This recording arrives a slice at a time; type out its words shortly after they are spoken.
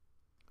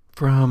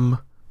From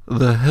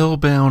The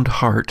Hellbound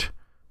Heart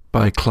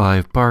by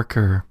Clive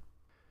Barker.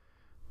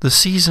 The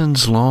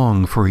seasons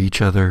long for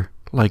each other,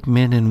 like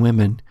men and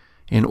women,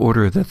 in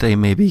order that they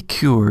may be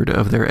cured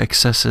of their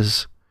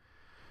excesses.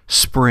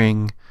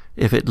 Spring,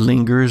 if it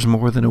lingers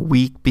more than a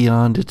week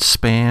beyond its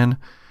span,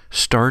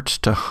 starts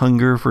to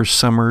hunger for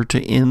summer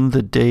to end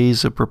the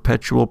days of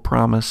perpetual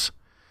promise.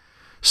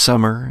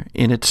 Summer,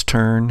 in its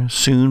turn,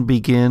 soon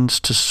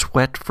begins to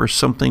sweat for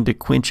something to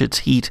quench its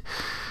heat,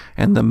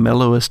 and the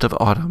mellowest of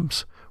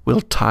autumns will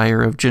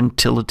tire of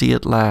gentility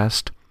at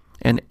last,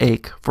 and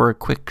ache for a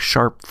quick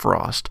sharp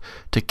frost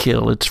to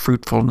kill its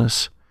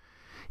fruitfulness.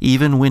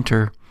 Even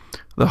winter,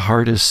 the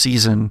hardest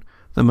season,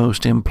 the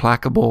most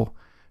implacable,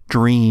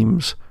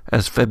 dreams,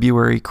 as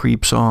February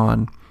creeps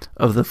on,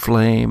 of the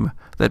flame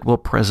that will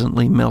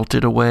presently melt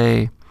it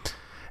away.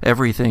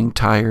 Everything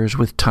tires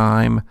with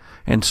time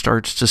and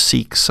starts to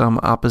seek some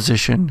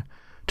opposition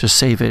to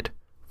save it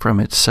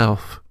from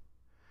itself.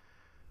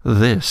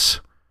 This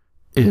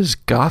is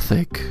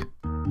Gothic.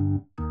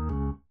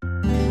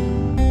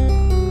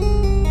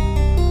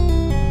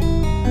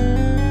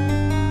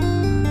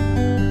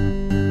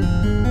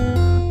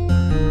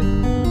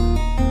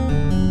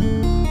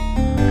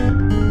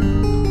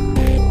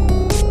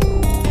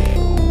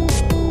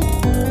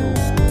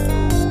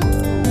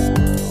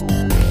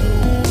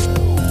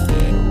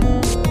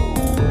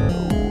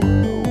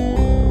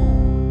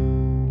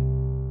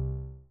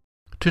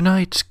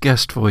 Tonight's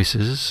guest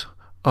voices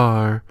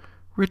are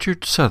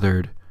Richard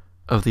Southard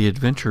of the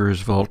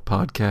Adventurers Vault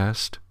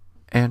podcast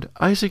and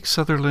Isaac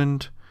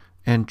Sutherland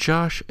and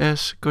Josh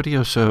S.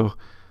 Godioso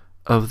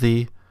of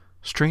the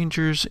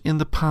Strangers in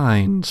the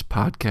Pines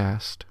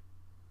podcast.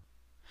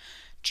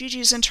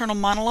 Gigi's internal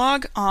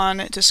monologue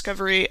on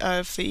discovery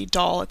of the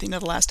doll at the end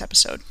of the last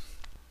episode.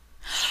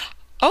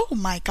 Oh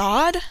my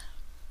god!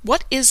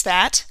 What is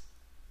that?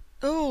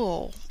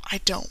 Oh, I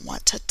don't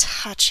want to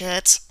touch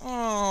it.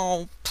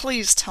 Oh,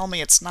 please tell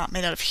me it's not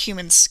made out of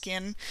human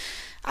skin.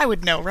 I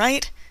would know,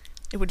 right?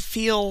 It would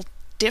feel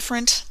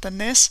different than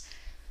this.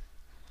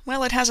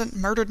 Well, it hasn't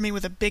murdered me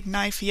with a big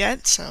knife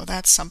yet, so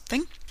that's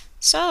something.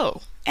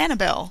 So,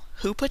 Annabelle,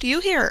 who put you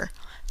here?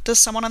 Does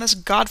someone on this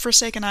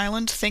godforsaken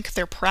island think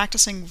they're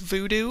practicing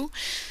voodoo?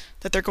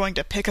 That they're going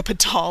to pick up a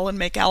doll and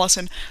make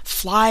Allison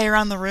fly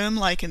around the room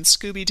like in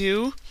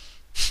Scooby-Doo?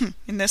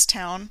 In this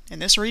town, in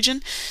this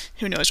region,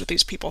 who knows what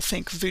these people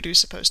think voodoo's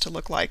supposed to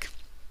look like?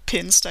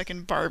 Pins stuck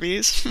in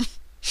Barbies.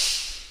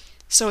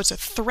 So it's a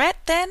threat,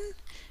 then?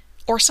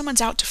 Or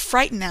someone's out to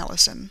frighten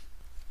Allison?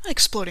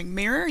 Exploding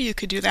mirror, you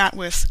could do that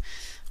with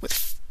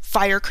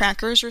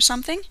firecrackers or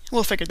something.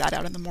 We'll figure that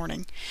out in the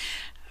morning.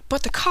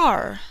 But the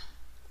car...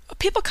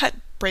 People cut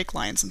brake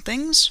lines and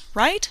things,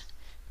 right?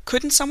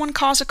 Couldn't someone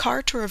cause a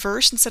car to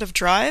reverse instead of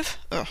drive?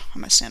 Ugh,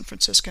 I'm a San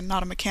Franciscan,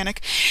 not a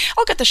mechanic.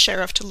 I'll get the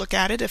sheriff to look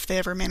at it if they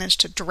ever manage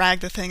to drag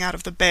the thing out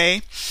of the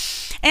bay.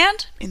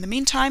 And, in the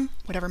meantime,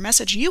 whatever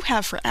message you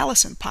have for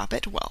Allison,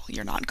 Poppet, well,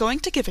 you're not going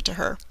to give it to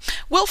her.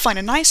 We'll find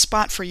a nice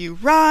spot for you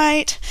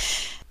right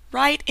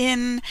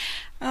in...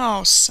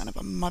 Oh, son of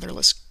a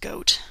motherless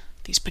goat.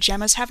 These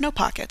pajamas have no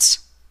pockets.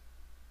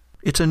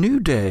 It's a new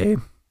day,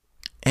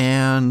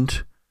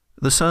 and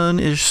the sun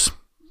is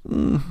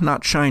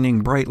not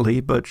shining brightly,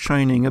 but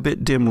shining a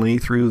bit dimly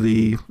through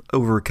the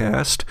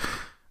overcast.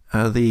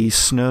 The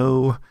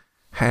snow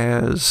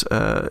has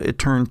it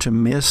turned to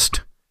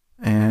mist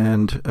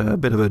and a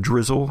bit of a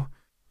drizzle,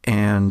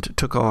 and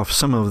took off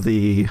some of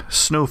the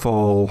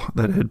snowfall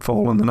that had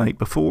fallen the night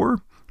before.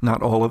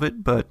 Not all of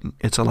it, but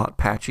it's a lot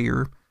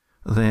patchier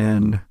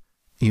than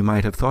you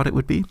might have thought it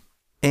would be.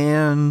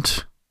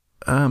 And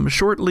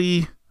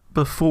shortly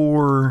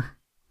before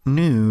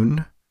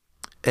noon,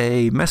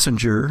 a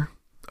messenger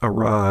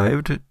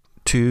arrived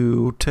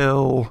to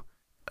tell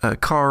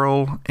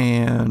Carl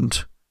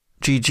and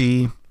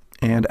Gigi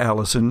and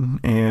Allison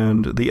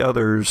and the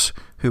others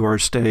who are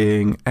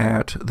staying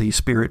at the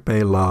Spirit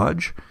Bay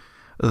Lodge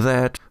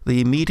that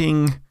the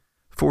meeting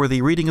for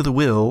the reading of the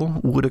will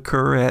would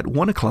occur at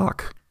 1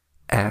 o'clock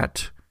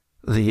at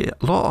the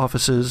law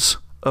offices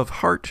of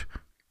Hart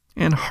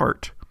and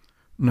Hart,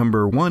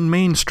 number 1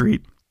 Main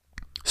Street,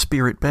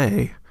 Spirit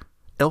Bay,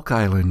 Elk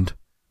Island,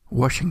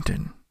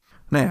 Washington.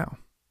 Now,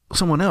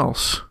 someone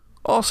else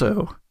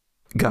also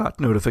got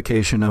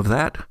notification of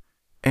that,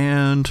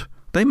 and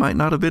they might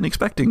not have been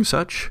expecting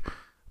such,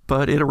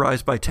 but it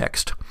arrives by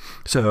text.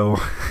 So,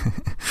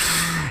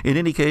 in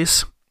any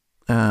case,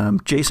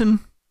 Jason,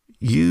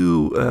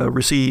 you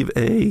receive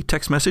a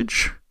text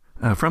message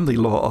from the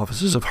law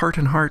offices of Hart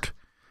and Hart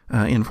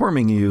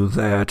informing you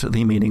that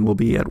the meeting will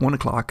be at 1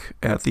 o'clock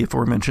at the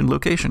aforementioned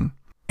location.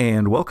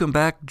 And welcome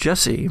back,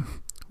 Jesse.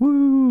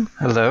 Woo!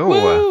 Hello.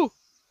 Woo!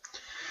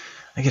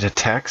 I get a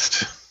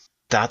text.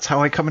 That's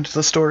how I come into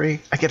the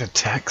story. I get a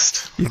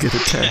text. You get a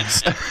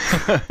text.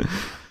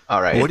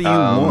 All right. What do you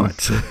want?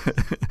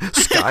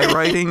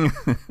 Skywriting?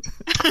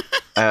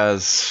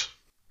 As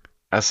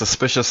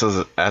suspicious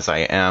as I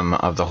am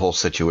of the whole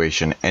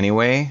situation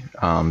anyway,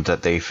 that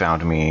they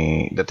found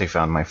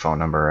my phone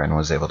number and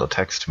was able to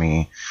text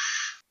me,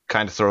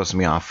 kind of throws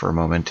me off for a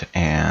moment,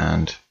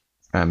 and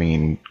I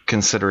mean,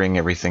 considering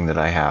everything that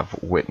I have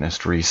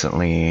witnessed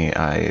recently,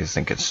 I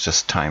think it's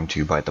just time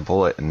to bite the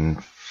bullet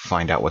and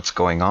find out what's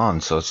going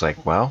on. So it's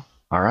like, well,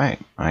 all right,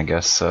 I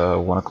guess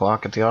 1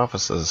 o'clock at the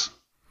offices.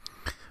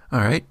 All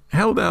right.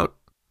 How about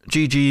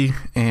Gigi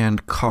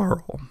and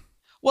Carl?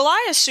 Well,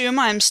 I assume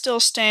I'm still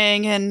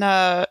staying in,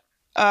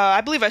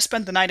 I believe I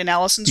spent the night in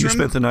Allison's room. You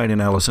spent the night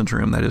in Allison's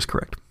room, that is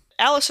correct.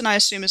 Allison, I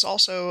assume, is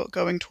also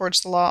going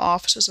towards the law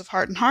offices of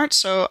Heart and Heart,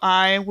 so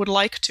I would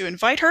like to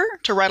invite her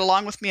to ride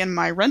along with me in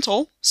my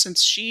rental,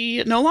 since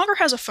she no longer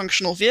has a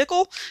functional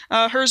vehicle,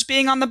 hers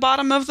being on the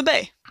bottom of the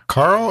bay.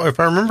 Carl, if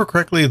I remember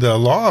correctly, the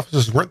law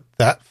offices weren't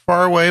that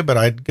far away, but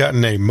I'd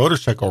gotten a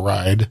motorcycle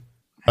ride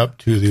up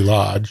to the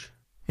lodge.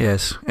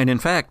 Yes, and in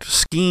fact,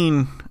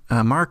 Skeen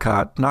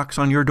Marcotte knocks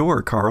on your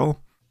door,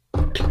 Carl.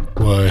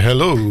 Why,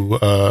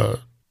 hello.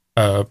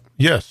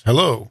 Yes,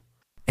 hello.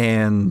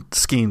 And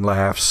Skeen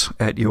laughs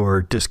at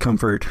your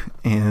discomfort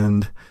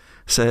and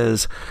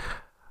says,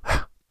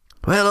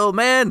 "Well, old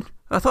man,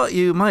 I thought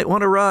you might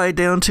want to ride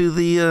down to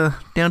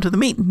the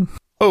meeting."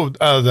 Oh,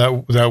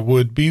 that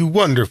would be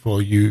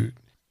wonderful.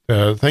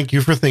 Thank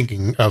you for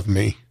thinking of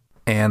me.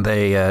 And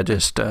they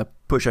just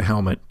push a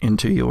helmet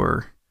into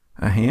your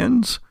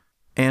hands.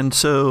 And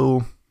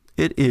so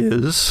it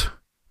is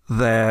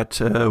that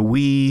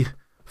we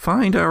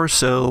find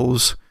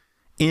ourselves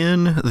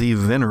in the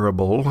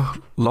venerable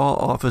law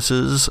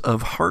offices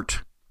of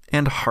Heart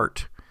and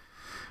Heart.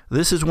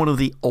 This is one of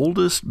the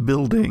oldest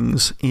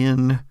buildings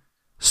in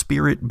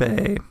Spirit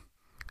Bay.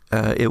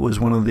 It was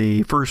one of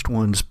the first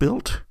ones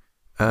built.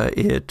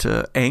 It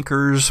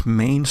anchors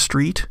Main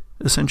Street,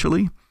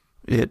 essentially.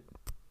 It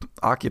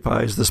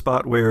occupies the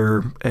spot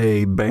where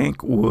a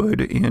bank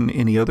would in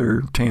any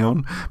other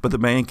town, but the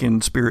bank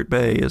in Spirit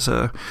Bay is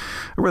a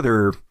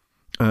rather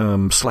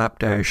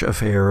slapdash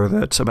affair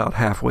that's about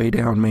halfway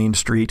down Main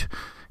Street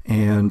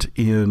and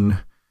in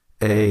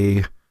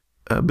a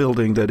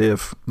building that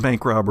if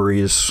bank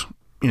robberies,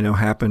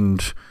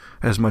 happened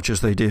as much as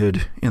they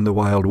did in the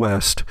Wild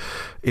West,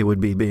 it would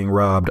be being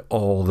robbed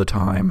all the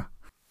time.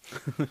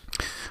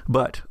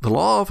 But the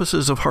law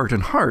offices of Heart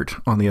and Heart,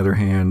 on the other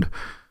hand,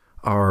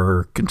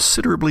 are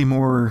considerably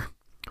more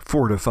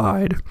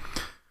fortified.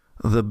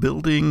 The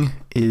building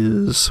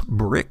is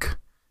brick.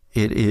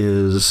 It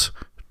is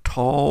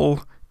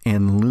tall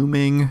and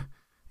looming.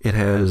 It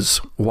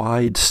has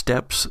wide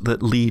steps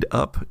that lead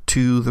up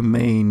to the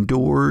main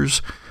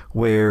doors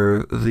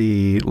where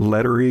the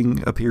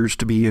lettering appears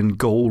to be in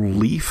gold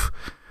leaf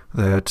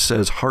that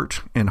says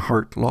Heart and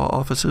Heart Law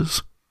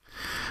Offices.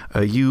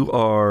 You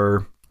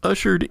are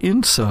ushered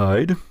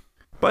inside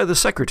by the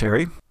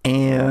secretary,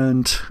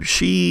 and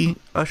she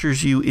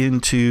ushers you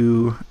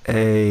into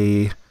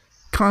a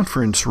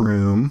conference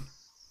room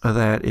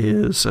that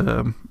is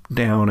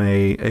down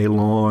a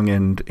long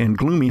and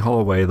gloomy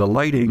hallway. The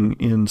lighting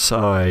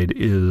inside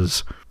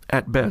is,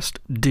 at best,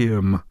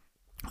 dim.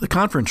 The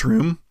conference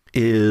room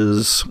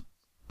is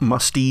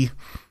musty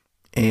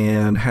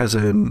and has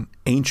an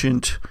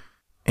ancient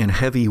and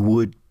heavy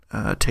wood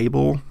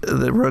table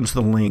that runs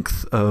the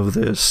length of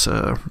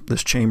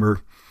this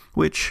chamber,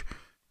 which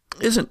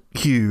isn't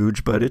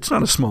huge, but it's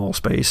not a small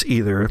space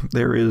either.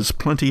 There is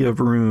plenty of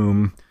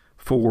room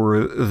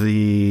for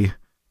the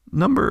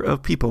number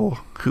of people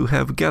who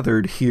have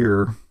gathered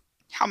here.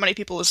 How many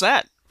people is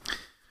that?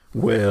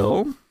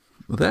 Well,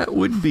 that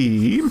would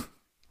be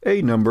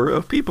a number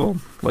of people,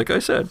 like I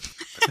said.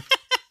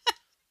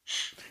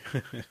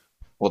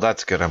 Well,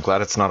 that's good. I'm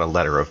glad it's not a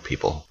letter of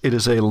people. It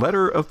is a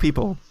letter of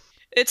people.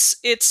 It's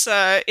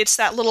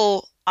that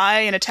little I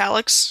in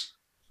italics.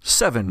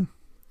 7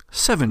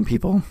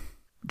 people.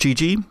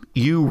 Gigi,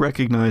 you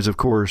recognize, of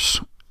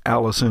course,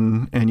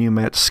 Allison, and you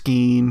met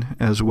Skeen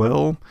as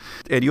well.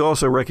 And you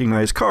also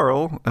recognize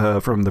Carl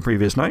from the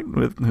previous night,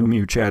 with whom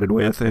you chatted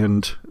with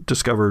and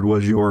discovered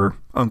was your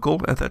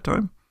uncle at that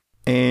time.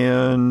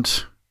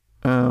 And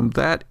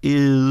that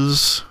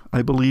is,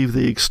 I believe,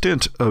 the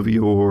extent of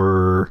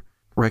your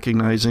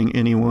recognizing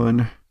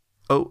anyone.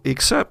 Oh,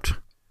 except,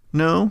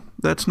 no,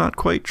 that's not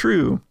quite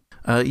true.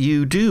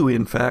 You do,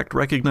 in fact,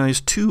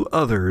 recognize 2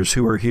 others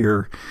who are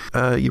here.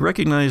 You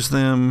recognize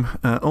them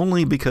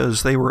only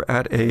because they were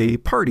at a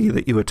party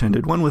that you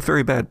attended, one with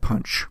very bad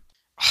punch.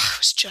 Oh, it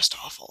was just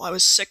awful. I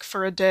was sick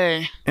for a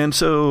day. And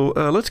so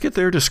let's get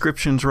their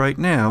descriptions right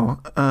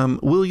now.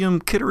 William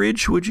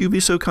Kitteridge, would you be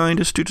so kind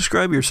as to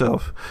describe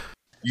yourself?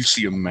 You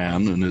see a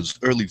man in his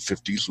early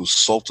 50s with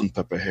salt and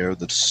pepper hair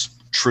that's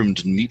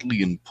trimmed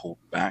neatly and pulled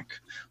back,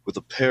 with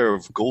a pair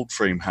of gold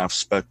frame half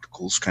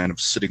spectacles kind of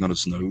sitting on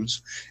his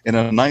nose, in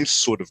a nice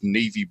sort of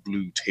navy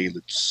blue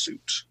tailored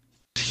suit.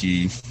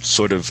 He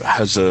sort of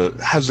has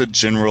a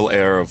general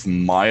air of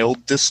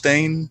mild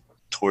disdain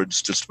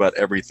towards just about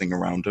everything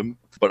around him,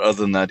 but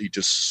other than that, he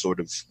just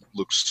sort of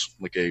looks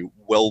like a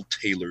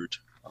well-tailored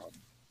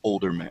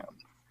older man.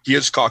 He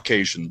is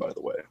Caucasian, by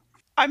the way.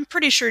 I'm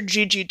pretty sure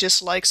Gigi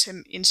dislikes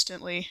him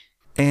instantly.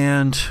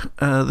 And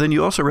then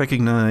you also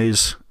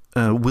recognize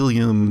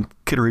William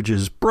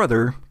Kitteridge's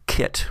brother,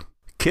 Kit.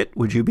 Kit,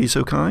 would you be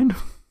so kind?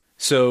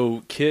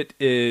 So Kit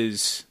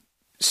is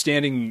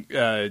standing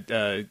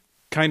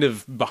kind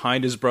of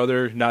behind his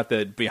brother. Not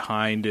that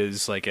behind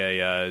is like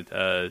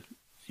an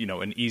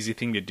easy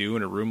thing to do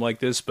in a room like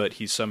this, but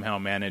he somehow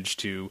managed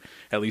to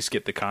at least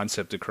get the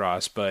concept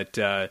across. But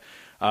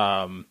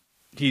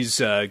he's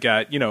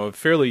got a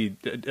fairly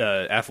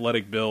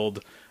athletic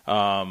build,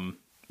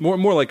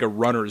 more like a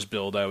runner's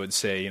build, I would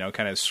say.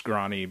 Kind of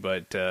scrawny,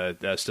 but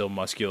still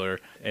muscular.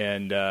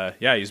 And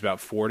he's about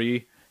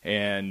 40.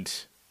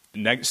 And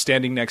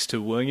standing next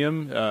to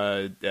William,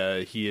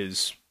 he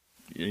is,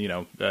 you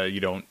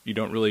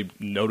don't really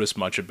notice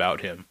much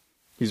about him.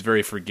 He's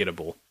very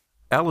forgettable.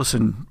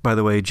 Allison, by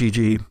the way,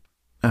 Gigi,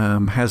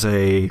 has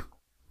a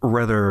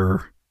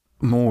rather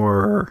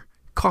more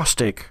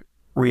caustic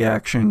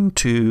reaction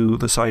to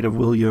the sight of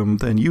William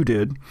than you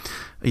did.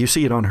 You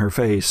see it on her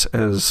face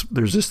as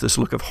there's this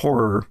look of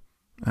horror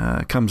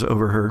comes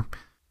over her,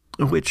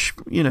 which,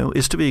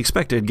 is to be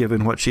expected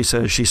given what she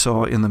says she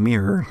saw in the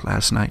mirror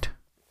last night.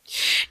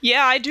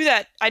 Yeah, I do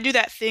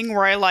that thing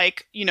where I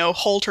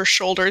hold her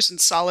shoulders in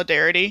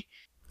solidarity.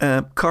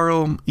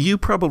 Carl, you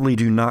probably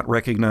do not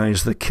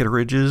recognize the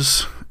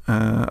Kitteridges,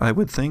 I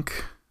would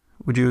think.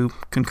 Would you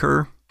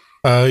concur?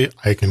 I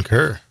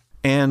concur.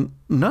 And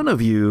none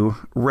of you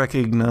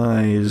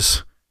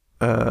recognize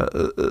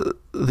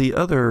the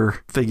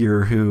other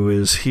figure who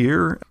is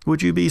here.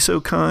 Would you be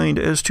so kind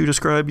as to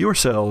describe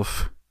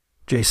yourself,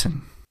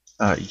 Jason?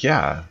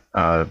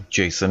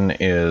 Jason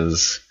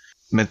is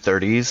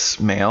mid-30s,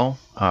 male,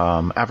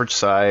 average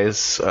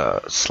size,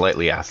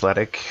 slightly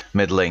athletic,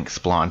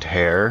 mid-length blonde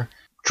hair,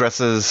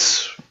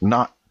 dresses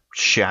not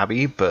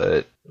shabby,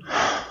 but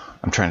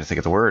I'm trying to think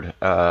of the word.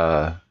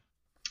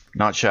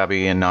 Not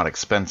shabby and not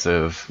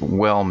expensive,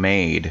 well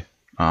made,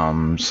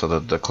 so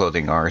that the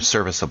clothing are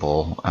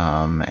serviceable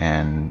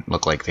and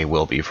look like they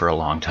will be for a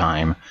long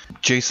time.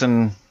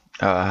 Jason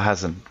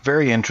has a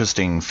very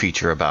interesting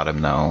feature about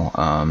him, though,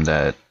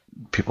 that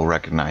people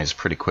recognize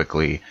pretty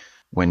quickly.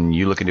 When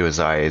you look into his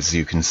eyes,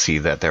 you can see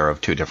that they're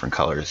of two different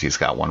colors. He's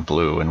got one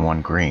blue and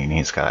one green.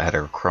 He's got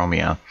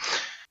heterochromia.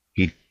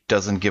 He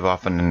doesn't give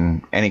off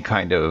any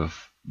kind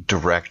of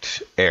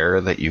direct air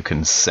that you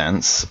can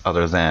sense,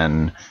 other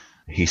than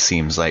he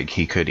seems like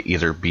he could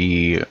either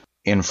be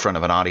in front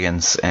of an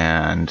audience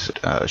and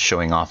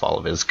showing off all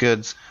of his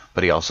goods,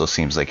 but he also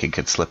seems like he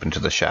could slip into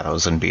the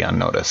shadows and be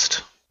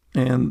unnoticed.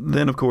 And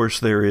then, of course,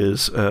 there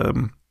is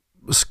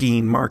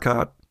Skeen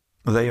Marcotte.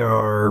 They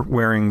are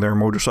wearing their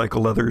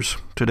motorcycle leathers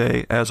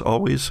today, as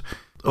always,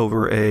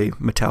 over a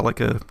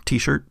Metallica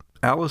t-shirt.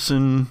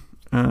 Allison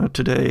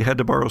today had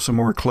to borrow some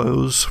more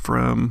clothes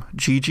from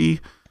Gigi.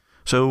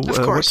 So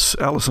what's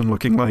Allison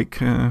looking like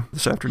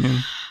this afternoon?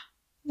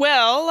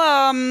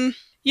 Well,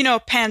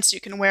 pants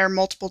you can wear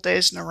multiple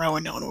days in a row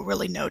and no one will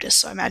really notice.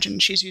 So I imagine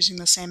she's using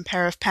the same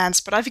pair of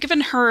pants. But I've given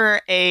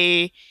her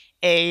a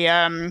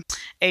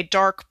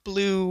dark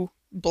blue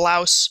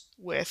blouse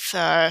with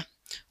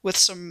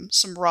some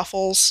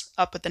ruffles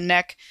up at the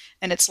neck,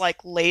 and it's like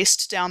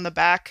laced down the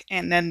back,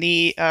 and then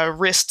the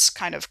wrists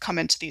kind of come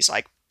into these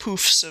like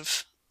poofs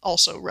of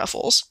also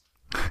ruffles.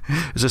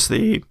 Is this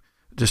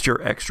just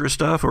your extra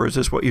stuff, or is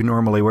this what you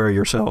normally wear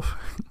yourself?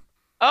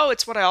 Oh,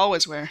 it's what I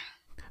always wear.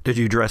 Did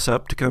you dress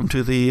up to come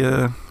to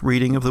the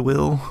reading of the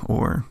will,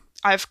 or?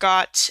 I've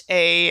got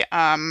a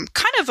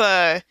kind of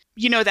a,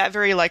 that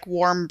very like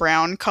warm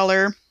brown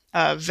color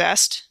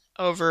vest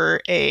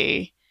over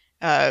a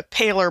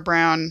paler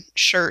brown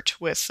shirt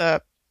with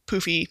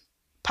poofy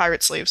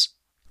pirate sleeves.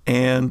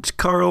 And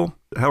Carl,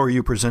 how are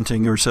you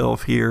presenting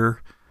yourself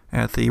here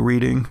at the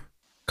reading?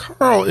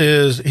 Carl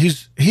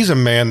he's a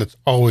man that's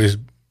always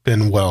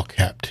been well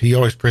kept. He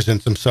always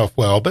presents himself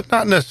well, but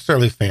not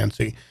necessarily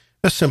fancy.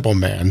 A simple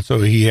man.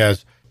 So he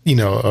has,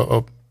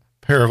 a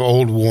pair of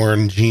old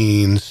worn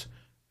jeans,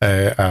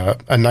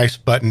 a nice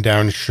button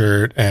down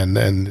shirt, and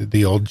then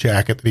the old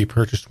jacket that he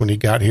purchased when he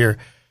got here.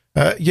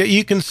 Yet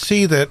you can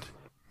see that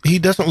he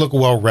doesn't look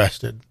well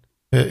rested.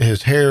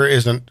 His hair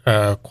isn't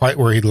quite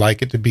where he'd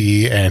like it to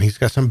be, and he's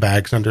got some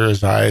bags under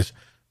his eyes,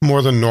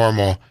 more than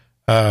normal.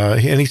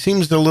 And he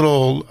seems a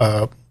little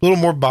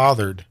more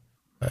bothered.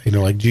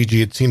 Like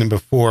Gigi had seen him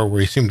before, where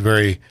he seemed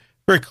very,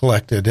 very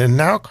collected. And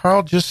now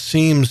Carl just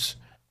seems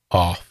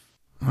off.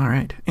 All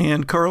right.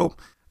 And Carl,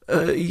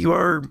 you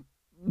are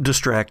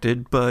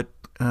distracted, but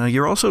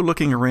you're also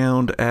looking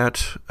around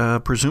at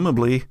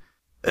presumably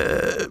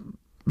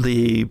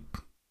the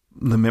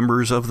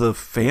members of the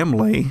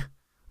family,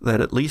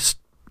 at least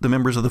the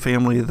members of the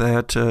family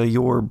that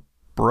your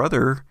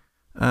brother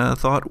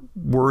thought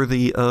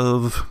worthy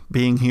of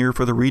being here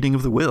for the reading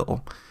of the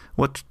will.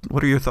 What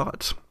are your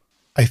thoughts?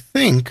 I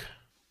think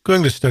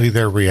going to study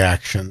their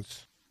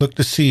reactions. Look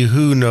to see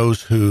who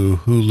knows who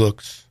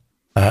looks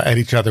at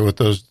each other with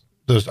those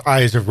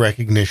eyes of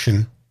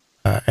recognition,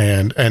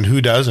 and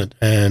who doesn't,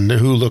 and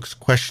who looks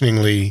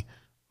questioningly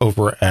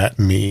over at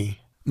me.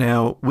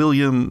 Now,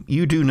 William,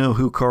 you do know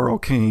who Carl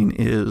Kane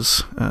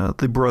is,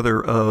 the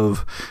brother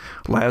of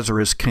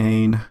Lazarus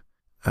Kane,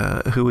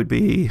 who would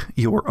be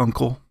your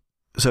uncle.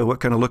 So what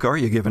kind of look are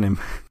you giving him?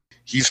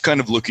 he's kind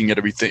of looking at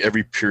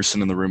every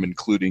person in the room,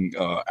 including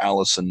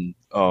Allison,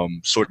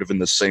 sort of in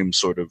the same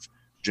sort of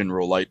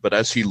general light. But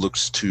as he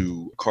looks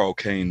to Carl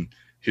Kane,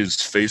 his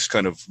face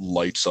kind of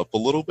lights up a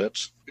little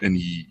bit, and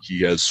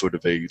he has sort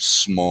of a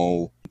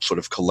small, sort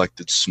of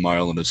collected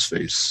smile on his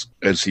face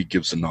as he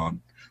gives a nod.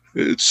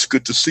 It's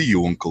good to see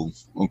you,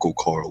 Uncle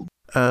Carl.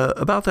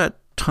 About that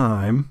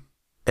time,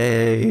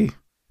 a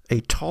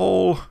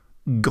tall,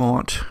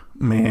 gaunt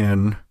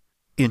man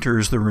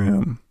enters the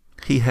room.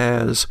 He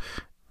has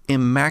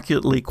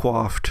immaculately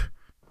coiffed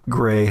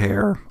gray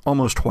hair,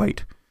 almost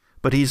white,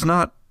 but he's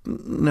not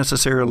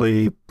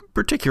necessarily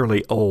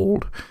particularly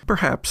old,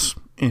 perhaps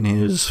in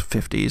his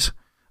 50s,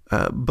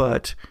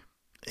 but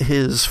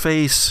his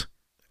face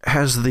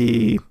has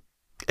the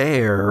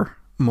air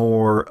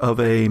more of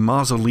a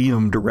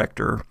mausoleum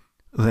director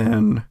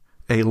than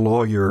a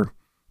lawyer,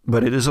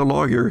 but it is a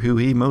lawyer who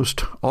he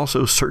most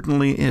also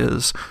certainly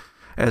is.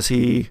 As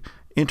he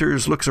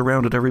enters, looks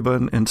around at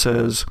everyone and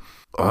says,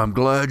 "I'm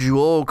glad you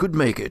all could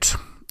make it.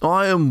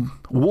 I am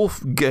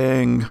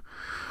Wolfgang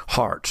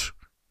Hart,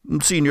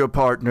 senior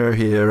partner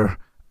here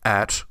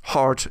at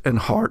Hart &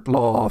 Hart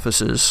Law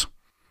Offices,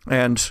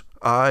 and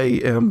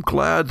I am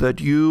glad that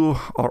you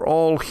are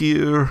all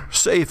here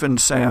safe and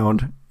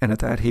sound." And at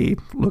that he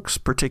looks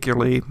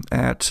particularly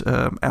at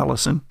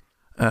Allison,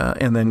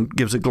 and then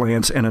gives a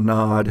glance and a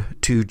nod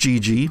to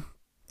Gigi.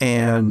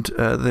 And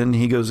then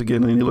he goes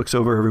again and he looks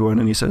over everyone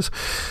and he says,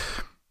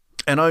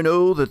 "And I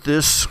know that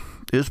this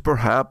is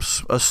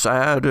perhaps a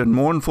sad and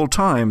mournful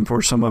time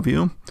for some of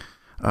you.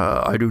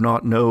 I do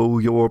not know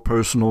your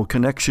personal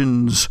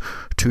connections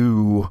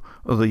to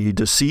the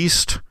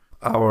deceased,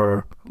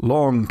 our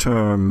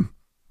long-term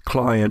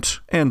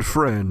client and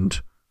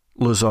friend,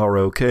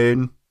 Lazaro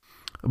Kane,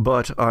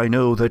 but I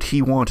know that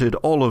he wanted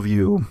all of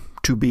you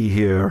to be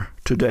here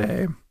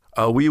today.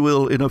 We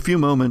will, in a few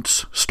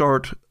moments,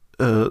 start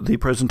the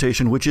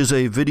presentation, which is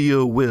a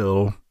video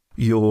will.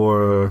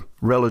 Your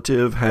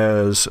relative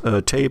has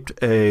taped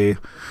a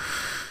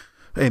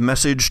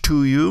message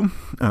to you.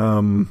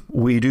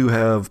 We do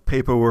have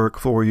paperwork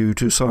for you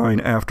to sign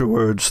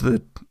afterwards.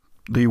 That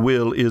the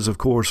will is, of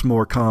course,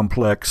 more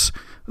complex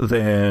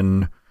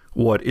than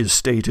what is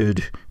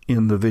stated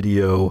in the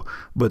video,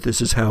 but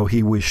this is how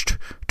he wished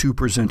to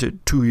present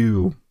it to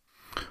you.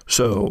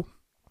 So,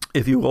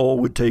 if you all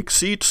would take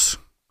seats,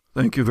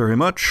 thank you very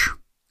much."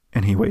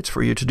 And he waits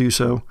for you to do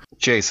so.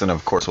 Jason,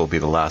 of course, will be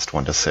the last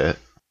one to sit.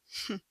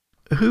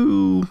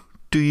 Who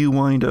do you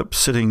wind up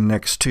sitting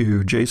next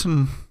to,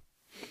 Jason?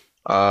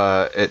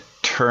 It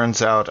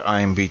turns out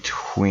I'm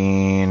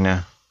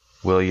between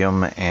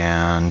William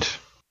and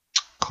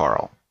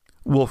Carl.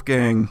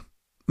 Wolfgang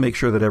makes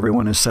sure that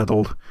everyone is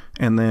settled,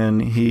 and then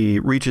he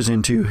reaches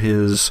into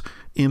his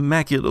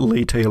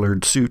immaculately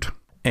tailored suit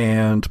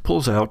and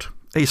pulls out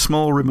a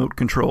small remote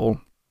control.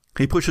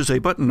 He pushes a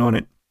button on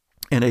it,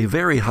 and a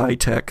very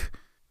high-tech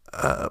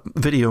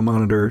video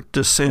monitor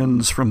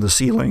descends from the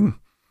ceiling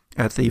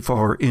at the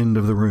far end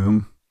of the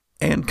room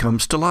and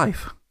comes to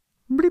life.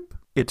 Bleep,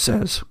 it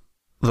says.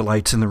 The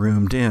lights in the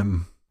room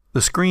dim.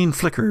 The screen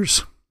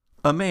flickers.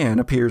 A man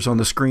appears on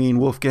the screen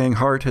Wolfgang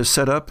Hart has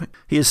set up.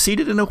 He is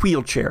seated in a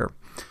wheelchair.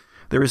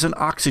 There is an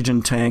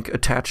oxygen tank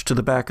attached to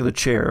the back of the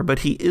chair, but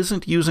he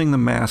isn't using the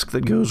mask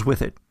that goes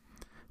with it.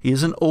 He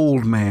is an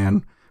old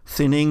man,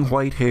 thinning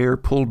white hair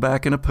pulled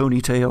back in a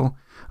ponytail,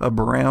 a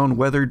brown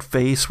weathered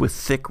face with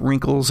thick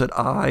wrinkles at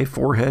eye,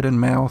 forehead,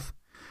 and mouth.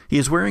 He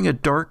is wearing a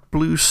dark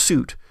blue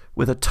suit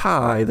with a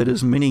tie that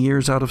is many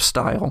years out of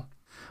style.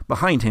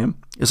 Behind him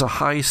is a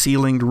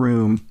high-ceilinged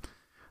room.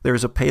 There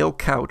is a pale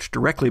couch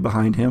directly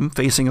behind him,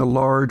 facing a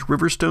large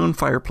Riverstone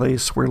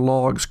fireplace where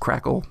logs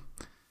crackle.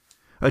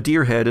 A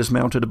deer head is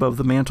mounted above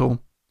the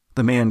mantel.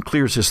 The man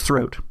clears his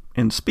throat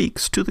and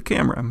speaks to the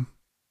camera.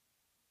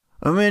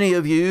 "Many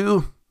of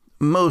you,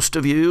 most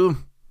of you,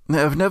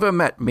 have never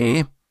met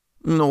me,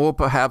 or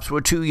perhaps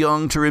were too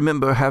young to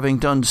remember having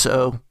done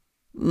so.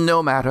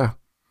 No matter.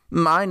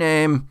 My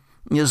name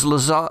is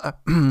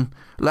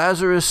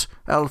Lazarus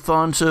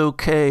Alfonso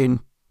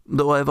Kane,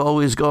 though I've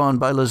always gone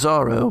by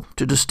Lazaro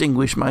to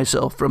distinguish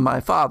myself from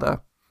my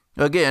father.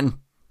 Again,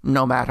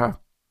 no matter.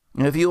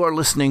 If you are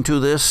listening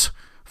to this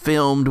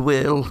filmed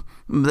will,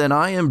 then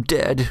I am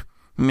dead,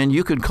 and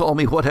you can call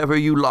me whatever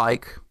you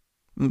like.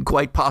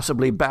 Quite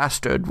possibly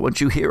bastard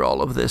once you hear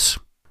all of this."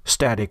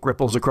 Static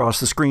ripples across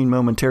the screen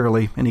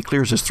momentarily, and he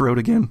clears his throat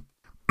again.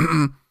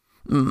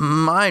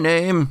 "My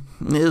name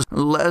is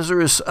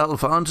Lazarus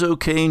Alfonso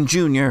Kane,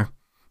 Jr.,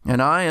 and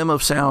I am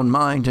of sound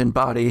mind and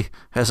body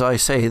as I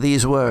say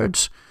these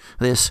words.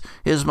 This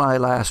is my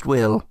last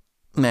will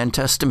and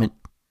testament."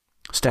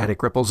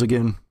 Static ripples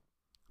again.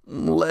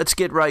 "Let's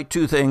get right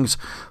to things.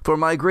 For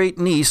my great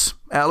niece,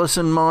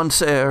 Allison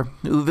Monser,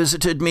 who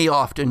visited me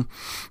often,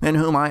 and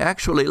whom I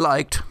actually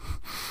liked,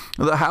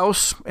 the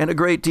house and a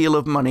great deal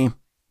of money.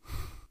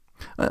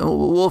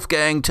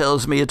 Wolfgang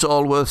tells me it's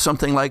all worth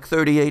something like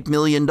 $38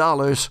 million.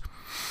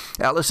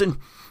 Allison,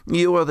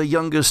 you are the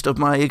youngest of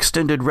my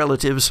extended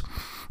relatives.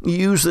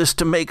 Use this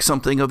to make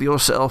something of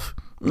yourself,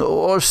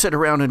 or sit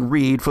around and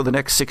read for the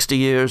next 60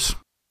 years.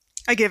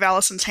 I give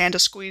Allison's hand a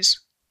squeeze.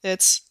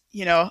 It's,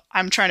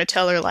 I'm trying to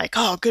tell her, like,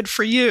 oh, good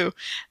for you.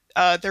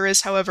 There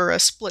is, however, a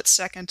split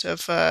second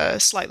of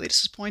slightly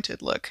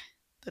disappointed look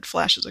that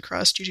flashes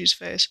across Gigi's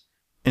face.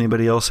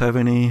 Anybody else have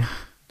any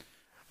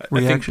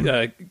reaction?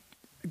 I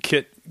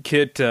think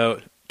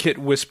Kit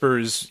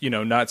whispers,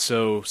 not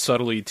so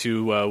subtly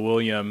to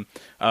William,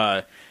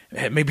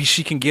 maybe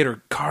she can get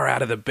her car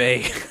out of the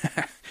bay.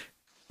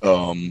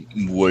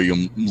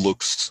 William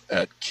looks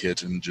at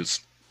Kit and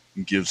just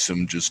gives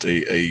him just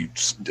a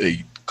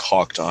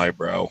cocked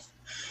eyebrow.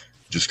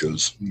 Just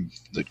goes,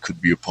 that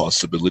could be a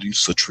possibility.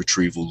 Such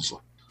retrievals,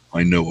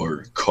 I know,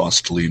 are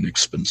costly and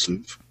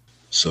expensive.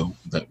 So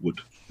that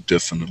would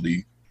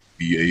definitely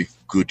be a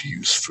good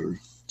use for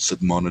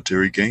said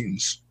monetary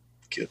gains,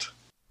 Kit.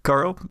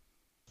 Carl?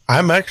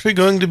 I'm actually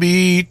going to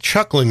be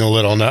chuckling a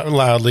little, not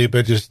loudly,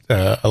 but just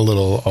a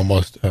little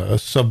almost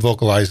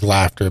subvocalized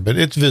laughter. But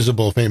it's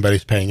visible if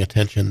anybody's paying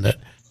attention that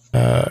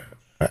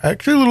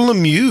actually a little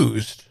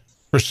amused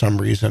for some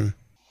reason.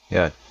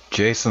 Yeah,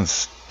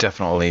 Jason's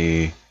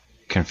definitely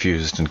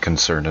confused and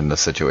concerned in the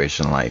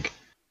situation. Like,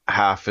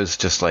 half is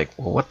just like,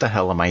 well, what the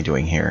hell am I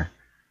doing here?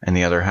 And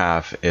the other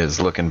half is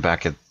looking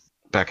back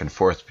and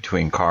forth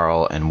between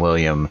Carl and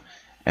William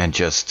and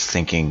just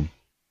thinking,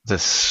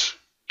 this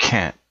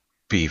can't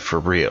be for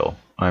real.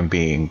 I'm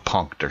being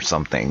punked or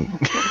something.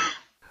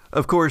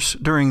 Of course,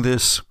 during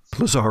this,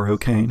 Lazaro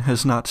Kane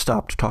has not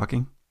stopped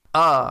talking.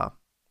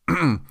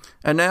 And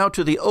now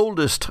to the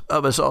oldest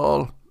of us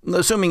all,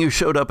 assuming you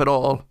showed up at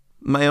all,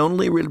 my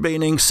only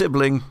remaining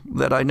sibling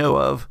that I know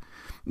of,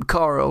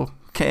 Carl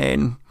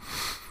Kane.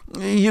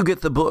 You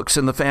get the books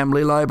in the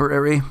family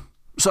library.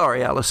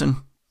 Sorry,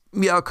 Allison.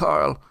 Yeah,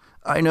 Carl,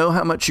 I know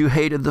how much you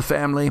hated the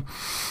family,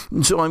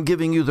 so I'm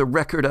giving you the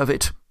record of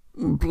it,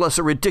 plus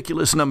a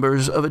ridiculous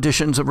numbers of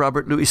editions of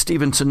Robert Louis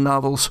Stevenson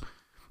novels.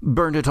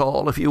 Burn it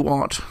all if you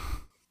want.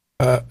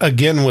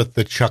 Again with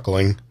the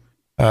chuckling,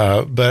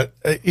 but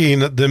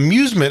the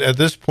amusement at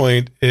this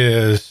point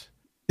is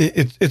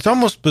it's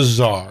almost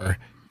bizarre.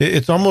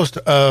 It's almost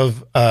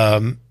of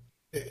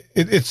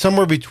it's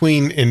somewhere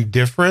between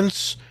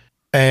indifference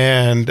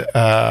and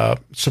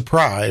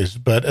surprise,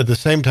 but at the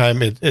same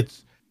time,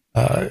 it's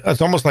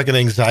almost like an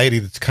anxiety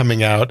that's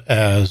coming out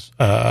as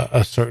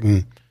a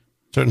certain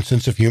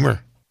sense of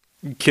humor.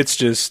 Kit's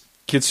just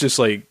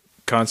like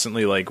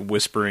constantly like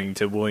whispering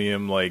to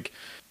William, like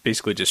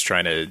basically just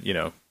trying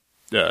to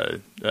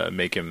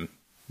make him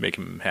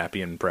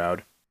happy and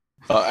proud.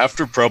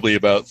 After probably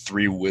about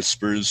 3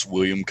 whispers,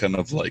 William kind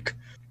of like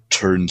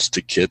turns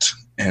to Kit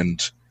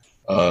and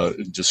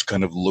just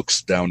kind of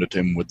looks down at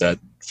him with that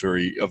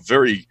very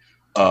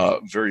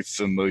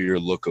familiar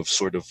look of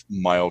sort of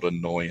mild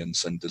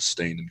annoyance and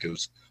disdain, and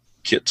goes,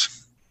 Kit,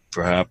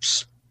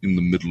 perhaps in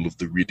the middle of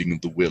the reading of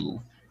the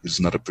will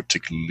is not a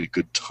particularly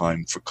good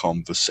time for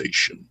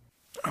conversation.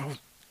 Oh,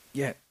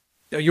 yeah.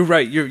 You're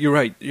right. You're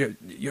right.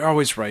 You're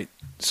always right.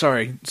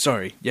 Sorry.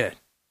 Yeah.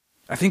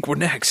 I think we're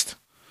next.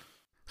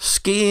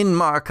 Skeen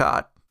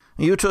Marcotte,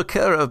 you took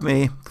care of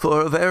me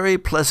for a very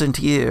pleasant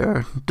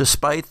year,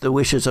 despite the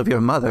wishes of your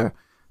mother,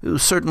 who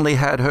certainly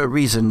had her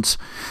reasons,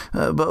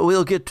 but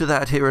we'll get to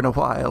that here in a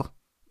while.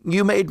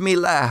 You made me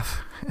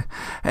laugh,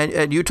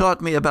 and you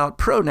taught me about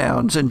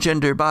pronouns and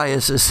gender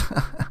biases.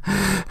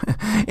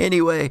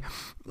 Anyway,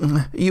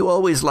 you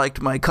always liked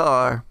my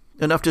car,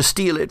 enough to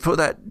steal it for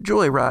that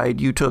joyride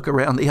you took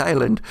around the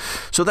island,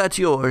 so that's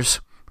yours.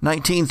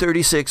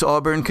 1936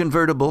 Auburn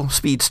convertible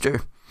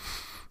speedster.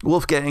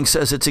 Wolfgang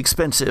says it's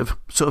expensive,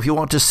 so if you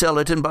want to sell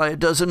it and buy a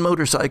dozen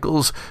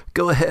motorcycles,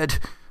 go ahead,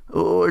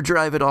 or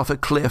drive it off a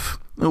cliff,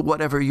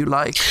 whatever you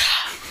like.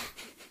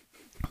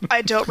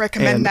 I don't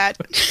recommend that.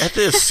 At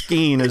this,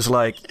 Skeen is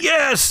like,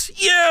 yes,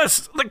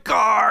 the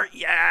car,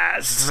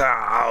 yes,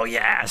 oh,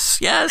 yes,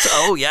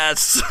 oh,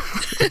 yes.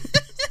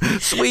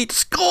 Sweet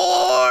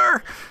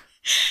score,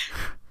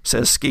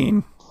 says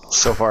Skeen.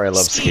 So far, I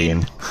love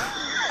Skeen.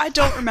 I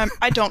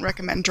don't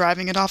recommend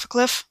driving it off a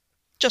cliff,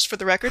 just for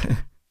the record.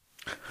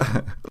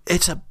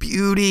 It's a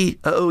beauty.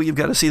 Oh, you've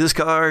got to see this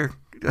car.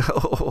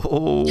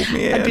 Oh,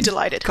 man. I'd be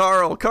delighted.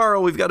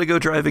 Carl, we've got to go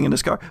driving in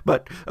this car.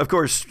 But, of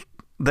course,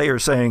 they are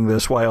saying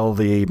this while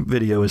the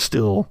video is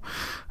still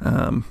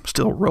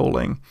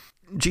rolling.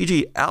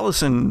 Gigi,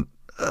 Allison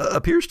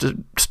appears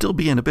to still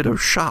be in a bit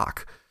of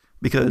shock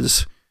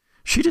because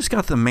she just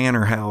got the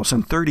manor house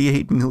and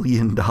 $38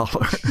 million.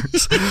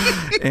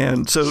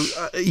 And so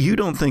you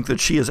don't think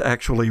that she has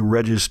actually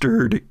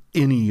registered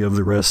any of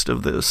the rest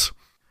of this.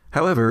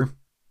 However,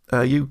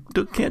 you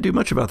can't do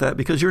much about that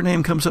because your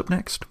name comes up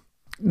next.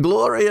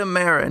 Gloria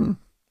Marin.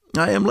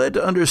 I am led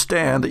to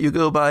understand that you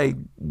go by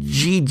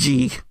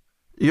Gigi,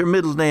 your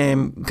middle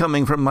name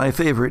coming from my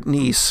favorite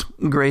niece,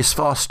 Grace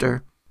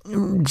Foster.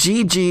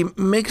 Gigi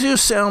makes you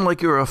sound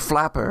like you're a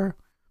flapper.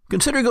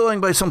 Consider going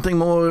by something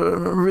more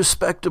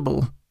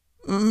respectable.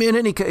 In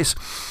any case,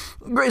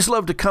 Grace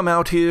loved to come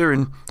out here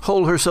and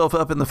hole herself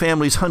up in the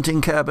family's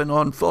hunting cabin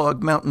on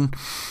Fog Mountain.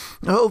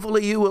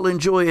 Hopefully you will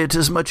enjoy it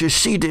as much as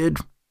she did.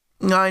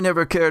 I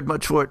never cared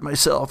much for it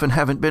myself and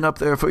haven't been up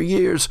there for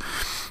years,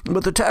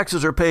 but the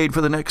taxes are paid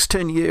for the next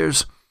 10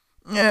 years,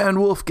 and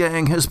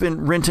Wolfgang has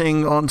been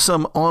renting on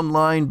some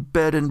online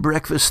bed and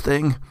breakfast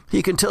thing.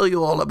 He can tell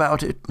you all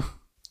about it.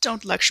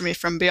 Don't lecture me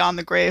from beyond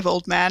the grave,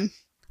 old man.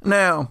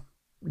 Now,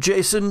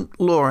 Jason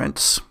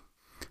Lawrence.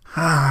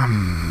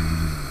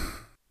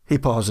 He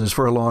pauses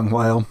for a long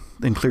while,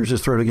 then clears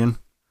his throat again.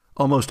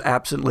 Almost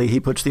absently, he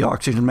puts the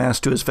oxygen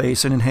mask to his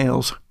face and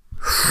inhales.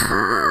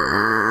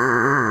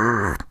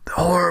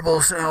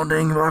 Horrible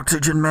sounding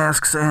oxygen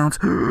mask sounds.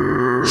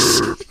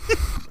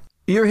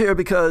 You're here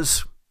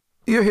because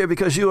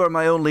you are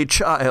my only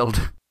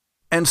child,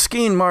 and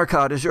Skeen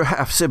Marcotte is your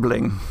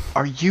half-sibling.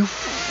 Are you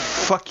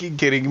fucking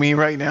kidding me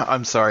right now?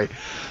 I'm sorry.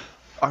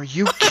 Are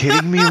you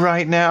kidding me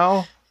right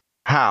now?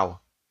 How?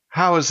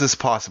 How is this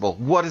possible?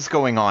 What is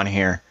going on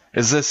here?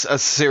 Is this a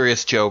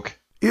serious joke?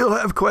 You'll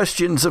have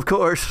questions, of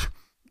course,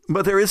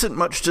 but there isn't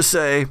much to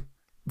say.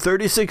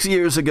 36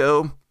 years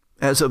ago,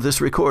 as of this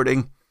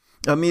recording,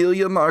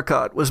 Amelia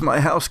Marcotte was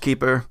my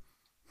housekeeper.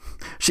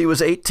 She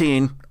was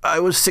 18. I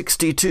was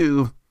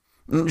 62.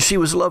 She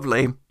was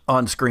lovely.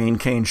 On screen,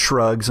 Kane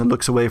shrugs and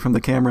looks away from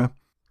the camera.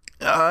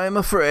 I'm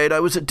afraid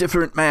I was a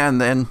different man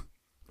then.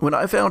 When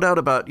I found out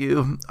about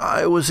you,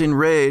 I was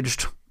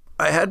enraged.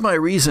 I had my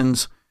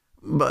reasons,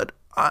 but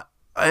I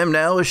am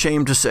now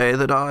ashamed to say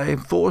that I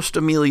forced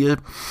Amelia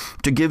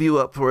to give you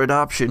up for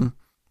adoption.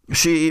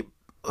 She,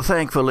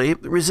 thankfully,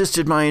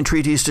 resisted my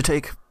entreaties to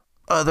take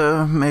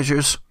other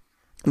measures.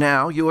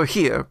 Now you are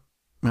here,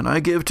 and I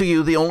give to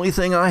you the only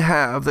thing I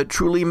have that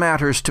truly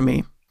matters to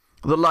me,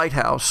 the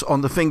lighthouse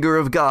on the finger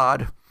of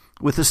God,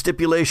 with the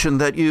stipulation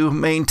that you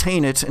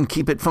maintain it and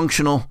keep it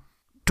functional.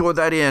 Toward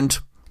that end,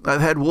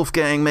 I've had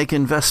Wolfgang make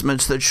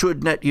investments that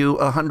should net you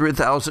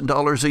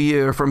 $100,000 a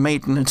year for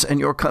maintenance and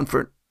your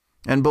comfort.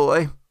 And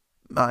boy,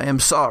 I am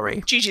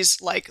sorry. Gigi's,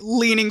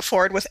 leaning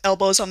forward with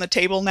elbows on the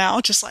table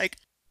now, just like...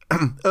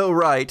 Oh,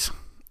 right.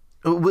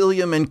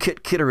 William and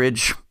Kit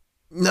Kitteridge.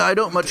 I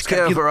don't much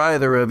care for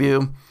either of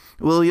you.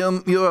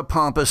 William, you're a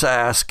pompous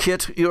ass.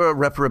 Kit, you're a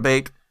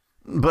reprobate.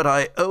 But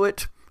I owe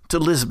it to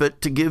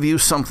Lisbeth to give you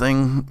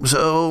something.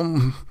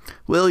 So,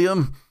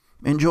 William,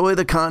 enjoy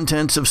the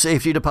contents of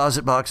safety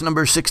deposit box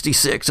number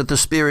 66 at the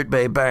Spirit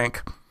Bay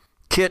Bank.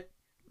 Kit,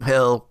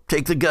 hell,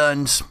 take the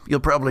guns. You'll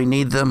probably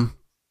need them.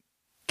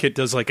 Kit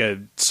does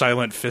a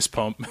silent fist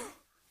pump.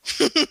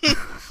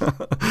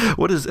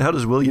 How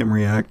does William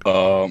react?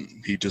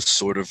 He just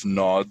sort of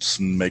nods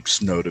and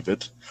makes note of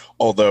it.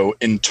 Although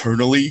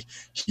internally,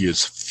 he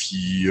is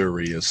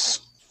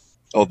furious.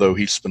 Although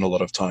he spent a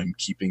lot of time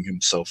keeping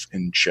himself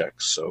in check,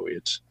 so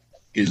it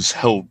is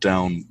held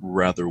down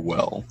rather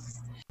well.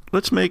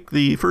 Let's make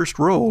the first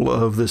roll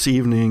of this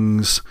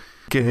evening's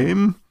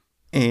game.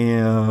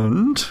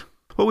 And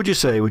what would you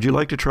say? Would you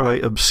like to try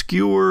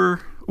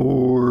obscure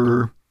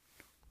or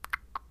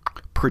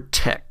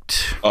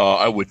protect?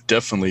 I would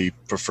definitely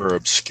prefer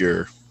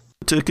obscure.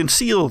 To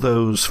conceal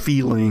those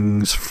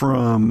feelings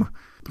from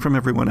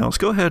everyone else,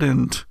 go ahead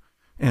and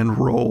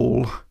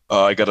roll.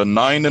 I got a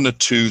 9 and a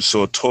 2,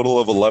 so a total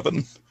of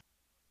 11.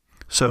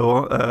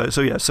 So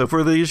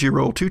for these, you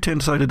roll 2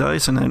 10-sided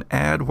dice and then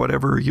add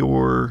whatever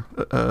your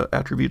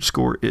attribute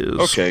score is.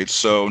 Okay,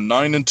 so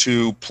 9 and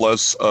 2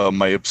 plus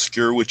my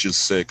obscure, which is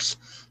 6,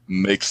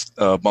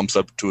 bumps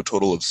up to a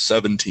total of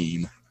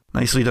 17.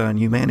 Nicely done.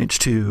 You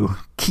managed to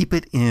keep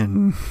it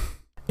in.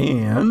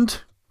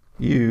 And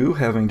you,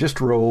 having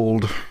just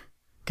rolled,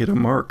 get a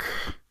mark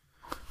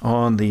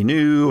on the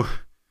new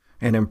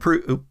and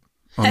improved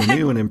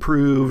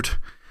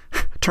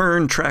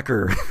turn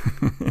tracker.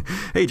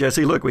 Hey,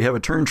 Jesse, look, we have a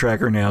turn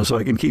tracker now, so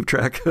I can keep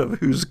track of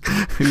who's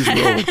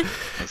rolled.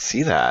 I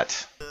see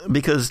that.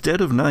 Because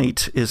Dead of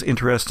Night is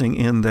interesting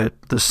in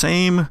that the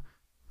same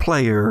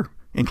player,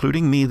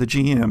 including me, the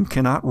GM,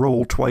 cannot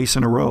roll twice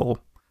in a row.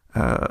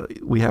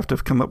 We have to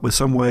come up with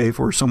some way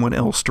for someone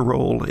else to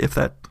roll if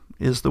that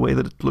is the way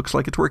that it looks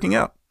like it's working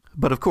out.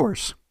 But of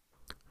course,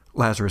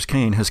 Lazarus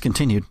Kane has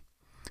continued.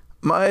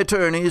 My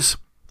attorneys,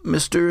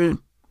 Mr.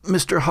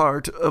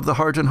 Hart of the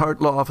Hart and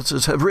Hart Law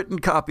Offices, have written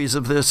copies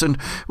of this and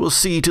will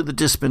see to the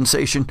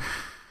dispensation.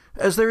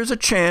 As there is a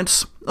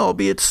chance,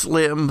 albeit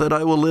slim, that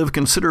I will live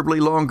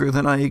considerably longer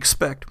than I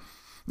expect,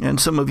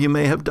 and some of you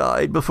may have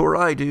died before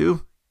I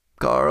do,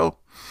 Carl.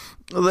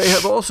 They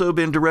have also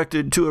been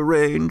directed to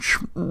arrange,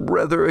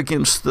 rather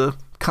against the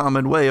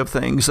common way of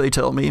things, they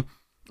tell me,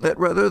 that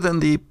rather than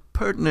the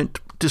pertinent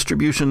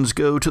distributions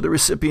go to the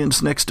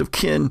recipient's next of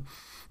kin,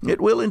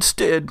 it will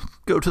instead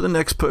go to the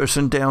next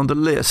person down the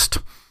list.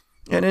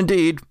 And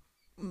indeed,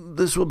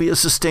 this will be a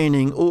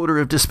sustaining order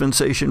of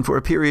dispensation for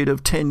a period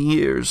of 10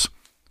 years.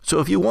 So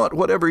if you want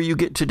whatever you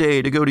get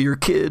today to go to your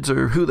kids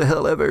or who the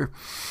hell ever,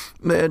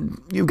 then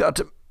you've got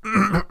to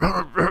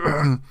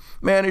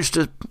manage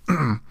to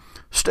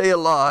stay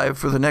alive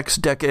for the next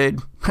decade.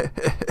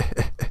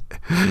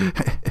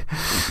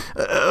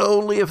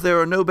 Only if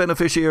there are no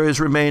beneficiaries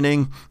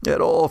remaining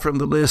at all from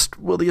the list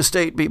will the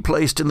estate be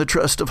placed in the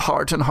trust of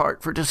Hart and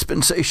Hart for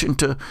dispensation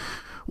to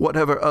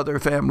whatever other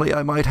family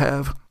I might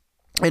have.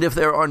 And if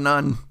there are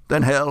none,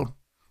 then hell,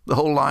 the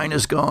whole line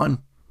is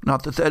gone.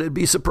 Not that that'd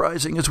be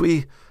surprising as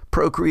we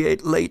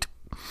procreate late.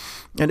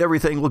 And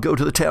everything will go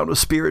to the town of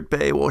Spirit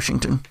Bay,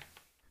 Washington.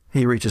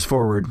 He reaches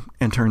forward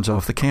and turns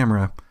off the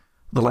camera,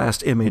 the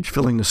last image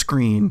filling the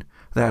screen,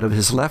 that of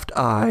his left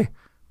eye,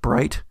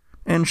 bright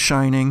and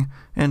shining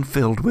and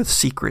filled with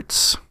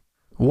secrets.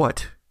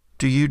 What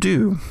do you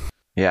do?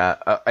 Yeah,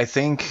 I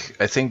think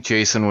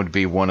Jason would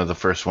be one of the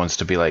first ones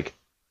to be like,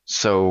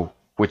 so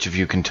which of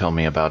you can tell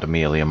me about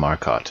Amelia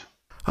Marcotte?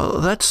 Oh,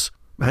 that's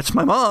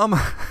my mom,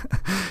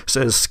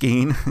 says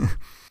Skeen.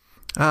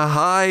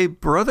 Hi,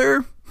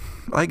 brother,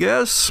 I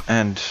guess.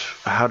 And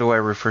how do I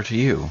refer to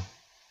you?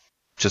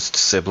 Just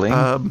sibling?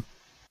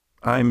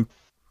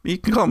 You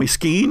can call me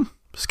Skeen.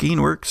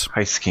 Skeen works.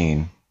 Hi,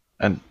 Skeen.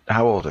 And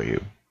how old are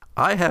you?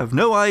 I have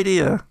no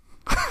idea.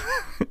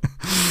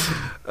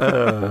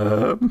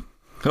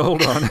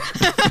 Hold on.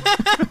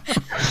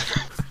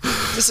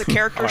 Is this a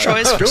character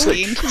choice for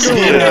Skeen?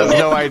 Skeen has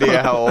no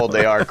idea how old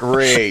they are.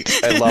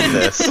 Great. I love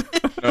this.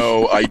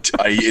 No, I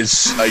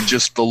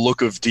just, the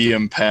look of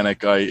DM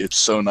panic, it's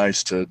so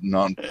nice to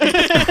not be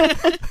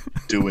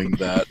doing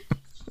that.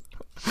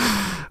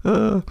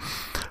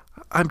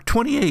 I'm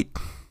 28.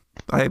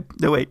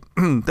 No, wait.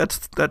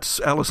 That's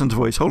Allison's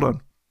voice. Hold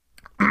on.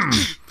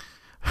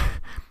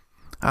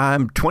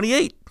 I'm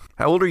 28.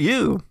 How old are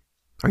you?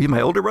 Are you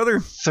my older brother?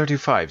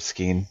 35,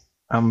 Skeen.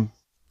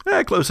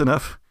 Close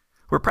enough.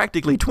 We're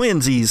practically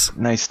twinsies.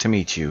 Nice to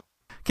meet you.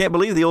 Can't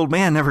believe the old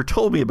man never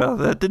told me about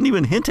that. Didn't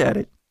even hint at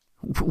it.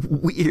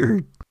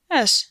 Weird.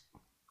 Yes.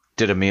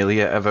 Did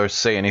Amelia ever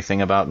say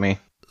anything about me?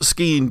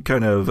 Skeen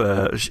kind of,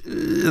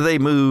 they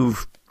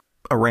move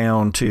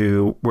around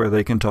to where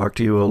they can talk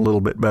to you a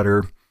little bit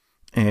better,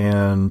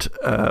 and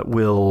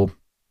will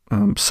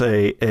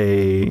say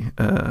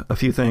a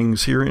few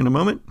things here in a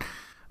moment.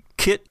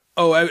 Kit.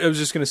 Oh, I was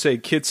just going to say,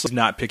 Kit's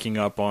not picking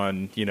up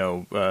on,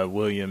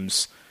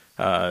 Williams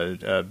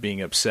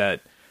being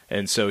upset.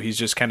 And so he's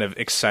just kind of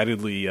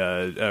excitedly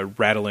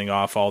rattling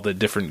off all the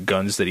different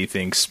guns that he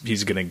thinks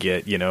he's going to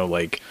get,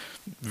 like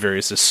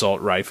various assault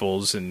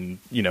rifles and,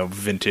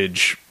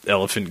 vintage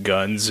elephant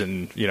guns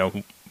and,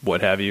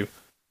 what have you.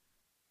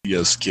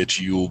 Yes, Kit,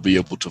 you will be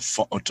able to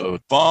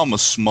farm a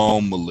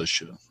small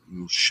militia.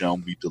 You shall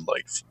be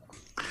delightful.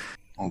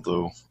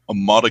 Although a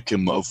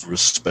modicum of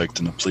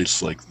respect in a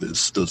place like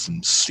this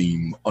doesn't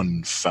seem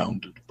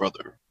unfounded,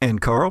 brother.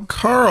 And Carl?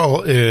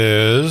 Carl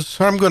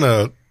is... I'm going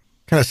to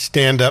kind of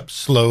stand up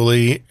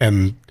slowly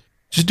and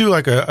just do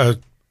like a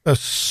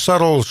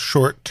subtle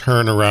short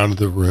turn around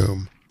the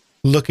room,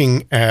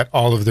 looking at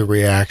all of the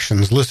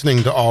reactions,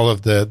 listening to all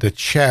of the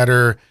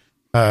chatter,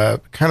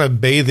 kind of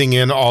bathing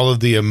in all of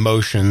the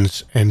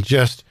emotions, and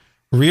just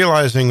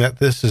realizing that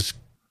this is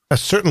a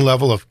certain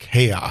level of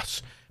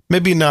chaos.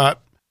 Maybe not,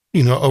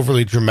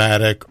 overly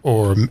dramatic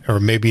or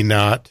maybe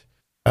not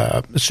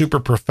super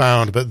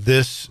profound, but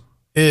this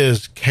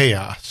is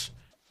chaos.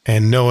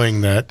 And knowing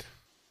that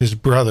his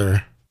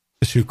brother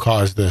is who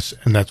caused this,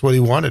 and that's what he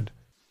wanted.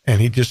 And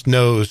he just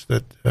knows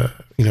that,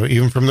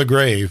 even from the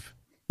grave,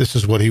 this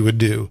is what he would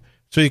do.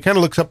 So he kind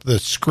of looks up at the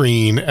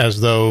screen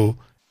as though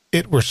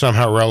it were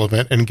somehow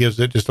relevant and gives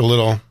it just a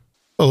little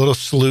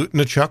salute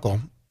and a chuckle.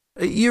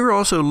 You're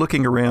also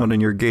looking around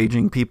and you're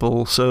gauging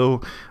people,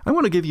 so I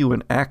want to give you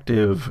an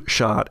active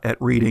shot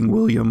at reading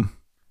William.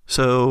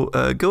 So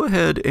go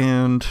ahead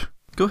and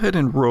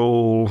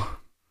roll,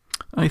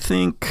 I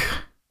think,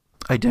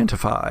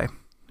 identify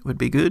would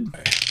be good.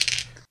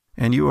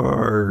 And you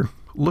are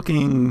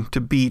looking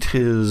to beat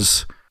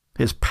his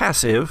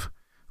passive,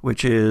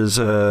 which is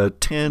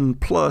 10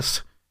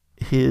 plus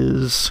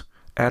his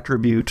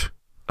attribute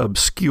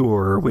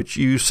obscure, which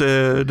you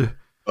said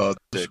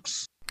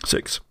 6.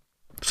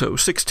 So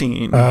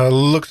 16.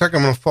 Looks like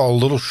I'm going to fall a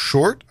little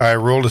short. I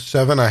rolled a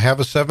 7. I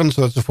have a 7,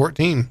 so that's a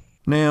 14.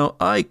 Now,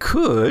 I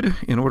could,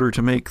 in order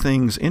to make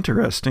things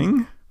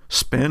interesting,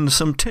 spend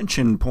some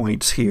tension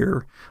points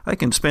here. I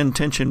can spend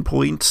tension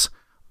points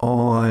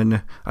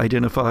on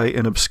identify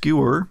and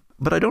obscure,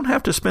 but I don't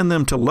have to spend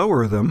them to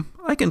lower them.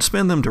 I can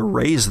spend them to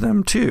raise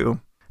them,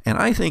 too. And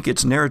I think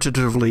it's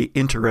narratively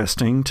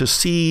interesting to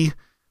see,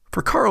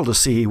 for Carl to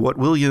see what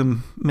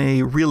William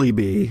may really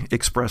be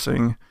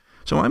expressing.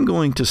 So I'm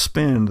going to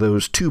spend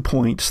those 2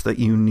 points that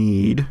you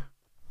need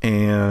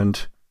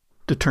and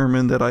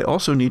determine that I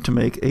also need to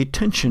make a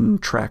tension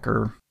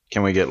tracker.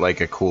 Can we get like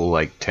a cool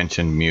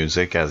tension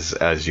music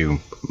as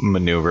you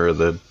maneuver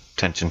the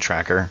tension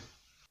tracker?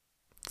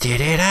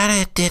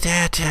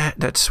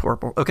 That's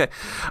horrible. Okay.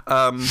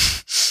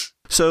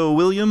 So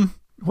William,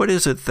 what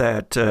is it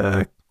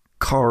that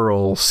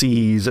Carl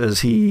sees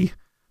as he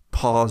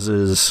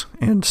pauses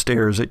and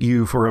stares at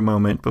you for a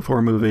moment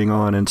before moving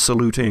on and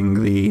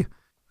saluting the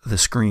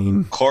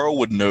screen? Carl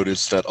would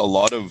notice that a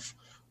lot of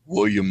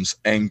William's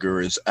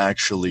anger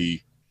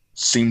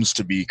seems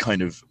to be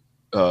kind of,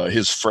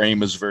 his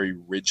frame is very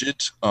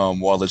rigid,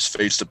 while his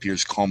face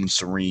appears calm and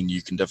serene.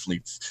 You can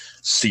definitely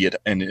see it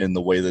in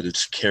the way that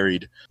it's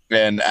carried.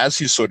 And as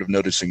he's sort of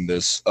noticing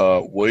this,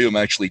 William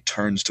actually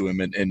turns to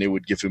him, and it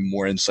would give him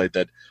more insight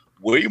that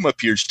William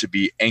appears to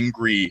be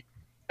angry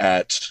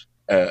at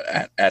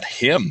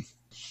him,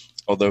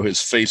 although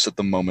his face at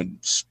the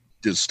moment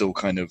is still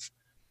kind of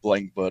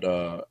blank. But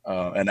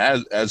and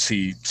as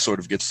he sort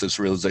of gets this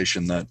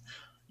realization that,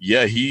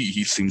 yeah,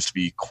 he seems to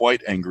be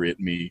quite angry at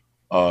me,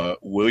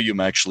 William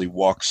actually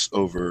walks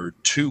over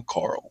to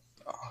Carl.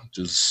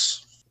 It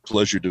is a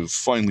pleasure to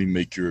finally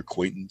make your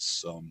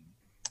acquaintance,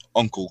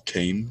 Uncle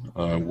Kane,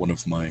 one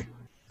of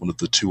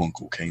the two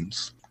Uncle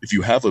Kanes. If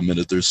you have a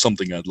minute, there's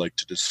something I'd like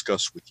to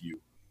discuss with you.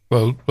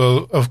 Well,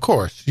 of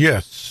course,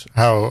 yes.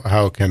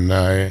 How can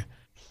I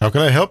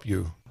help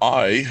you?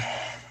 I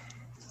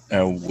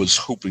was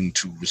hoping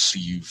to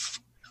receive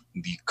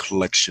the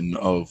collection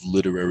of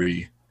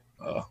literary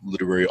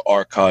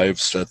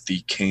archives that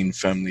the Kane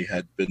family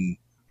had been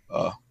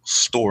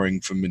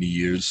storing for many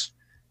years,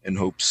 in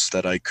hopes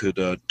that I could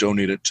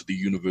donate it to the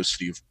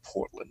University of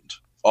Portland.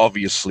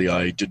 Obviously,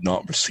 I did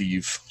not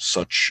receive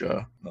such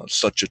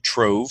a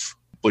trove,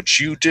 but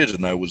you did,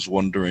 and I was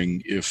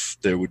wondering if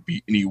there would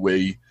be any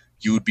way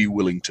you would be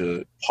willing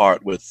to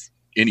part with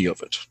any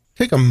of it.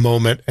 Take a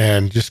moment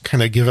and just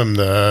kind of give him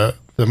the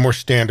more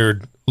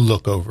standard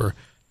look over.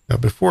 Now,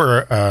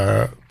 before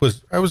I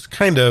was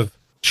kind of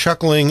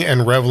chuckling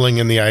and reveling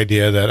in the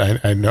idea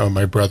that I know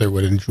my brother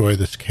would enjoy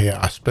this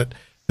chaos, but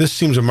this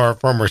seems a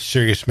far more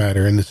serious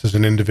matter, and this is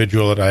an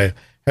individual that I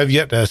have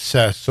yet to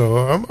assess. So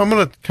I'm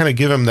going to kind of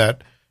give him the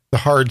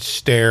hard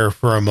stare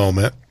for a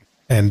moment,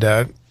 and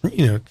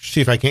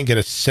see if I can't get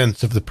a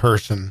sense of the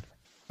person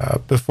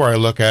before I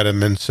look at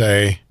him and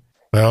say,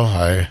 well,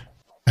 I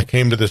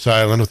came to this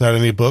island without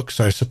any books.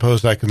 I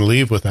suppose I can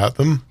leave without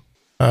them.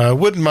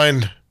 Wouldn't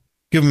mind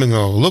giving them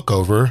a look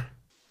over. A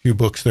few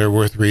books there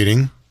worth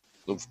reading.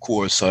 Of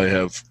course, I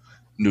have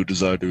no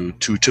desire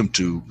to attempt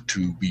to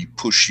be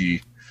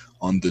pushy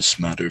on this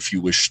matter if you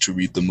wish to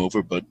read them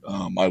over, but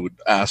I would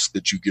ask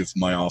that you give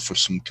my offer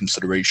some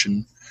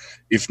consideration.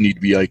 If need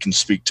be, I can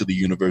speak to the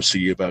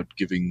university about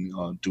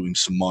doing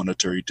some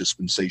monetary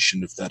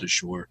dispensation if that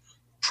is your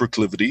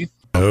proclivity.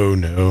 Oh,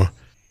 no.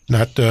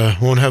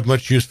 Won't have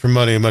much use for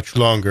money much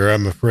longer,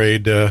 I'm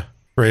afraid.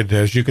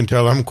 As you can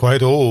tell, I'm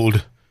quite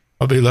old.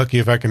 I'll be lucky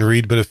if I can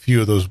read but a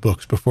few of those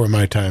books before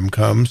my time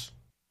comes.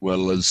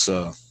 Well, as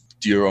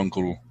dear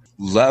Uncle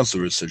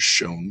Lazarus has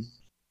shown,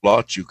 a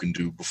lot you can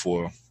do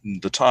before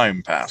the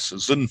time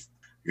passes, and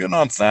you're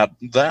not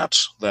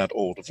that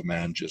old of a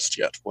man just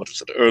yet. What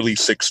is it, early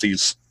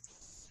 60s?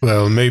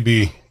 Well,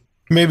 maybe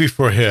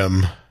for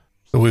him,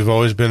 but we've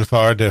always been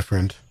far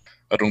different.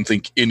 I don't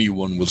think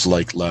anyone was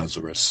like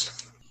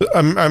Lazarus.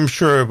 I'm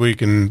sure we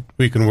can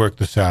work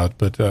this out,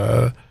 but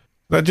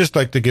I'd just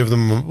like to give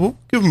them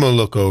a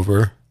look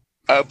over.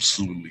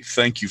 Absolutely.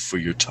 Thank you for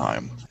your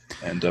time.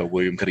 And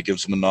William kind of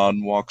gives him a nod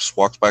and walks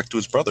back to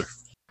his brother.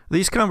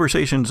 These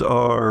conversations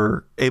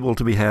are able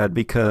to be had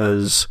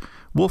because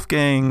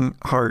Wolfgang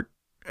Hart,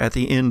 at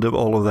the end of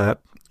all of that,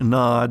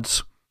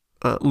 nods,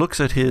 looks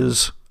at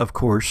his, of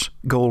course,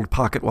 gold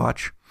pocket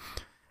watch,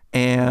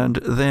 and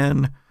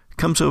then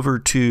comes over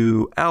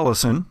to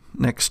Allison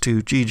next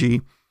to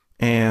Gigi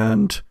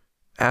and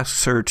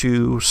asks her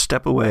to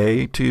step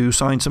away to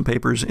sign some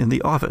papers in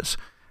the office.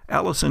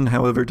 Allison,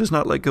 however, does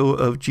not let go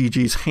of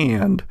Gigi's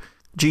hand.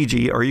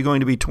 Gigi, are you going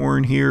to be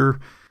torn here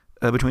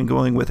between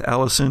going with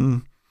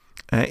Allison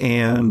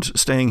and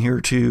staying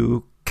here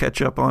to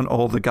catch up on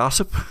all the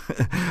gossip?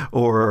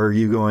 Or are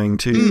you going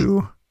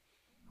to...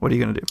 What are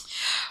you going to do?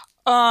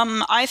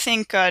 I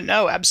think,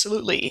 no,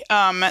 absolutely.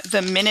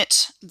 The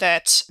minute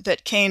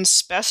that Kane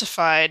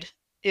specified,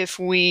 if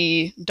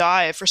we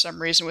die for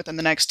some reason within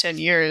the next 10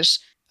 years,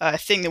 a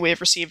thing that we have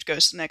received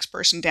goes to the next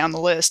person down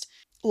the list.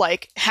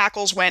 Like,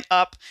 hackles went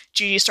up,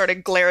 Gigi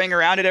started glaring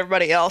around at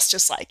everybody else,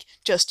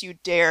 just you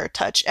dare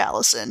touch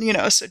Allison,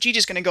 so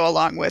Gigi's going to go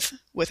along with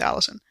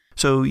Allison.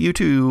 So you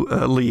two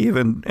leave,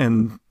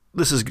 and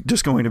this is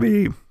just going to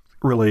be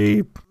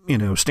really,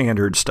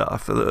 standard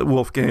stuff.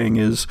 Wolfgang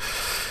is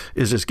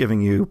just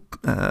giving you,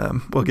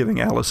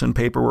 giving Allison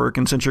paperwork,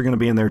 and since you're going to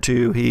be in there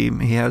too, he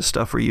has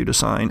stuff for you to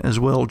sign as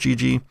well,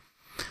 Gigi.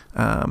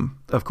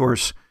 Of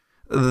course,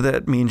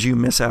 that means you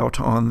miss out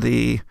on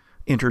the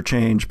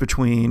interchange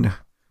between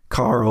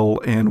Carl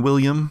and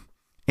William,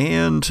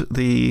 and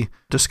the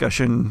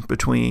discussion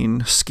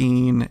between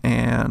Skeen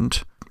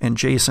and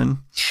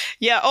Jason.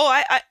 Yeah,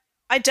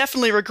 I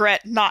definitely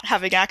regret not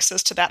having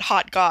access to that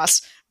hot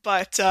goss,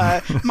 but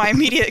my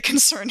immediate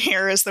concern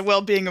here is the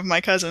well-being of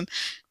my cousin.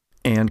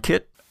 And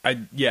Kit? I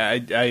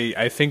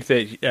think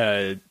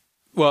that,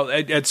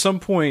 at some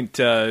point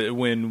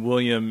when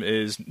William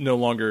is no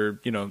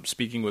longer,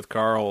 speaking with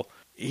Carl,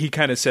 he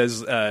kind of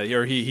says,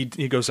 or he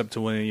goes up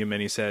to William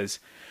and he says,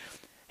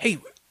 "Hey,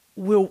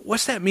 Will,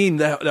 what's that mean?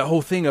 That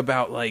whole thing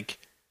about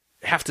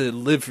have to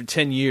live for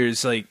 10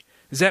 years?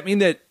 Does that mean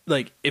that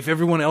if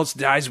everyone else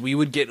dies, we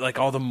would get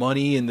all the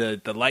money and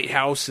the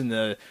lighthouse and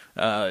the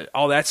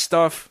all that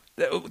stuff?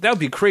 That would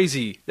be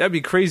crazy. That'd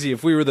be crazy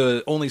if we were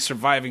the only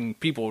surviving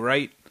people,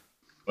 right?"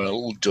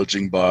 Well,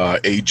 judging by our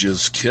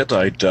ages, Kit,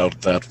 I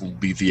doubt that will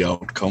be the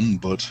outcome,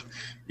 but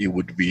it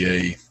would be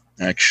a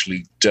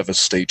actually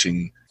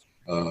devastating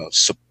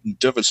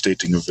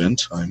devastating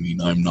event. I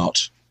mean, I'm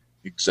not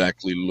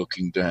exactly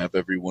looking to have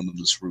everyone in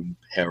this room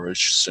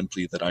perish,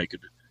 simply that I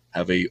could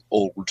have a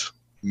old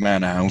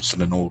manor house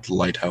and an old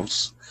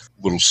lighthouse.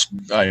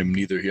 I am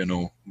neither here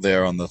nor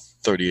there on the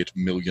 $38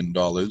 million.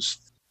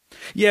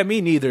 Yeah,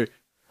 me neither.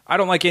 I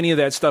don't like any of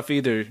that stuff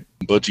either.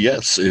 But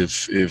yes,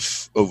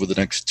 if over the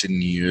next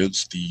 10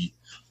 years the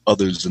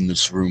others in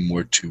this room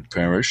were to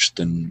perish,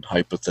 then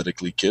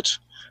hypothetically, Kit,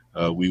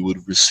 we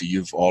would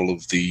receive all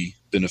of the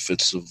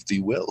benefits of the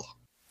will.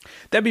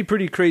 That'd be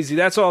pretty crazy.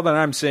 That's all that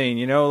I'm saying,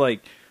 you know,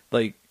 like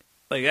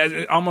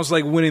almost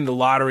like winning the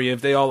lottery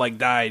if they all like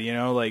died, you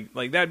know, like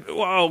that.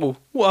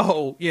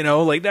 Whoa, you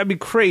know, like that'd be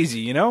crazy,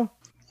 you know.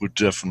 Would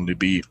definitely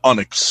be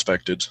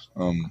unexpected.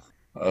 I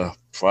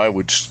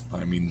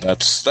mean,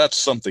 that's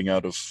something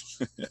out of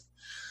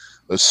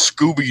a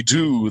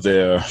Scooby-Doo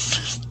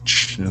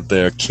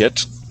there,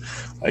 Kit.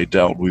 I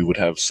doubt we would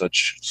have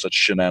such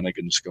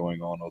shenanigans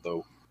going on,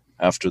 although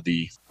after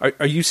the...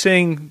 Are you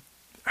saying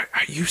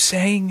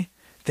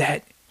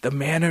that the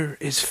manor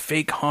is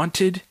fake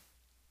haunted?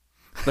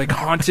 Like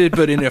haunted,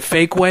 but in a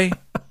fake way?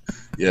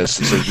 Yes,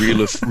 it's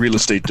a real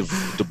estate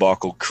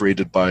debacle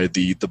created by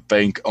the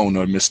bank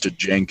owner, Mr.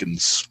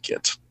 Jenkins,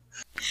 Kit.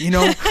 You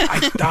know, I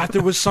thought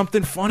there was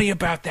something funny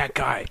about that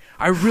guy.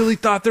 I really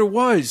thought there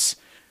was.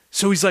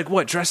 So he's like,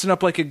 what, dressing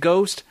up like a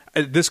ghost?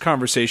 This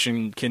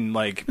conversation can,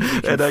 like...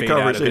 And that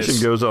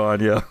conversation goes on,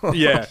 yeah.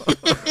 Yeah.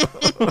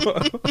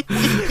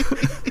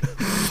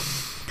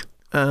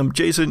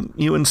 Jason,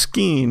 you and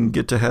Skeen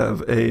get to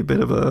have a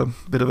bit of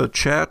a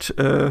chat.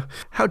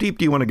 How deep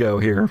do you want to go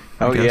here?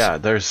 Yeah,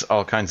 there's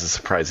all kinds of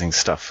surprising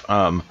stuff.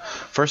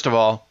 First of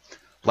all,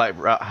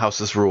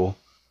 lighthouses rule.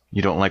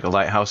 You don't like a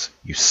lighthouse,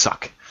 you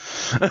suck.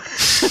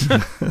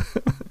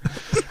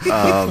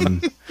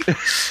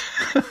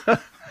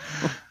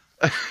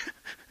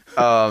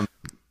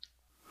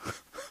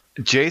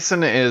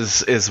 Jason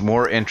is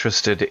more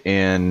interested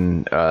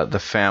in the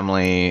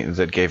family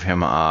that gave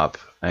him up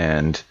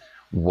and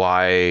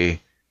why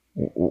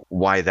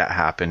that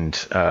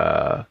happened.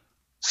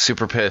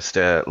 Super pissed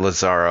at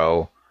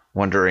Lazaro,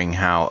 wondering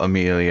how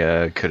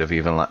Amelia could have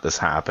even let this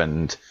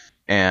happen,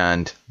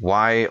 and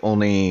why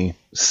only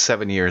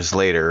 7 years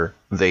later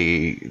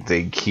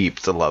they keep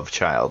the love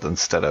child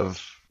instead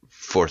of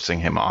forcing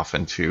him off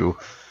into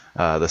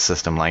the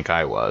system like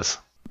I was.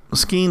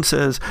 Skeen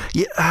says,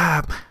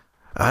 "Yeah,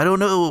 I don't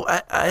know.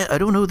 I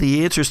don't know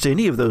the answers to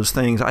any of those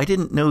things. I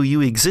didn't know you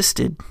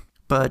existed.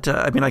 But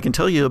I mean, I can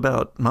tell you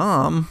about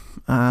Mom.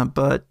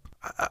 But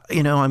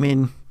you know, I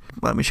mean,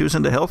 she was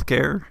into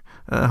healthcare,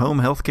 home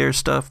healthcare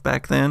stuff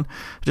back then,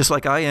 just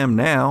like I am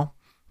now,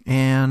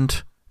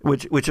 and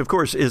which of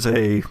course is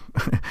a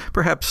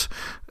perhaps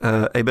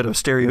a bit of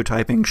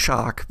stereotyping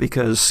shock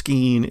because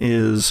Skeen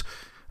is."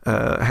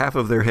 Half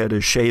of their head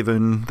is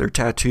shaven. They're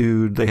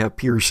tattooed. They have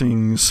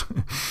piercings.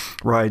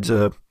 rides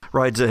a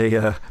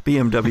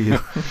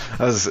BMW.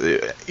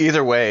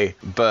 Either way,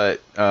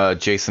 but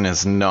Jason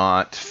is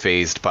not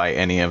fazed by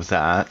any of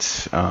that.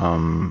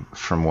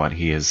 From what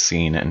he has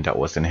seen and dealt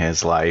with in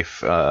his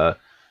life,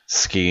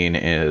 Skeen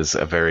is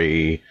a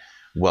very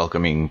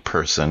welcoming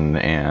person,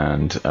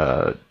 and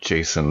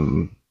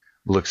Jason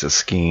looks at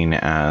Skeen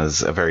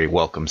as a very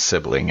welcome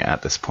sibling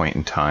at this point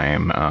in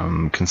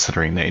time,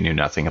 considering they knew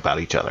nothing about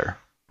each other.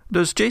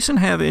 Does Jason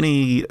have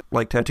any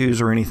tattoos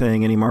or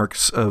anything, any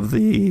marks of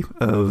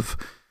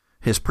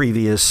his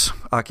previous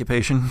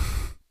occupation?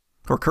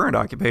 Or current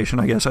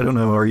occupation, I guess. I don't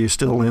know. Are you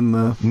still in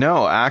the...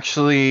 No,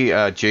 actually,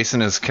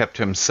 Jason has kept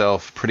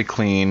himself pretty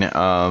clean,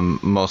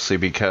 mostly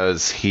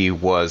because he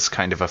was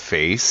kind of a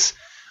face.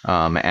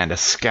 And a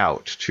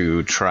scout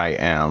to try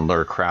and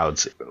lure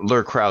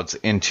crowds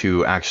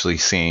into actually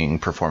seeing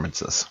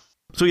performances.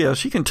 So yeah,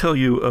 she can tell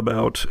you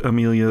about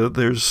Amelia.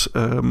 There's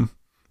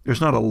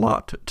not a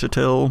lot to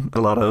tell, a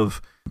lot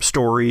of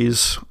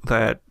stories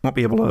that won't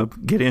be able to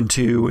get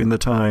into in the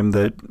time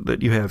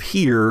that you have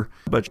here,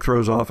 but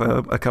throws off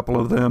a couple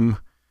of them.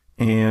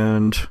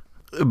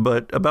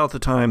 But about the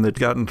time that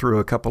gotten through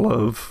a couple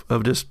of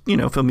just,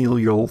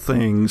 familial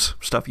things,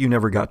 stuff you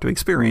never got to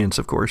experience,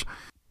 of course.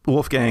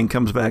 Wolfgang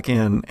comes back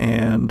in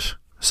and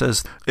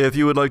says, "If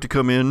you would like to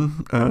come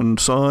in and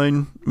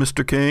sign,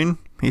 Mr. Kane,"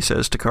 he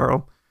says to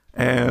Carl,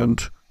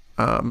 "and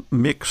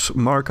Mix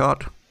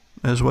Marcotte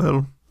as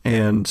well."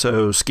 And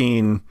so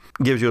Skeen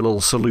gives you a little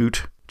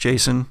salute,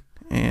 Jason,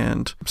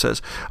 and says,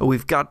 "Oh,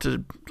 we've got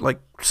to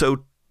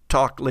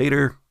talk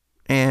later,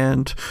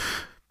 and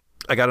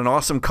I got an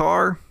awesome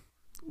car.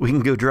 We can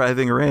go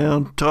driving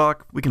around,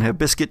 talk, we can have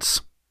biscuits."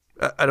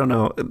 I don't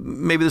know.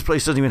 Maybe this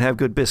place doesn't even have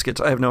good biscuits.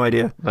 I have no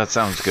idea. That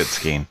sounds good,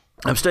 Skeen.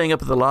 I'm staying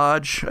up at the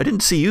lodge. I didn't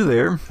see you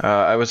there.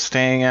 I was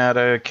staying at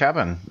a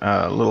cabin,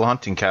 a little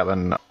hunting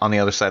cabin on the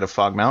other side of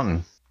Fog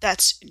Mountain.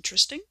 That's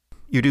interesting.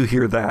 You do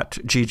hear that,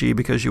 Gigi,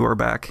 because you are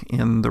back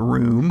in the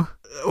room.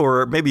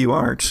 Or maybe you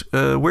aren't.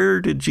 Where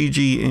did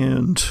Gigi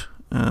and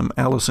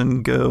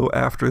Allison go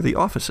after the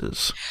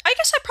offices? I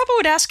guess I probably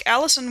would ask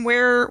Allison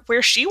where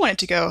she wanted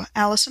to go.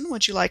 Allison,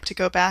 would you like to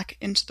go back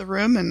into the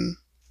room and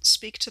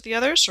speak to the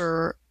others,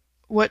 or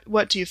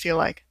what do you feel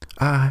like?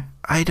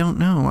 I don't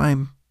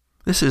know.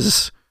 This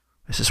is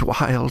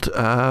wild.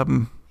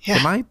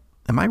 Yeah.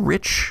 Am I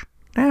rich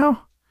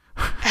now?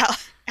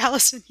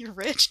 Allison, you're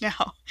rich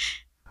now.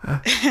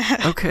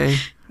 Okay.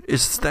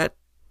 Is that...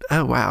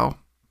 Oh, wow.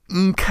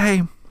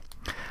 Okay.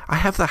 I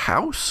have the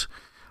house.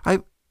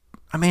 I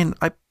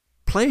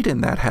played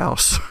in that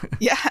house.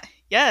 Yeah,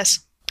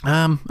 yes.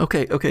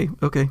 Okay.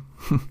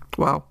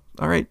 Wow.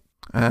 All right.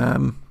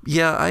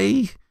 Yeah,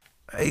 I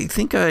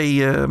think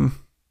I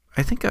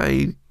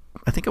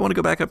want to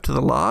go back up to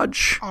the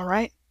lodge. All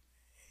right.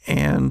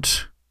 And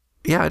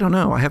yeah, I don't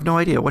know. I have no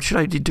idea. What should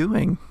I be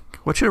doing?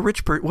 What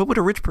would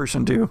a rich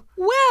person do?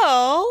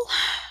 Well,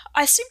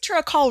 I seem to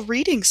recall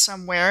reading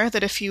somewhere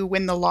that if you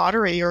win the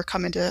lottery or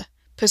come into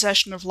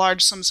possession of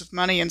large sums of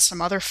money in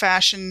some other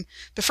fashion,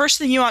 the first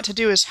thing you ought to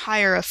do is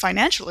hire a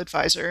financial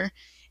advisor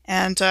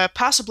and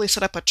possibly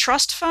set up a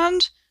trust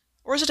fund.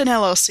 Or is it an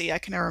LLC? I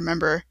can never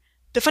remember.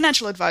 The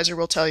financial advisor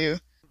will tell you.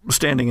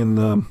 Standing in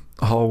the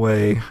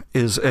hallway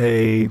is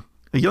a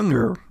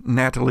younger,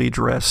 nattily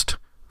dressed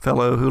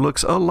fellow who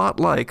looks a lot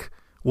like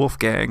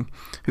Wolfgang,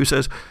 who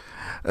says,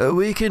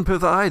 "We can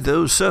provide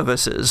those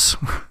services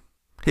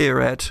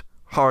here at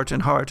Heart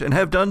and Heart, and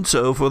have done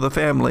so for the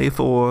family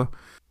for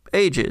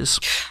ages."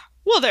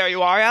 Well, there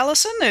you are,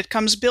 Allison. It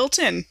comes built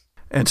in.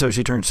 And so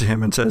she turns to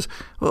him and says,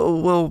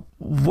 well,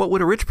 what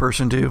would a rich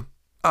person do?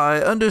 "I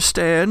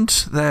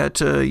understand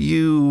that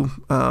you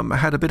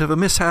had a bit of a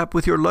mishap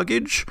with your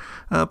luggage.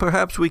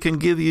 Perhaps we can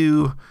give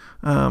you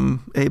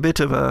a bit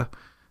of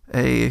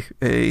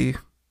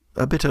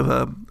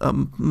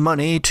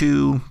money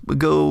to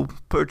go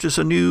purchase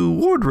a new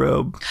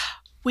wardrobe."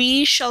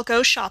 We shall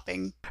go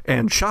shopping.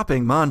 And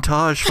shopping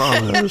montage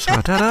follows.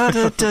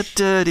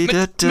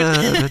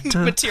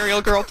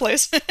 Material Girl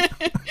plays.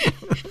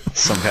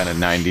 Some kind of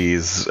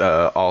 90s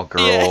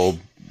all-girl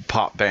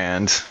pop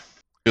band.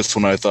 Just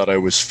when I thought I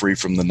was free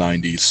from the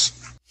 90s.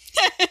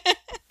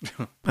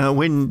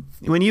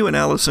 When you and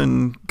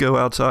Allison go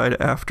outside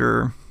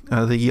after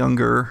the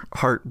younger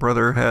Hart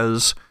brother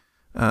has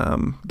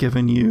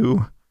given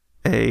you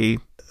a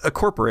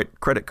corporate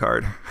credit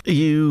card,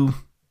 you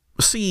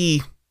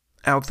see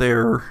out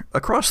there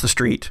across the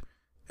street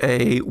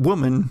a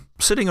woman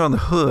sitting on the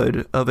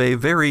hood of a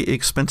very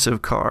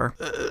expensive car,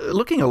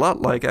 looking a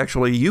lot like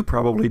actually you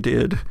probably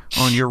did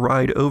on your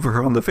ride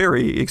over on the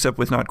ferry, except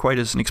with not quite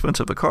as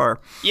expensive a car.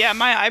 Yeah,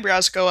 my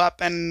eyebrows go up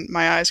and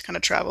my eyes kind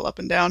of travel up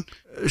and down.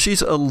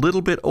 She's a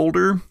little bit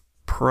older,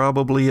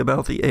 probably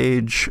about the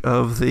age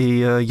of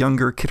the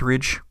younger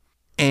Kittredge,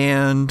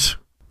 and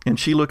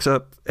she looks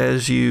up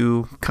as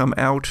you come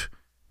out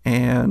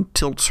and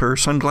tilts her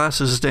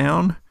sunglasses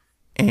down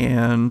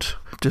and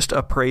just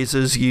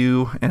appraises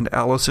you and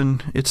Allison,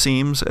 it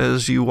seems,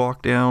 as you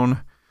walk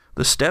down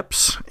the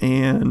steps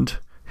and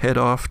head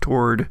off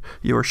toward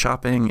your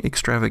shopping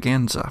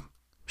extravaganza.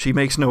 She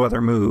makes no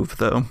other move,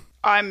 though.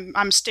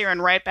 I'm staring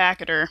right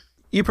back at her.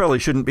 You probably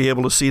shouldn't be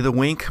able to see the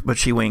wink, but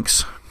she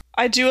winks.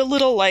 I do a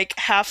little,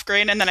 half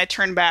grin, and then I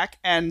turn back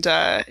and,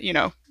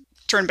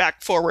 turn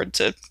back forward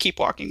to keep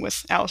walking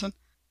with Allison.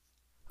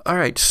 All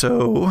right,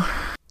 so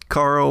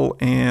Carl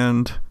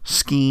and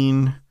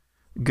Skeen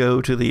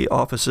go to the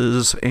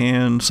offices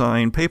and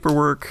sign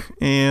paperwork,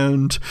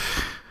 and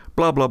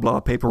blah, blah, blah,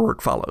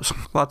 paperwork follows.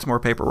 Lots more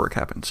paperwork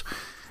happens.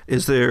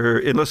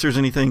 Unless there's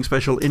anything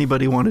special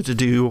anybody wanted to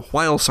do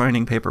while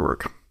signing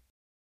paperwork?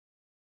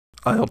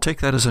 I'll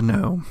take that as a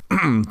no.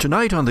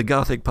 Tonight on the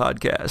Gothic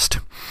Podcast,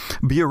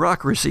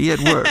 bureaucracy at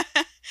work.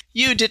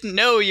 You didn't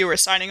know you were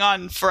signing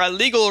on for a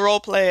legal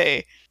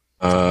roleplay.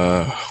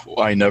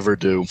 I never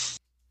do.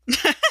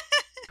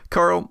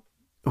 Carl,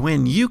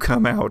 when you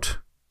come out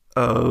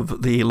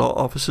of the law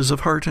offices of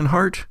Heart and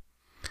Heart,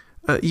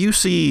 you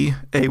see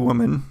a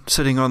woman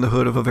sitting on the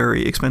hood of a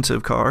very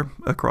expensive car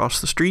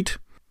across the street,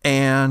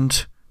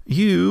 and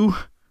you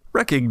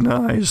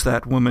recognize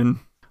that woman.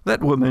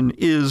 That woman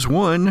is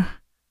one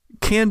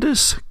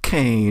Candace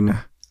Kane,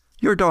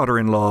 your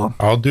daughter-in-law.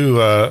 I'll do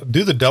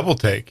the double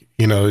take.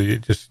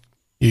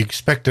 You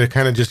expect to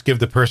kind of just give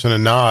the person a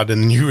nod,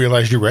 and you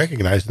realize you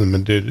recognize them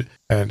and do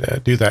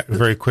that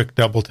very quick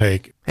double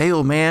take. Hey,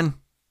 old man,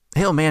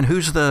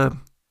 who's the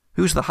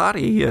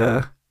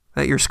hottie?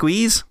 That your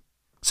squeeze?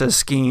 Says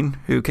Skeen,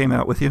 who came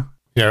out with you.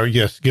 Yeah,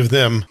 yes, give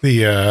them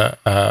the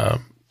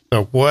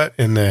what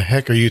in the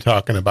heck are you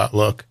talking about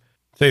look.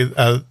 Say,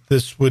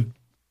 this would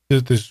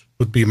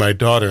be my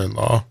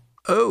daughter-in-law.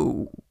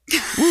 Oh,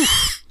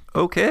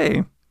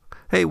 okay.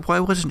 Hey, why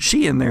wasn't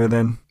she in there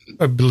then?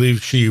 I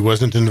believe she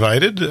wasn't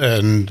invited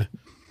and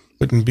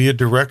wouldn't be a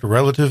direct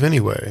relative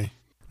anyway.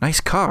 Nice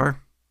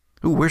car.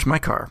 Ooh, where's my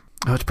car?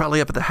 Oh, it's probably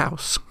up at the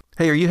house.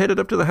 Hey, are you headed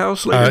up to the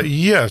house later?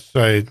 Yes,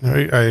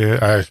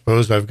 I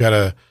suppose I've got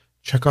to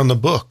check on the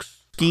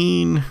books.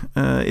 Skeen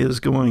is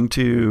going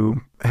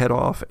to head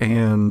off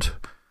and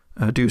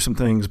do some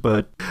things,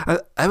 but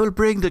I will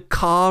bring the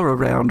car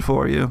around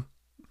for you.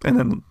 And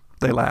then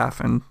they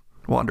laugh and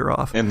wander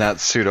off. In that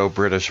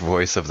pseudo-British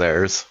voice of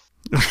theirs.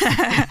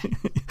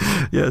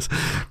 Yes.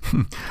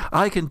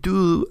 I can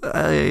do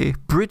a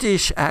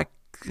British act.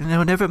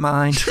 No, never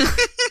mind.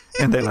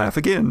 And they laugh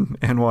again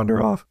and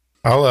wander off.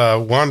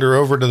 I'll wander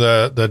over to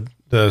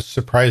the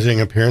surprising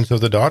appearance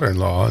of the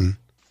daughter-in-law and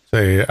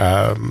say,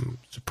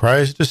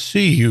 surprised to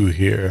see you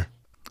here.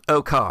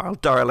 Oh, Carl,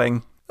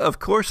 darling, of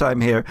course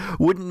I'm here.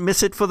 Wouldn't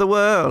miss it for the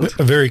world.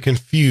 Very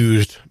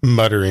confused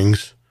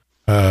mutterings.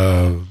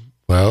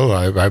 Well,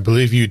 I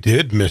believe you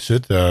did miss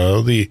it.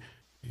 The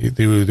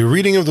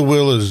reading of the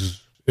will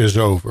is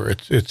over.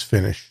 It's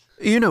finished.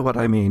 You know what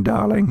I mean,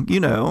 darling. You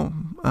know,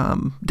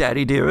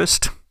 Daddy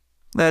dearest.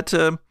 That,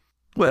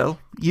 well,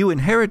 you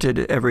inherited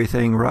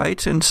everything,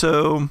 right? And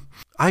so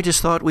I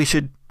just thought we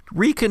should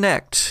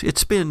reconnect.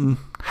 It's been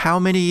how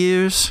many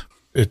years?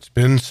 It's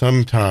been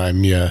some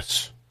time,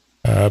 yes.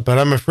 But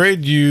I'm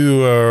afraid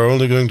you are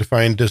only going to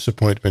find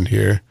disappointment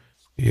here.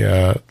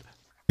 The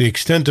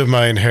extent of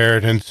my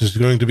inheritance is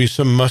going to be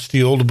some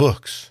musty old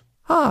books.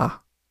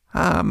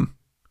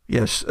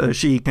 Yes,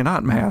 she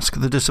cannot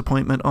mask the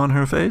disappointment on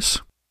her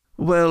face.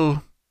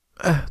 Well,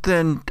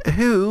 then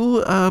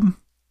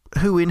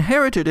who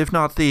inherited, if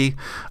not the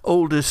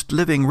oldest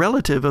living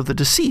relative of the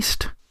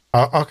deceased?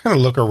 I'll kind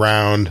of look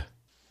around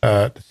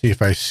to see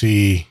if I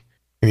see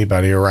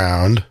anybody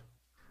around.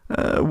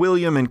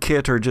 William and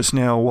Kit are just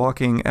now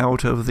walking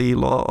out of the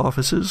law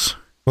offices.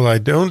 Well, I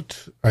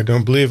don't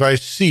believe I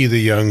see the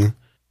young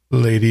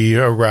lady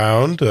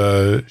around.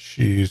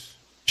 She's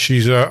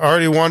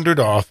already wandered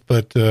off,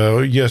 but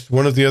yes,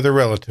 one of the other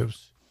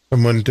relatives.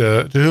 Someone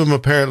to whom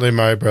apparently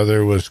my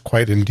brother was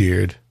quite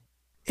endeared.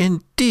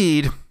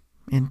 Indeed.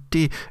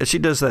 She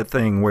does that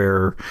thing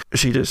where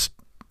she just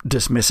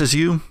dismisses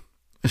you.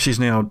 She's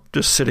now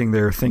just sitting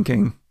there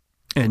thinking.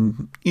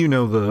 And you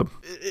know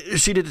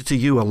she did it to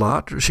you a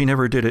lot. She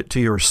never did it to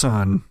your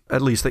son,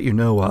 at least that you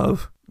know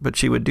of. But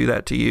she would do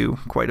that to you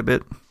quite a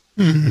bit.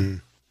 Mm-hmm.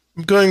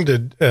 I'm going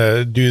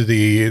to do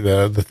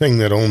the thing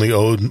that only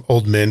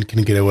old men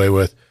can get away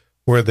with,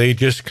 where they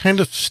just kind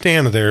of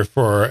stand there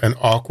for an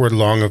awkward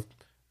amount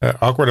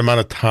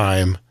of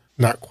time,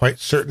 not quite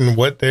certain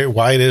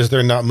why it is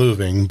they're not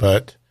moving,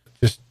 but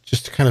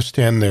just to kind of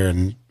stand there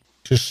and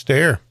just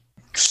stare.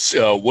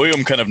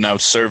 William, kind of now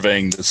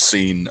surveying the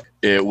scene,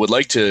 would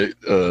like to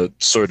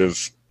sort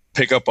of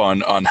pick up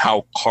on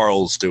how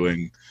Carl's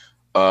doing,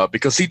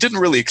 because he didn't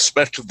really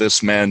expect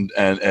this man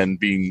and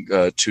being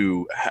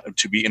to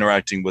be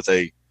interacting with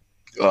a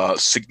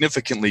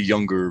significantly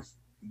younger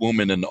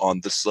woman and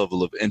on this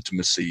level of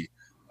intimacy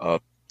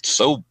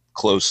so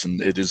close,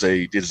 and it is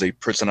a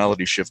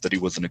personality shift that he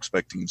wasn't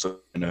expecting. So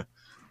gonna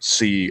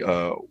see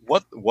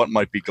what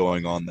might be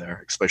going on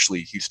there,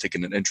 especially he's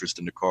taken an interest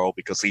into Carl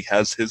because he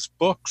has his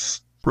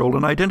books. Roll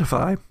and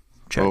identify.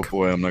 Check. Oh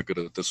boy, I'm not good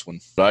at this one.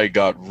 I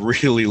got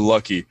really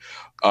lucky.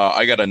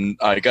 I got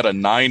a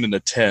 9 and a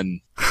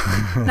 10.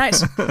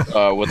 Nice.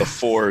 With a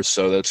 4,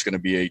 so that's going to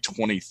be a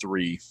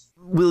 23.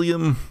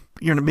 William,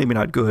 you're maybe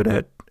not good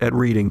at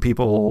reading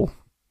people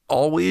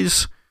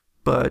always,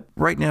 but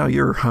right now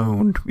you're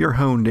honed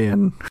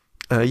in.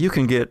 You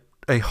can get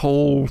a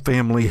whole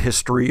family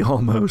history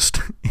almost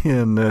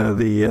in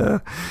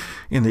the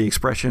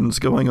expressions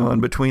going on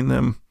between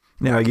them.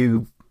 Now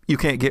you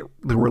can't get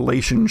the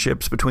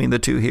relationships between the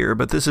two here,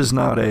 but this is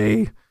not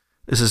a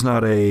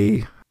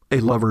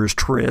lover's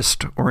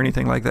tryst or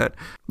anything like that.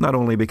 Not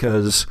only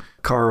because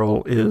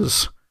Carl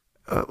is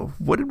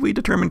what did we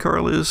determine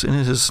Carl is in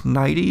his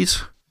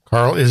 90s?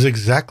 Carl is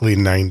exactly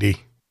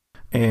 90.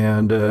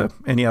 And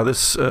yeah,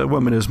 this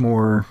woman is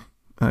more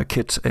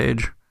Kit's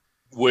age.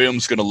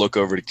 William's going to look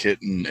over to Kit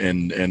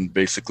and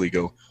basically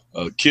go,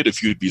 Kit,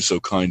 if you'd be so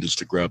kind as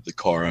to grab the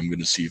car, I'm going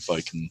to see if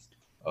I can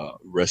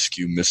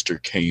rescue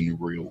Mr. Kane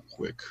real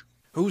quick.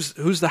 Who's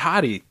the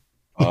hottie?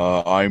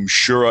 I'm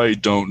sure I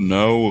don't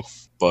know,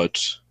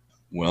 but,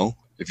 well,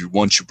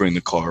 once you bring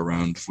the car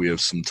around, if we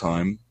have some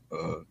time,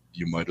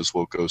 you might as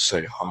well go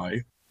say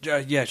hi.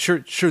 Yeah,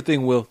 sure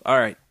thing, Will. All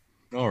right,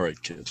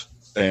 Kit.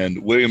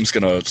 And William's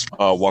going to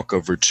walk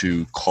over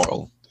to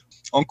Carl.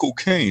 Uncle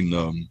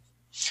Kane,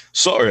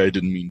 sorry I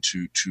didn't mean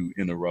to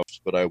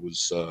interrupt, but I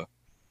was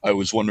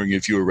wondering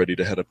if you were ready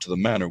to head up to the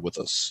manor with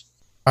us.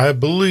 I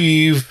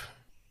believe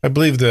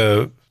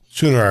the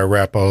sooner I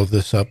wrap all of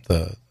this up,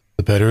 the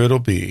better it'll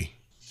be.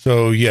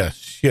 So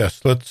yes,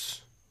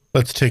 let's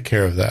take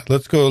care of that.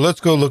 Let's go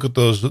look at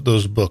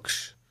those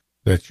books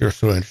that you're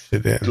so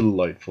interested in.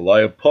 Delightful.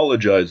 I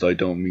apologize. I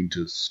don't mean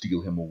to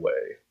steal him away.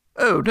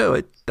 Oh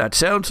no, that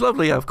sounds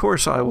lovely. Of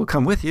course I will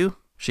come with you,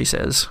 she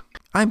says.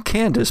 I'm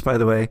Candace, by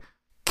the way.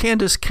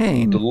 Candace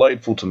Kane.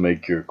 Delightful to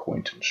make your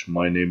acquaintance.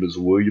 My name is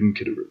William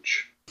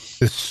Kitteridge.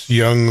 This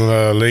young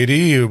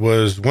lady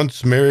was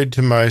once married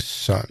to my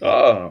son.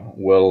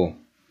 Well,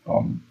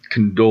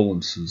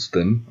 condolences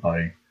then,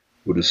 I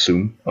would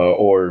assume.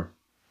 Or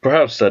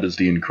perhaps that is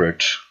the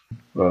incorrect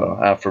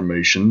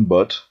affirmation,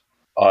 but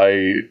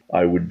I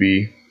would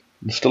be...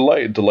 It's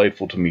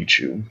delightful to meet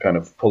you. Kind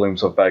of pulling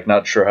himself back,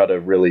 not sure how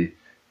to really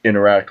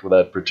interact with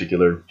that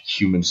particular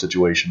human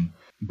situation.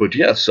 But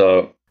yes,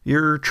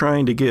 You're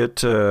trying to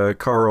get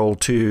Carl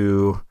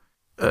to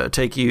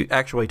take you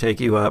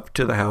up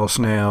to the house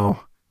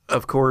now.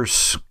 Of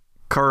course,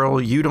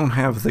 Carl, you don't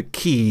have the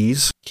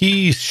keys.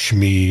 Keys,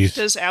 schmees.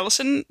 Does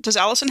Allison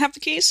have the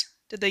keys?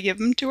 Did they give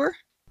them to her?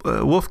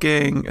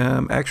 Wolfgang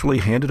actually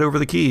handed over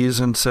the keys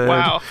and said,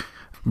 Wow.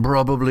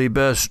 Probably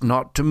best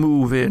not to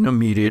move in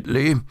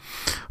immediately,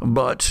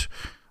 but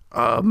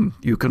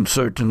you can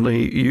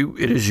certainly,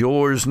 it is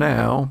yours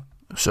now,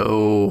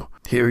 so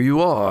here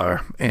you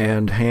are,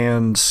 and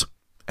hands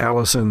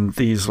Allison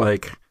these,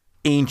 like,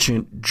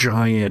 ancient,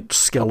 giant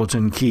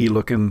skeleton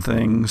key-looking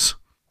things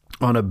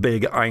on a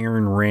big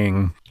iron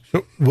ring.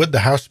 So would the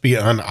house be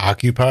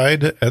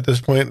unoccupied at this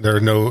point? There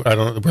are no, I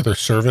don't know, were there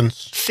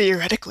servants?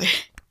 Theoretically.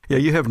 Yeah,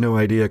 you have no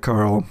idea,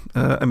 Carl.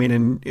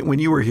 When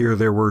you were here,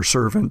 there were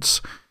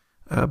servants,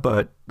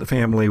 but the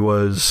family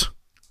was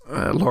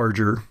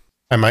larger.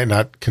 I might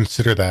not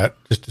consider that.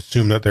 Just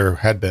assume that there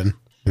had been.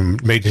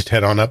 And may just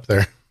head on up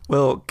there.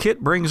 Well,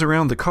 Kit brings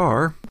around the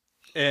car.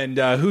 And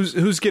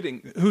who's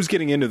getting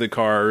into the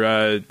car?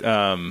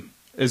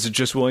 Is it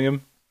just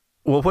William?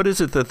 Well, what is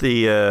it that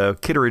the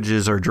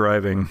Kitteridges are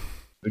driving?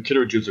 The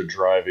Kitteridges are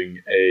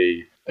driving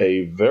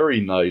a very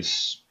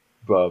nice,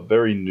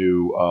 very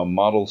new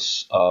Model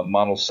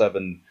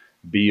 7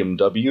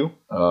 BMW.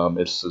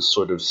 It's this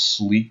sort of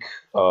sleek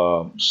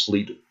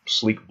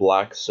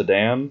black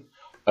sedan.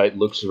 It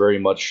looks very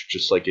much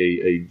just like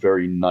a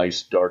very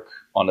nice, dark,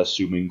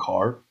 unassuming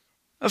car.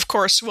 Of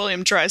course,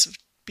 William drives a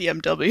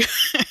BMW.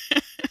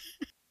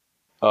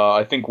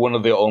 I think one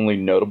of the only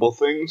notable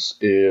things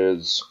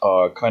is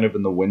kind of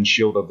in the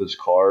windshield of this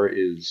car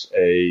is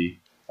a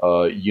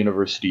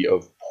University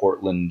of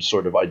Portland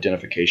sort of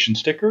identification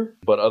sticker.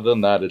 But other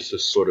than that, it's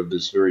just sort of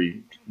this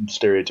very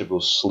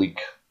stereotypical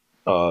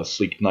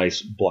sleek,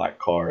 nice black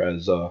car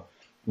as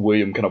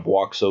William kind of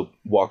walks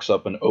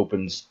up and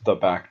opens the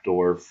back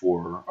door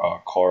for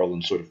Carl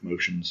and sort of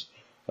motions,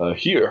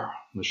 here.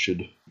 This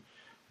should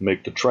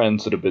make the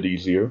transit a bit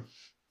easier.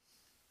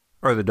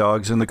 Are the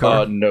dogs in the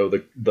car? No,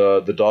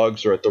 the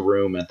dogs are at the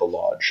room at the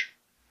lodge.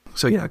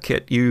 So yeah,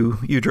 Kit, you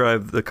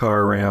drive the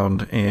car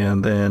around,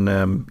 and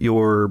then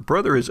your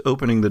brother is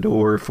opening the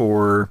door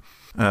for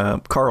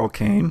Carl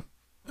Kane,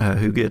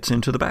 who gets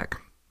into the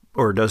back.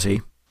 Or does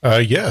he?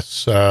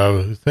 Yes.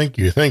 Thank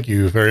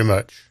you very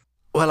much.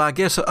 Well, I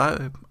guess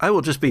I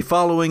will just be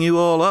following you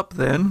all up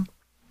then.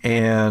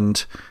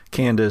 And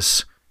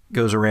Candace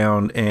goes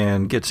around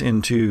and gets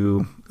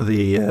into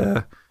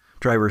the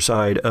driver's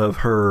side of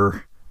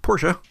her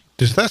Porsche.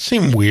 Does that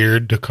seem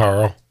weird to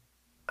Carl?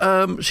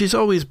 She's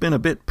always been a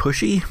bit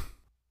pushy.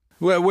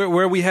 Where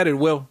are we headed,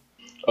 Will?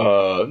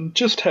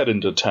 Just head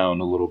into town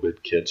a little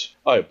bit, Kit.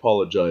 I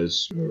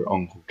apologize for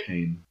Uncle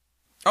Kane.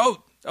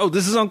 Oh,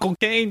 this is Uncle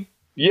Kane?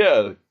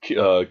 Yeah,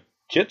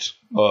 Kit,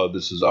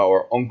 this is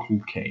our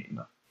Uncle Kane.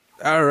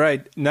 All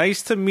right,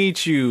 nice to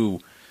meet you.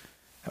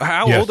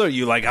 How old are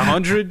you, like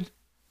 100?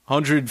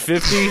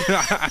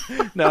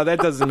 150? No, that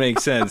doesn't make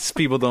sense.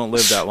 People don't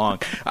live that long.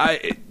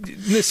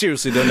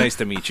 Seriously, though, nice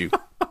to meet you.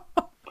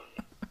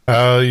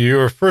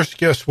 Your first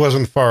guess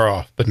wasn't far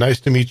off, but nice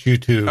to meet you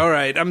too. All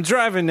right, I'm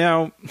driving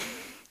now.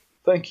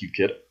 Thank you,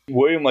 Kit.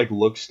 William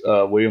looks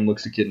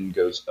at Kit and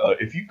goes,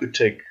 if you could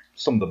take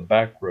some of the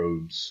back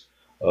roads,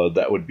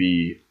 that would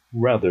be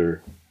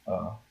rather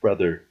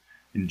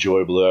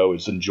enjoyable. I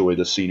always enjoy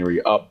the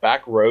scenery.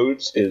 Back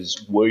roads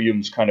is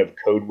William's kind of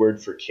code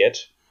word for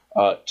Kit,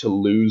 to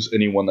lose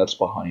anyone that's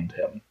behind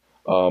him.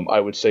 I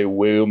would say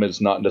William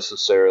is not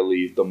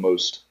necessarily the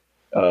most,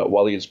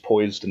 while he is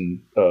poised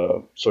and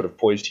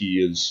he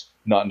is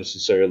not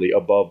necessarily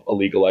above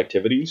illegal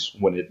activities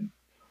when it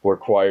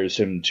requires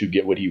him to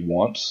get what he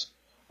wants.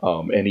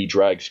 And he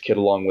drags Kit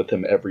along with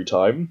him every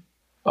time.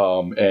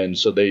 And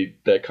so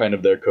that kind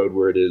of their code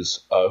word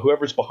is,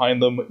 whoever's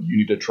behind them, you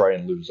need to try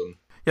and lose them.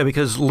 Yeah,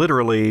 because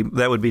literally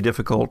that would be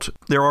difficult.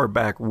 There are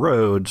back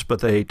roads,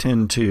 but they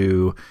tend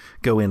to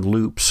go in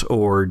loops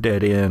or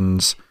dead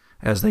ends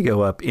as they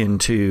go up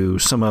into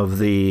some of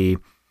the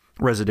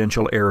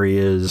residential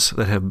areas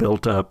that have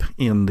built up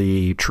in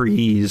the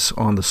trees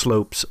on the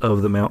slopes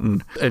of the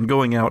mountain. And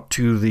going out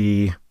to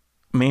the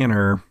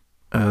manor,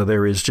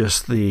 there is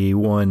just the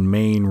one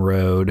main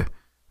road,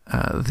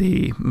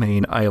 the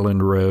main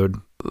island road.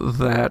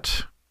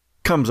 That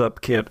comes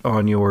up, Kit,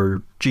 on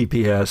your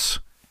GPS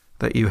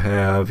that you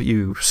have.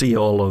 You see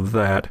all of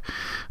that.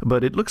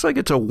 But it looks like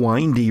it's a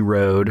windy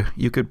road.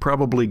 You could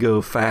probably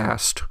go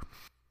fast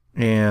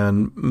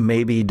and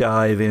maybe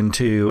dive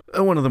into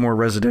one of the more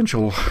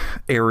residential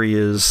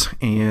areas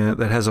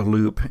that has a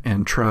loop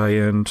and try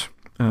and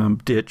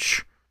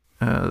ditch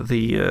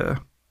the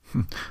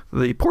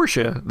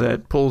Porsche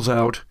that pulls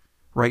out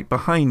right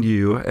behind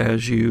you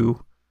as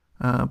you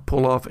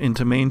pull off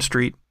into Main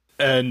Street.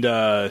 And,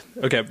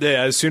 okay,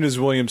 yeah, as soon as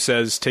William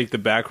says take the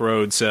back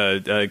roads,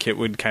 Kit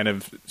would kind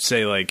of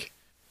say, like,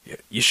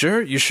 you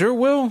sure? You sure,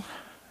 Will?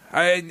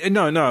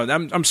 No,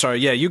 I'm sorry.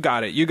 Yeah, you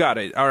got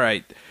it. All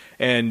right.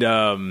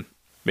 And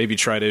maybe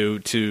try to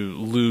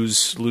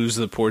lose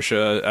the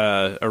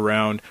Porsche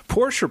around.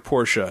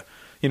 Porsche.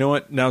 You know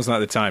what? Now's not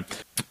the time.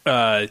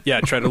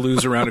 Try to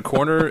lose around a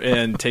corner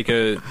and take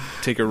a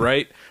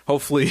right.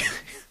 Hopefully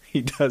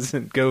he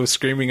doesn't go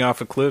screaming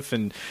off a cliff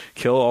and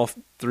kill all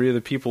 3 of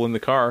the people in the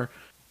car.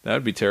 That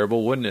would be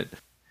terrible, wouldn't it?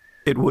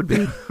 It would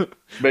be.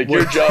 Make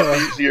your job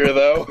easier,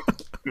 though.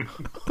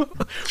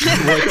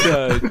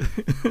 What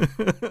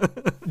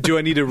do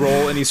I need to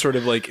roll any sort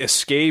of like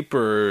escape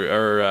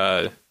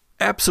or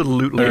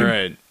Absolutely.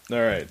 All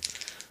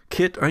right.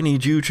 Kit, I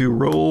need you to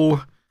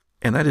roll,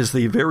 and that is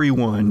the very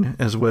one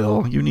as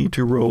well. You need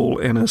to roll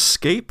an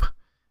escape,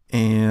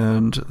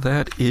 and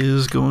that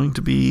is going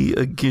to be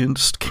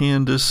against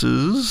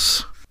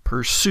Candace's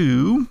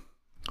pursue.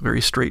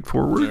 Very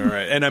straightforward. All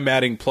right. And I'm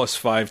adding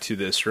 +5 to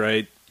this,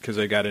 right? Because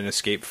I got an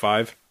escape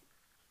 5.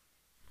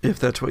 If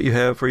that's what you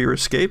have for your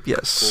escape,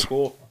 yes.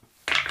 Cool.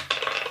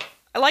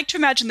 I like to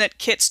imagine that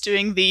Kit's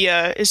doing the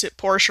is it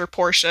Porsche or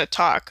Portia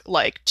talk,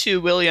 like,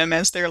 to William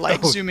as they're,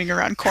 like, zooming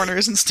around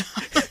corners and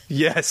stuff.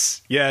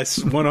 Yes,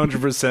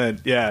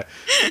 100%. Yeah,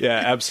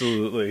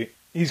 absolutely.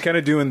 He's kind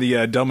of doing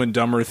the Dumb and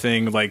Dumber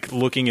thing, like,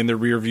 looking in the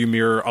rearview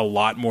mirror a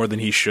lot more than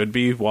he should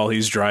be while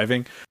he's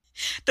driving.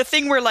 The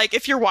thing where, like,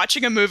 if you're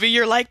watching a movie,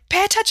 you're like,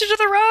 pay attention to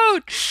the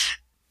road!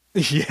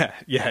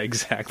 Yeah,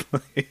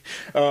 exactly.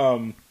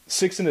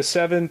 6 and a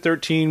 7,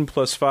 13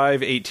 plus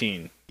 5,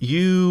 18.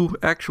 You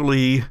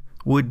actually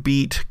would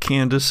beat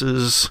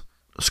Candace's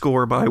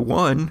score by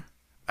 1.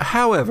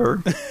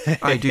 However,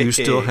 I do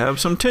still have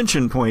some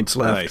tension points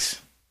left.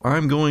 Nice.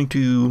 I'm going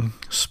to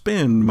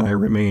spend my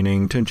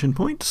remaining tension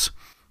points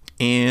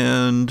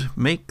and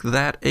make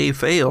that a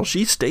fail.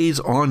 She stays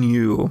on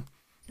you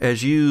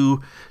as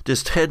you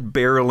just head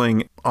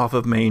barreling off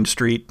of Main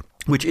Street,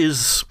 which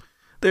is...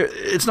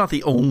 It's not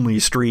the only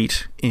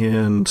street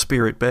in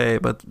Spirit Bay,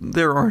 but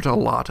there aren't a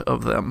lot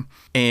of them.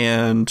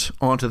 And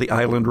onto the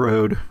Island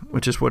Road,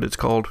 which is what it's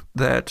called,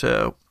 that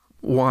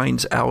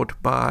winds out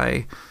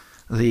by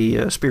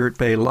the Spirit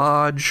Bay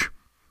Lodge,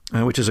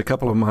 which is a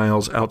couple of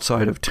miles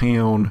outside of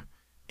town.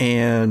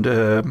 And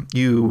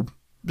you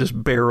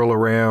just barrel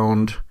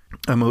around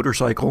a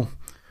motorcycle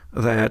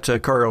that,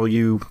 Carl,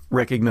 you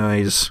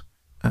recognize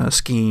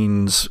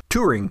Skeen's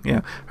touring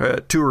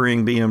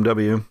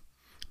BMW.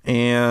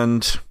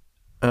 And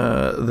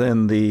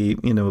then the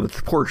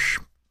Porsche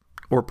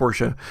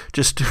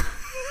just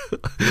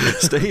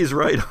stays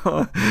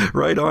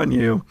right on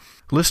you.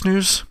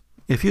 Listeners,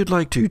 if you'd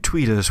like to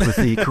tweet us with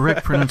the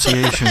correct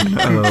pronunciation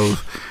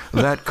of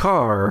that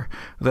car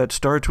that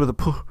starts with a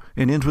P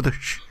and ends with a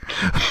sh.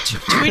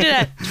 Tweet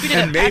it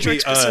at Patrick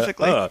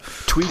specifically.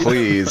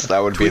 Please, that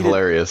would be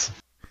hilarious.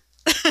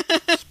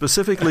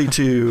 Specifically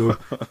to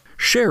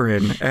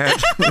Sharon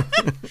at...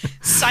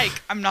 Psych,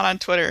 I'm not on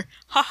Twitter.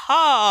 Ha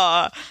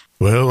ha!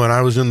 Well, when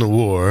I was in the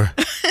war,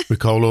 we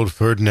called old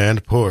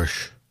Ferdinand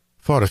Porsche.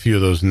 Fought a few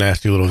of those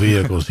nasty little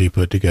vehicles he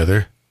put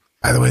together.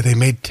 By the way, they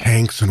made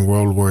tanks in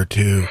World War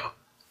II.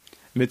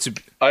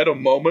 I had a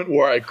moment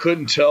where I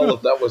couldn't tell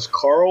if that was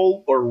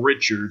Carl or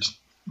Richard.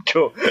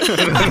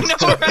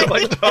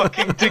 Like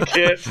talking to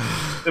Kit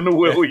and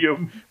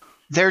William.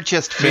 They're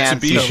just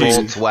fancy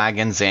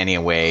Volkswagens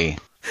anyway.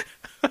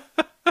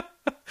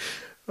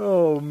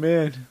 Oh,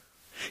 man.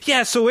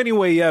 Yeah, so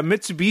anyway,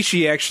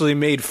 Mitsubishi actually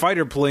made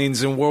fighter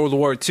planes in World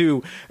War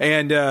II.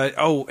 And,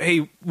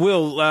 hey,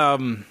 Will,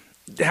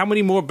 how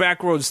many more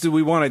back roads do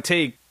we want to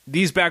take?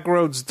 These back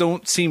roads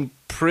don't seem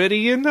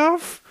pretty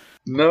enough?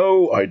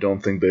 No, I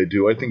don't think they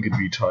do. I think it'd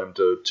be time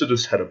to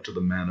just head up to the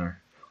manor.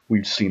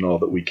 We've seen all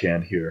that we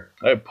can here.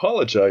 I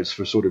apologize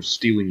for sort of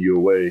stealing you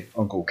away,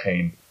 Uncle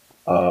Kane.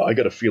 I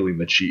got a feeling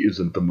that she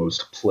isn't the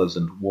most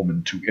pleasant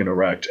woman to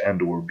interact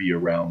and or be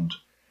around,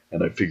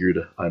 and I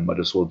figured I might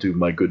as well do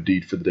my good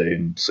deed for the day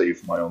and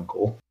save my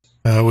uncle.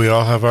 We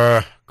all have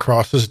our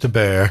crosses to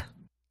bear.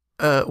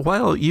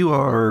 While you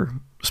are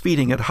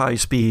speeding at high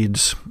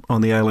speeds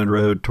on the Island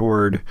Road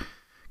toward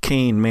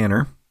Kane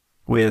Manor,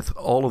 with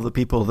all of the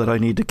people that I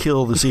need to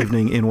kill this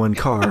evening in one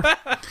car...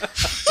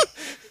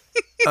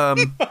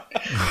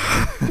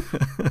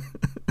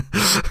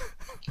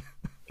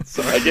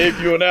 Sorry, I gave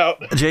you an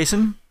out.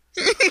 Jason?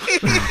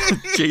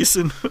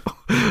 Jason,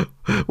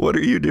 what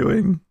are you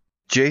doing?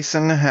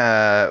 Jason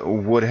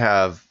would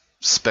have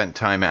spent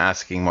time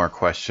asking more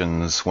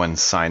questions when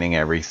signing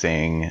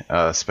everything,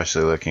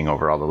 especially looking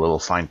over all the little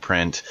fine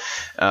print,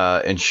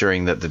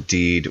 ensuring that the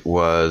deed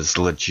was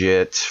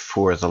legit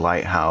for the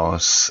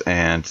lighthouse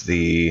and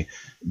the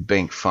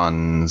bank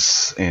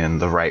funds in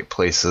the right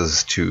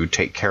places to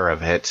take care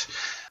of it.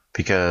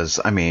 Because,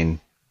 I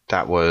mean,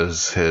 that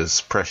was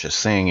his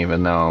precious thing,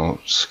 even though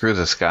screw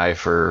this guy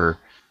for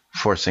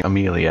forcing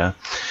Amelia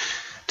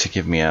to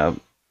give me a...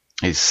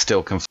 He's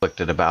still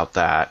conflicted about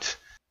that.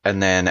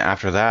 And then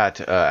after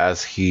that,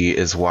 as he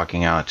is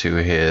walking out to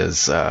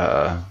his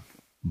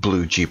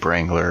blue Jeep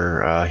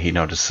Wrangler, he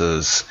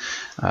notices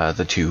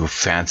the two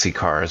fancy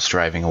cars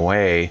driving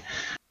away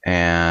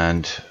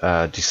and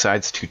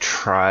decides to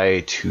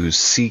try to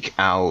seek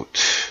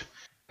out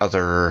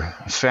other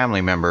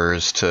family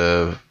members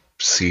to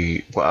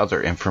see what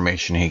other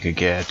information he could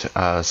get,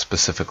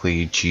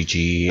 specifically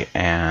Gigi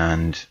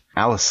and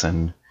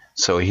Allison.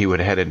 So he would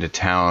head into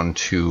town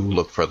to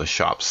look for the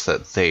shops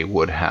that they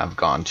would have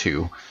gone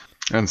to.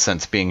 And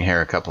since being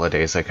here a couple of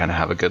days, I kind of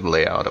have a good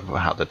layout of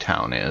how the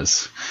town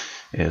is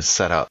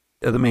set up.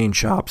 The main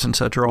shops and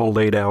such are all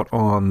laid out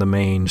on the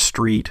main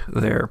street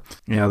there.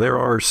 Yeah, there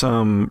are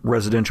some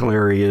residential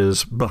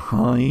areas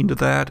behind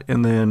that,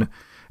 and then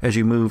as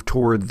you move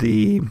toward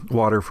the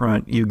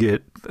waterfront, you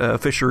get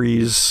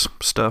fisheries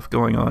stuff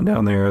going on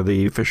down there,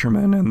 the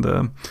fishermen and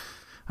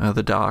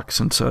the docks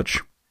and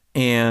such.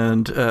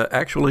 And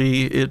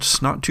actually,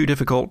 it's not too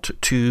difficult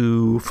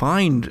to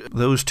find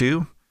those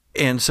two.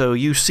 And so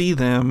you see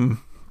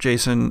them,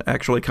 Jason,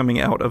 actually coming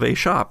out of a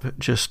shop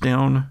just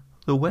down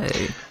the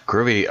way.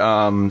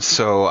 Groovy.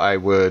 So I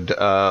would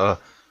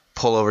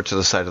pull over to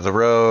the side of the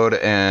road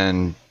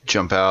and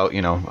jump out,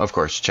 of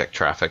course, check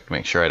traffic,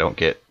 make sure I don't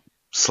get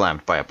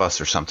slammed by a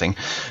bus or something.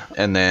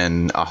 And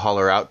then I'll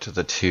holler out to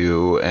the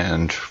two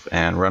and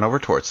run over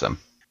towards them.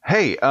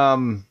 Hey,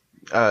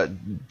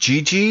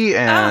 Gigi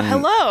and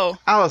hello.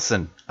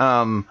 Allison.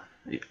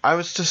 I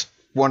was just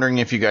wondering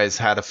if you guys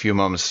had a few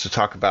moments to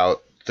talk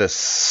about this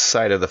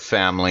side of the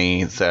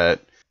family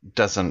that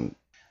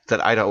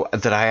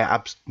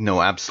I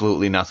know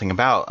absolutely nothing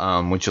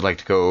about. Would you like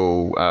to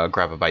go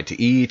grab a bite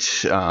to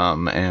eat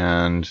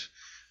and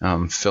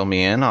fill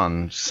me in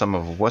on some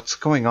of what's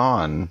going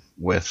on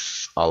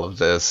with all of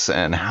this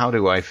and how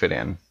do I fit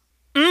in?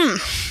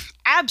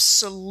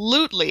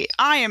 Absolutely.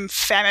 I am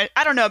famished.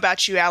 I don't know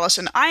about you,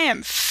 Allison. I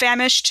am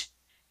famished.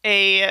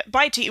 A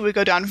bite to eat would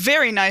go down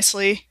very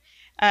nicely.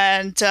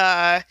 And is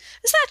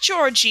that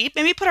your Jeep?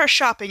 Maybe put our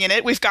shopping in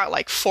it. We've got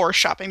like 4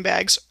 shopping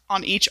bags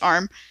on each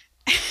arm.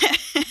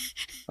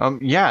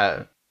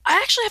 Yeah. I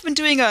actually have been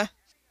doing a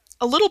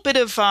little bit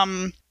of,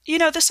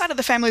 this side of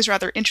the family is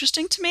rather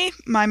interesting to me.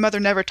 My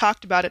mother never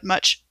talked about it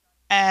much.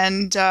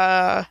 And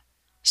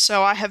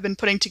so I have been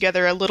putting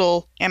together a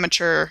little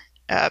amateur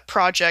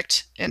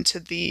project into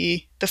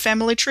the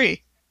family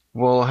tree.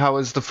 Well, how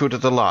is the food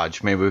at the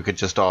lodge? Maybe we could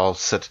just all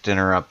sit at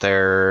dinner up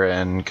there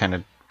and kind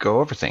of go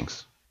over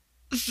things.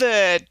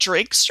 The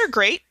drinks are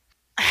great.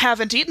 I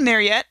haven't eaten there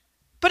yet.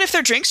 But if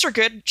their drinks are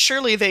good,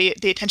 surely the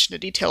attention to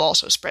detail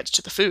also spreads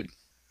to the food.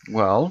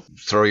 Well,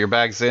 throw your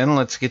bags in.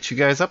 Let's get you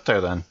guys up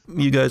there then.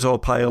 You guys all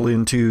pile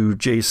into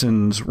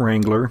Jason's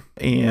Wrangler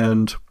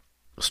and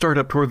start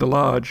up toward the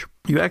lodge.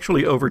 You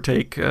actually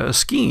overtake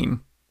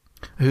Skeen,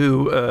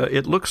 who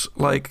it looks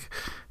like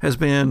has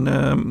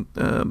been,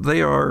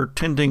 they are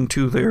tending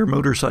to their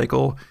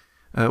motorcycle,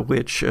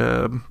 which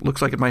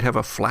looks like it might have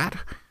a flat.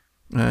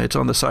 It's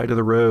on the side of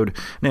the road.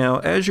 Now,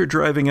 as you're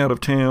driving out of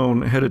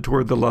town, headed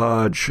toward the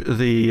lodge,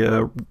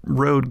 the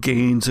road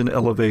gains in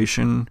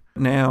elevation.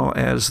 Now,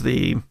 as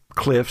the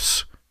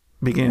cliffs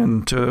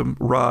begin to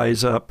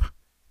rise up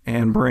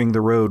and bring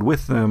the road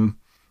with them,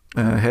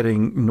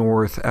 heading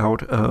north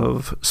out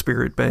of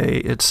Spirit Bay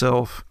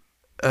itself,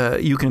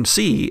 you can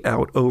see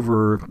out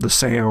over the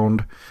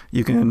sound.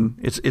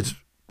 It's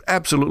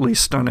absolutely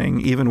stunning,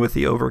 even with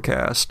the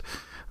overcast.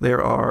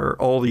 There are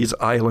all these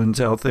islands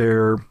out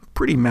there,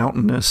 pretty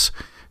mountainous,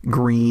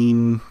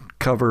 green,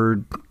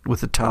 covered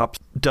with the tops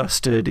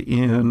dusted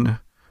in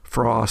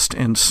frost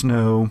and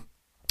snow,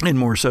 and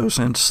more so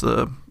since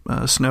the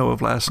snow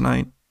of last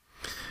night.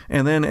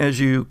 And then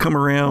as you come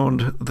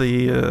around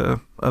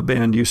the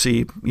bend, you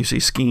see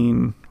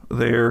Skeen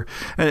there,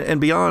 and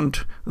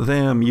beyond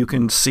them you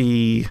can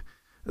see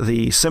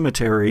the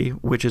cemetery,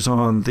 which is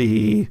on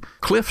the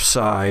cliff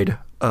side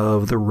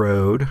of the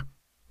road.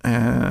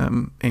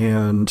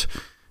 And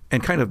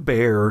kind of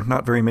bare,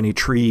 not very many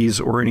trees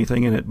or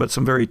anything in it, but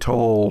some very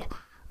tall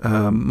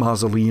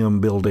mausoleum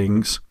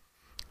buildings.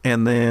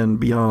 And then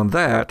beyond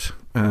that,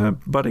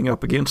 butting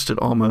up against it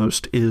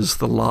almost, is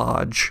the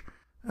lodge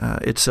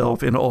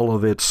itself in all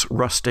of its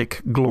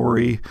rustic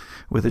glory,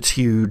 with its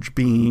huge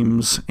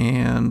beams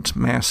and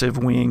massive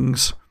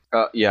wings.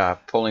 Yeah,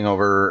 pulling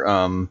over.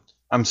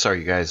 I'm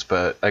sorry, you guys,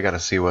 but I gotta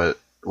see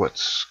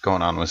what's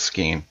going on with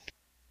Skeen.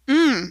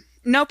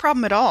 No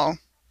problem at all.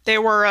 They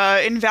were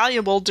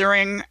invaluable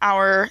during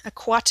our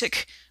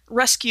aquatic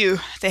rescue.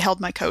 They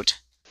held my coat.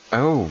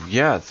 Oh,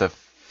 yeah, the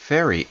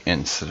ferry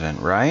incident,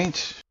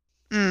 right?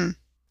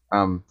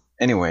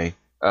 Anyway,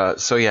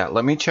 so yeah,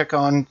 let me check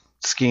on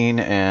Skeen,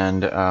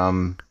 and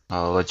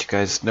I'll let you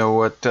guys know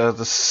what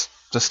the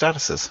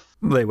status is.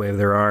 They wave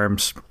their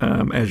arms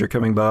as you're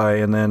coming by,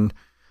 and then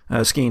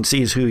Skeen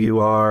sees who you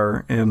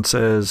are and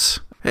says,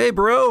 "Hey,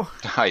 bro."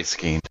 Hi,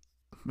 Skeen.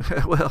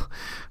 Well,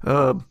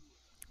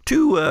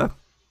 two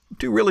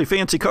really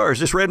fancy cars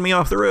just ran me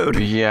off the road.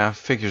 Yeah,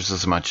 figures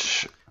as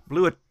much.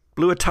 Blew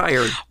a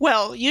tire.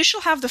 Well, you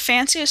shall have the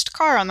fanciest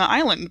car on the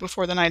island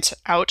before the night's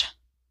out.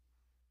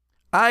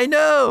 I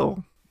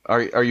know.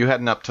 Are you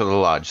heading up to the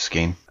lodge,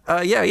 Skeen?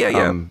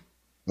 Yeah.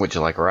 Would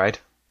you like a ride?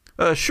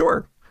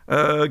 Sure.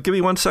 Give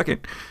me 1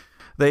 second.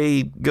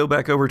 They go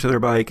back over to their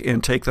bike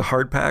and take the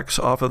hard packs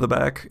off of the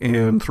back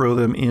and throw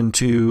them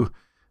into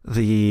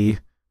the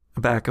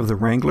back of the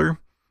Wrangler.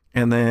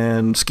 And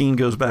then Skeen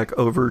goes back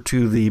over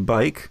to the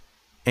bike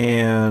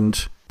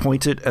and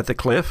points it at the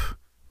cliff,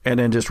 and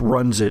then just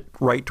runs it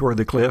right toward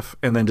the cliff,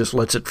 and then just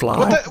lets it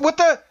fly.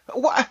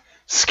 What?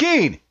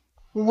 Skeen!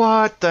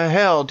 What the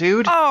hell,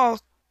 dude? Oh,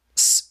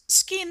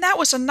 Skeen, that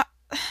was a...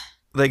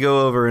 They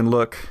go over and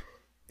look.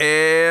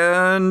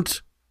 And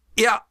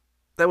yeah,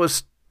 that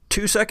was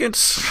 2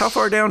 seconds. How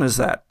far down is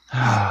that?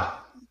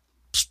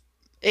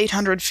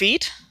 800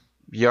 feet?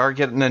 You are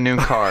getting a new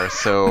car,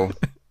 so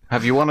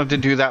have you wanted to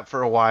do that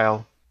for a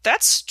while?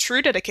 That's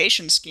true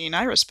dedication, Skeen.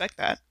 I respect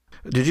that.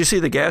 Did you see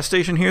the gas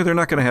station here? They're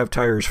not going to have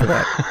tires for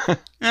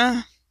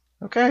that.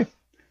 Okay.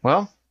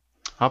 Well,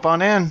 hop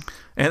on in.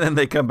 And then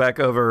they come back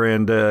over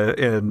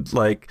and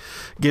like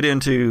get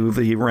into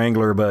the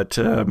Wrangler, but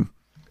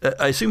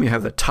I assume you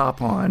have the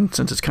top on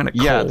since it's kind of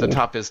cold. Yeah, the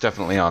top is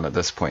definitely on at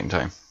this point in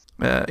time.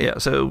 Yeah,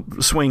 so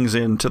swings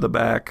into the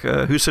back.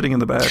 Who's sitting in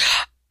the back?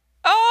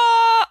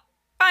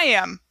 I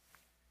am.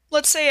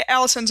 Let's say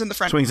Allison's in the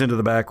front. Swings into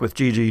the back with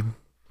Gigi.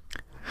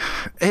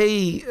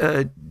 Hey,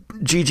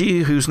 Gigi,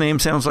 whose name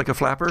sounds like a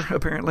flapper,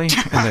 apparently.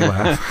 And they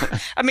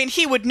laugh. I mean,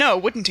 he would know,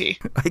 wouldn't he?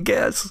 I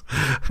guess.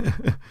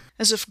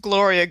 As if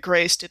Gloria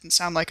Grace didn't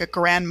sound like a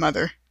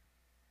grandmother.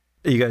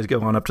 You guys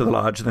go on up to the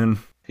lodge then.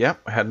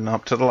 Yep, heading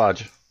up to the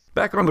lodge.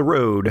 Back on the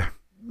road,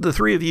 the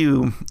three of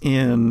you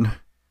in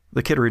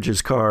the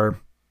Kitteridge's car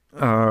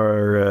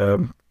are...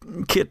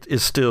 Kit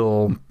is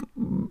still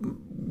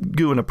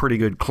doing a pretty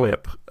good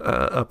clip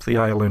up the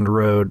island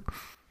road.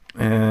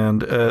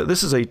 And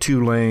this is a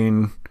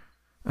 2-lane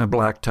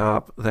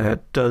blacktop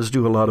that does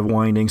do a lot of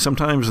winding.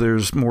 Sometimes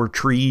there's more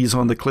trees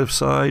on the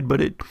cliffside, but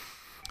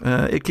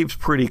it keeps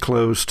pretty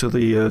close to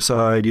the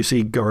side. You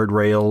see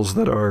guardrails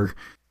that are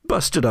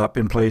busted up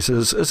in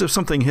places as if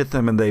something hit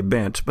them and they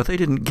bent, but they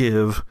didn't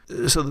give.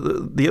 So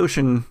the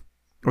ocean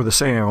or the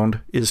sound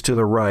is to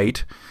the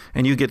right,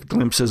 and you get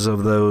glimpses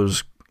of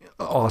those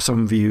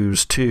awesome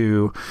views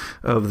too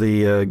of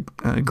the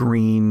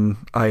green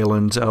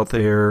islands out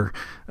there,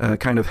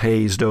 kind of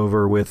hazed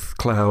over with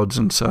clouds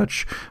and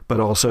such, but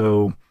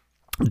also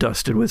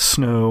dusted with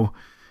snow.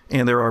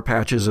 And there are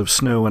patches of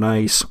snow and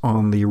ice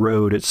on the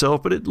road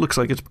itself, but it looks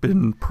like it's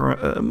been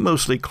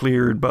mostly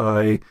cleared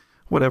by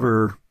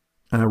whatever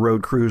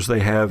road crews they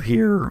have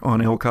here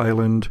on Elk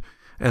Island,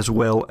 as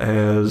well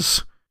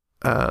as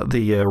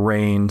the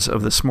rains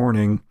of this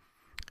morning.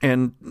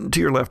 And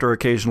to your left are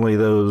occasionally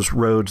those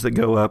roads that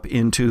go up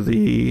into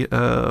the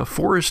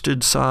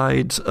forested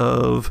sides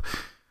of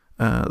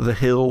the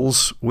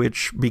hills,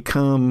 which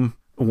become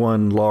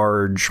one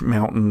large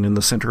mountain in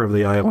the center of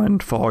the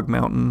island, Fog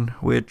Mountain,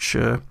 which,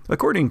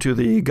 according to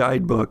the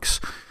guidebooks,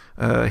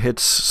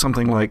 hits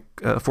something like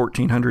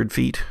 1,400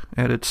 feet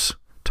at its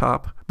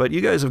top. But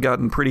you guys have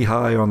gotten pretty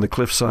high on the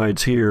cliff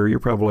sides here. You're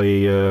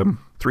probably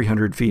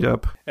 300 feet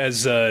up.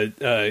 As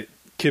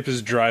Kip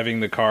is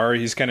driving the car,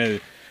 he's kind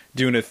of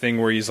doing a thing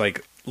where he's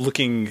like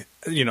looking,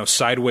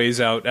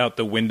 sideways out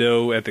the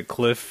window at the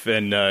cliff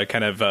and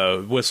kind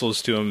of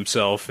whistles to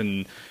himself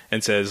and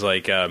says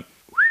like,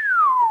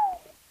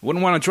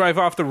 wouldn't want to drive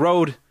off the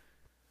road,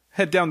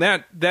 head down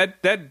that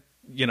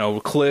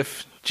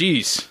cliff.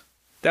 Jeez,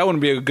 that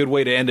wouldn't be a good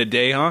way to end a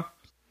day, huh?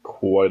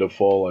 Quite a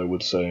fall, I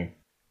would say.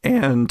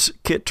 And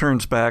Kit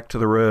turns back to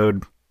the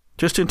road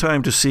just in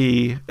time to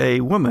see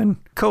a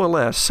woman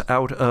coalesce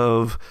out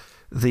of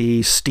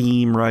the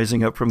steam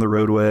rising up from the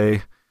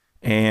roadway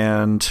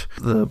and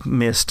the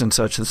mist and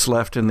such that's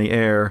left in the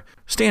air,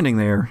 standing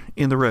there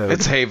in the road.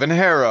 It's Haven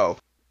Harrow.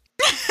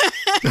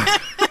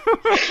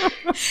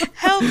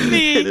 Help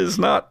me. It is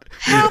not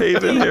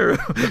Haven Harrow.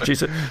 She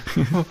said,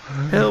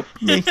 help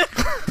me.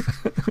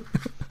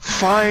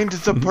 Find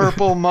the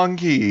purple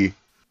monkey.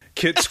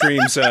 Kit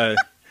screams,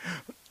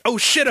 oh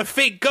shit, a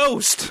fake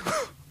ghost.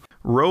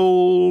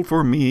 Roll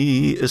for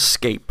me,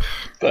 escape.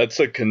 That's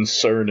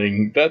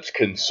concerning.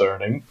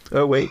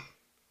 Oh, wait.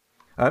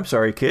 I'm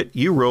sorry, Kit.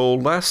 You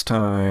rolled last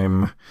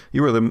time.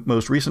 You were the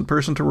most recent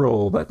person to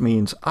roll. That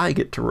means I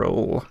get to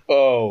roll.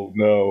 Oh,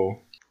 no.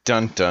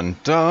 Dun, dun,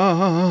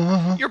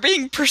 dun. You're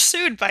being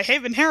pursued by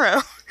Haven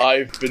Harrow.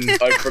 I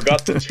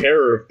forgot the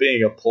terror of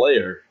being a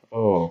player.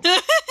 Oh.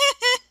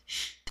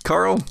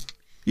 Carl,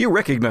 you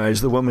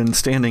recognize the woman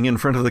standing in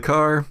front of the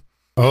car.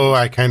 Oh,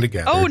 I kind of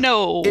gathered. Oh,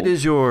 no. It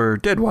is your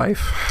dead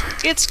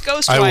wife. It's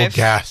Ghost I Wife. will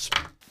gasp.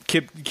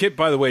 Kip,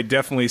 by the way,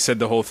 definitely said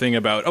the whole thing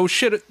about, oh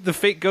shit, the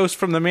fake ghost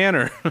from the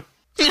manor.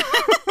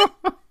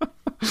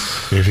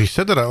 If he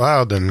said that out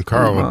loud, then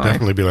Carl would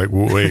definitely be like,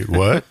 wait,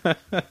 what?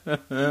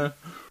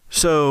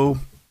 So,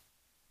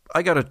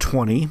 I got a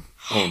 20.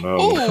 Oh, no.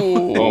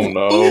 Ooh. Oh,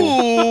 no.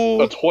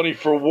 Ooh. A 20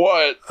 for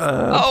what?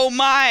 Oh,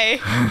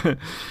 my.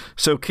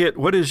 So, Kit,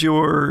 what is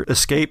your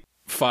escape?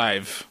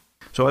 5.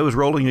 So I was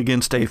rolling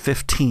against a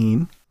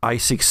 15. I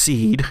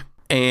succeed.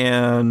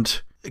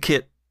 And,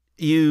 Kit,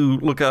 you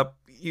look up,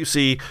 you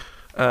see,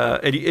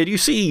 and you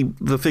see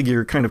the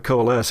figure kind of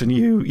coalesce, and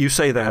you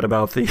say that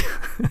about the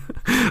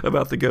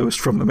about the ghost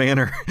from the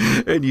manor,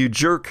 and you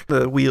jerk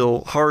the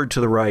wheel hard to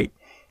the right,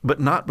 but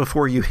not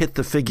before you hit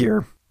the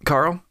figure.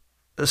 Carl,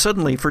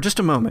 suddenly, for just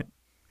a moment,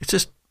 it's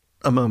just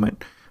a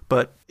moment,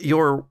 but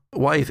your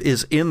wife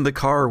is in the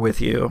car with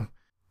you.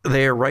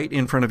 They're right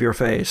in front of your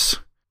face.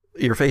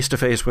 You're face to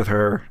face with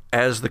her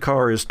as the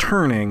car is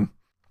turning.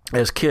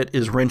 As Kit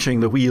is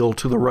wrenching the wheel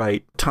to the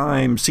right,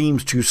 time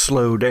seems to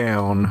slow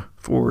down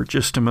for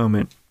just a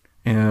moment.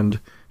 and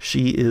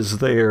she is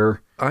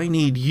there. I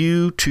need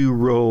you to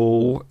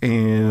roll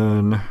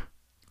an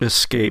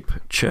escape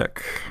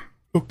check.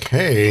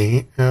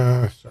 Okay.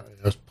 Sorry,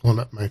 I was pulling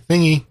up my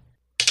thingy.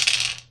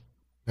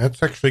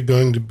 That's actually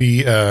going to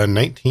be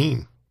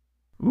 19.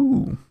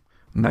 Ooh,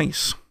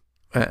 nice.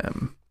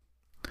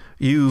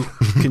 You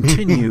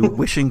continue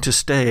wishing to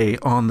stay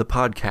on the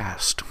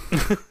podcast.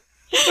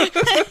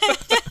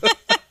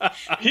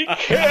 He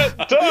can't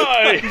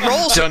die!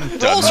 Rolls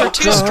are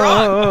too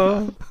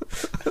strong.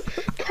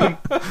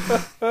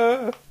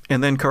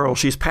 And then, Carl,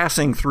 she's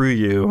passing through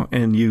you,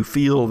 and you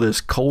feel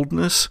this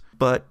coldness,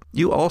 but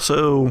you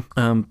also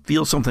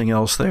feel something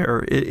else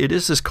there. It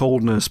is this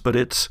coldness, but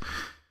it's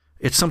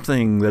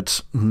something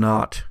that's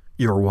not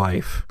your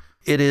wife.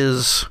 It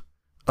is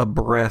a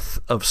breath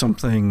of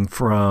something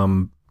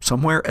from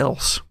somewhere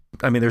else.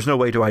 I mean, there's no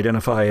way to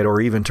identify it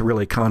or even to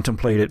really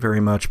contemplate it very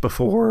much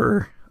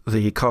before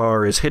the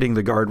car is hitting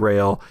the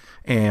guardrail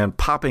and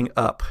popping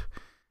up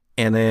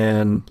and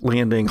then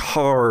landing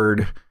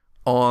hard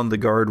on the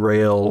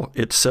guardrail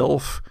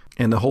itself,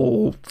 and the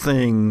whole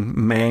thing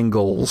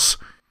mangles.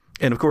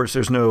 And of course,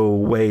 there's no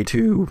way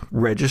to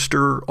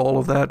register all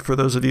of that for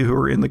those of you who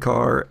are in the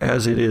car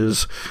as it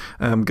is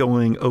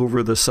going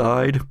over the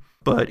side,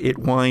 but it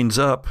winds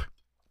up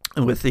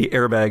with the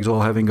airbags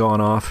all having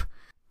gone off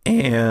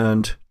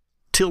and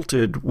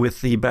tilted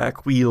with the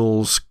back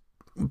wheels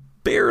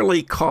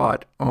barely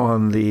caught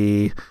on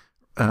the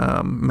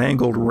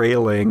mangled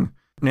railing.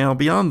 Now,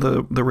 beyond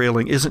the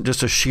railing isn't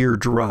just a sheer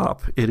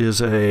drop. It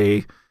is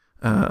a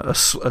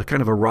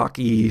kind of a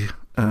rocky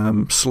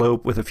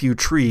slope with a few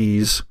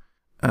trees,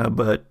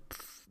 but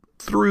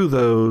through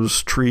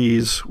those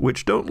trees,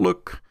 which don't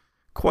look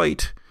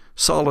quite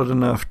solid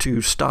enough to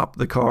stop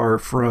the car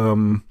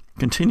from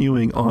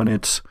continuing on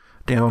its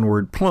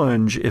downward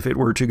plunge if it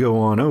were to go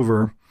on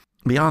over,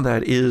 beyond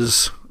that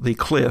is the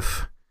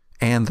cliff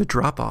and the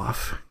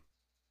drop-off.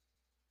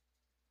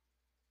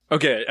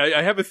 Okay,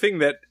 I have a thing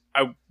that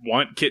I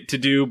want Kit to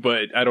do,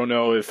 but I don't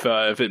know if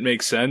it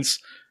makes sense.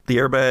 The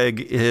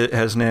airbag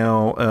has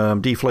now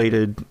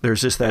deflated.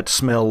 There's just that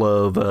smell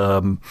of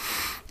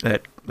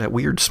that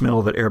weird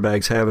smell that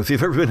airbags have. If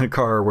you've ever been in a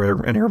car where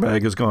an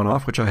airbag has gone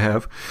off, which I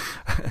have,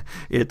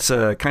 it's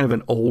kind of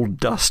an old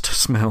dust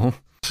smell.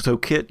 So,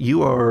 Kit,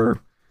 you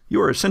are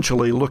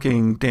essentially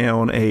looking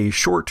down a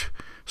short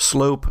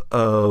slope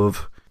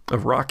of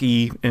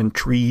rocky and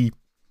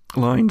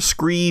tree-lined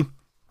scree,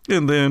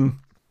 and then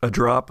a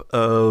drop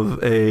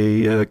of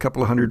a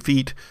couple of 100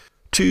 feet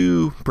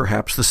to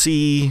perhaps the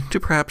sea, to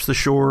perhaps the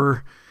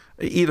shore.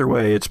 Either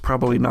way, it's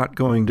probably not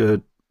going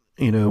to,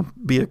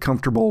 be a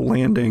comfortable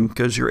landing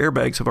because your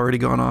airbags have already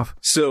gone off.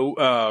 So,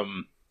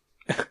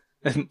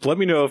 and let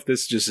me know if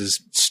this just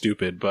is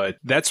stupid, but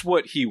that's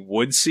what he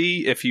would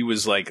see if he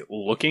was like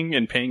looking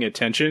and paying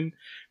attention.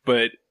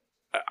 But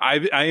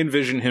I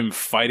envision him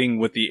fighting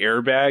with the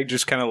airbag,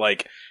 just kind of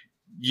like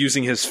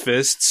using his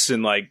fists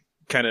and like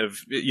kind of,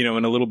 in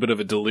a little bit of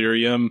a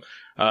delirium,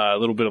 a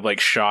little bit of like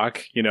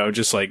shock,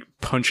 just like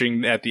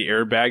punching at the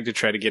airbag to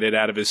try to get it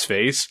out of his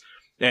face.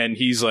 And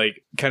he's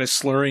like kind of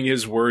slurring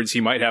his words.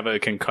 He might have a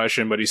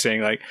concussion, but he's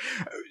saying like,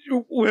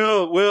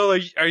 Will,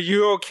 are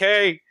you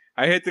okay?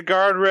 I hit the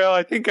guardrail.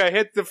 I think I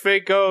hit the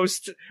fake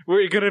ghost.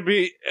 I'm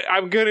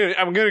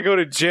gonna go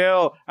to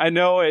jail. I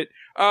know it.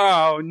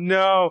 Oh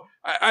no.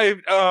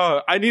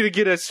 I need to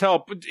get us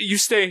help. You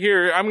stay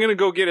here. I'm gonna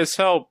go get us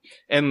help.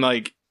 And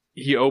like,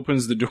 he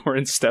opens the door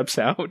and steps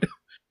out.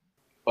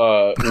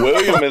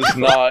 William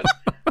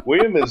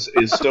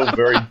is still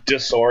very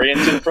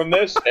disoriented from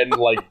this, and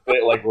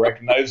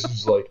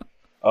recognizes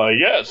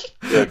yes,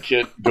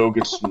 Kit, go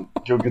get some.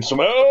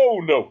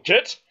 Oh no,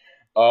 Kit.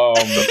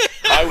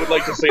 I would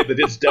like to say that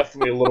it's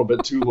definitely a little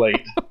bit too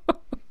late.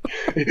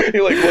 He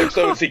looks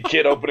up and see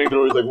Kit opening the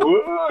door. He's like,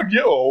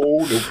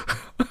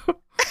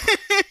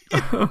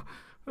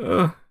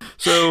 no.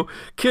 So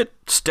Kit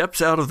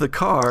steps out of the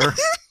car,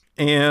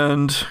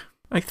 and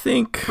I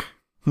think.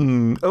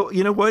 Oh,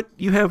 you know what?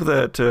 You have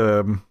that.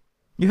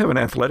 You have an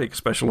athletic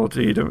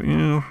specialty, don't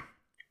you?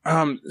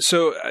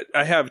 So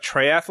I have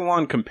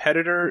triathlon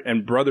competitor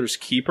and brother's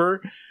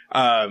keeper.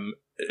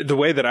 The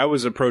way that I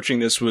was approaching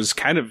this was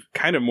kind of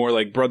more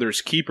like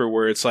brother's keeper,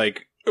 where it's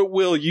like,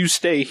 Will, you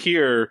stay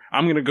here.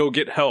 I'm gonna go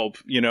get help.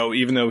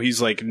 Even though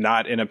he's like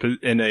not in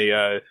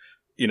a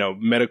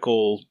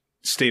medical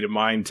state of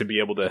mind to be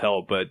able to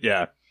help. But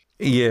yeah.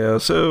 Yeah.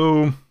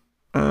 So,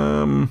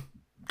 all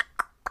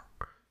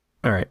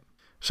right.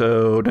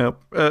 So now,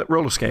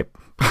 roll escape.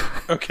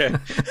 Okay.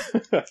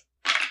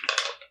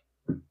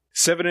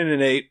 7 and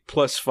an 8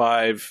 plus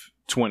 5,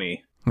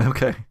 20.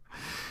 Okay.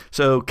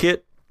 So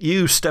Kit,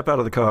 you step out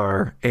of the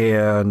car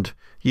and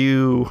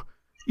you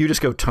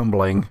just go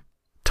tumbling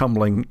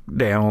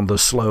down the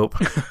slope,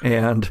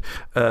 and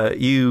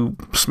you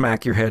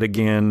smack your head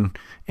again,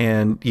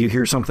 and you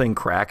hear something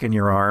crack in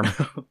your arm,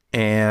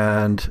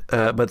 and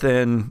but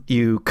then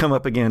you come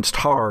up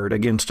hard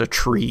against a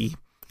tree.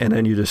 And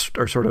then you just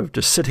are sort of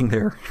just sitting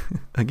there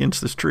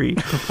against this tree.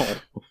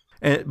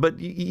 But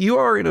you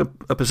are in a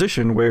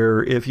position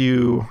where if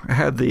you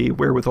had the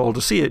wherewithal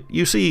to see it,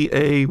 you see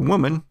a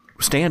woman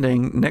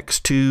standing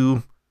next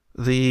to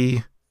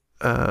the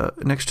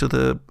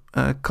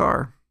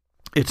car.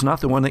 It's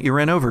not the one that you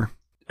ran over.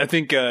 I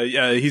think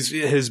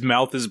his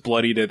mouth is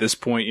bloodied at this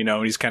point,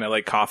 and he's kind of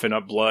like coughing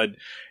up blood,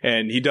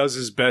 and he does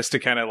his best to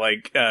kind of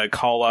like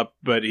call up,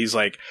 but he's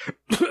like,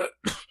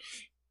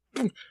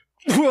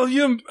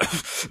 William,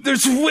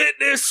 there's a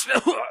witness.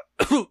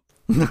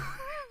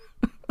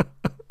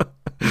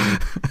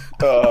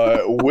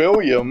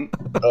 William,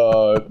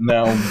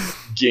 now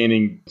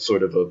gaining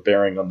sort of a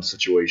bearing on the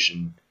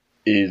situation,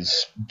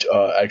 is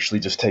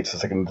actually just takes a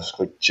second and just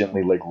like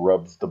gently like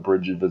rubs the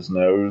bridge of his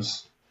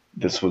nose.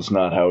 This was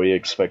not how he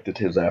expected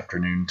his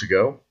afternoon to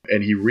go.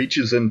 And he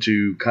reaches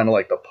into kind of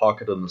like the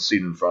pocket on the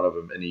seat in front of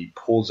him, and he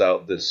pulls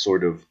out this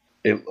sort of,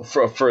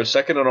 for a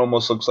second it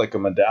almost looks like a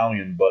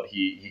medallion, but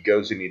he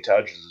goes and he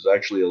attaches, it's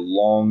actually a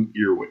long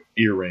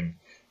earring.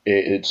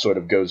 It sort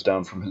of goes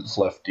down from his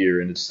left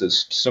ear, and it's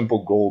this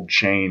simple gold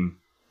chain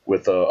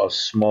with a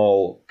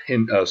small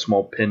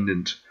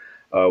pendant,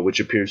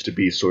 which appears to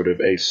be sort of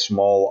a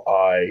small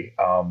eye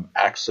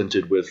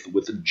accented with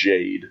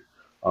jade.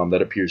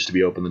 That appears to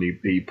be open, that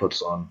he puts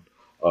on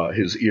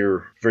his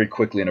ear very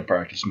quickly in a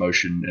practice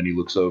motion, and he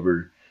looks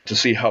over to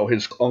see how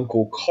his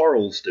Uncle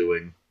Carl's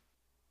doing.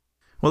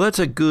 Well, that's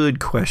a good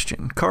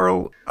question.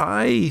 Carl,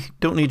 I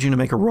don't need you to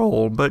make a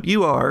roll, but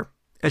you are,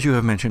 as you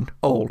have mentioned,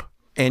 old.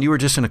 And you were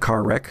just in a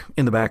car wreck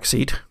in the back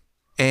seat.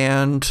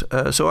 And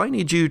so I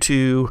need you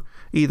to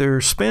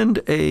either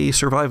spend a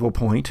survival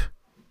point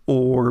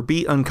or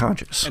be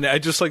unconscious. And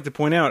I'd just like to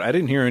point out, I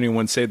didn't hear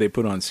anyone say they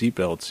put on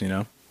seatbelts,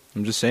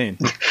 I'm just saying.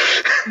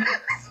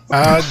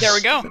 There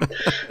we go.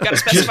 Gotta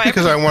specify. Just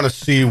because I want to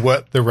see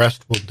what the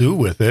rest will do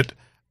with it,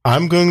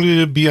 I'm going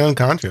to be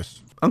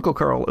unconscious. Uncle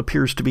Carl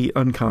appears to be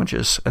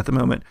unconscious at the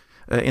moment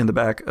in the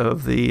back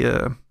of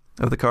the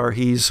car.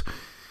 He's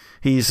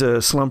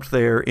slumped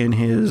there in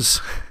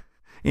his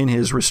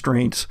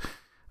restraints,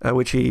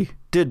 which he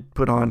did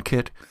put on,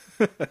 Kit.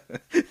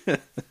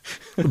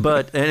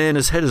 And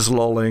his head is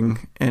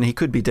lolling, and he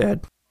could be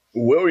dead.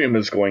 William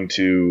is going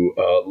to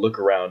look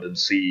around and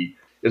see,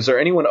 is there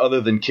anyone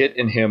other than Kit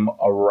and him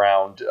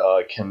around?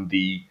 Can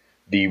the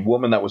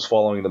woman that was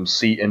following them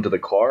see into the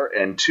car?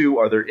 And two,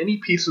 are there any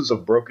pieces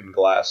of broken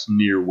glass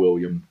near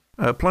William?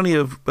 Plenty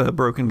of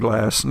broken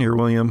glass near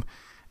William,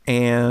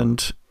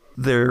 and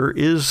there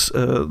is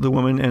the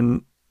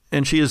woman,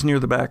 and she is near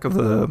the back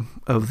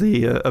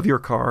of your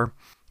car,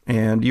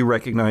 and you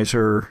recognize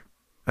her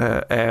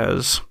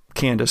as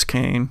Candace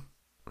Kane.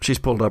 She's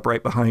pulled up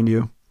right behind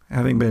you,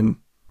 having been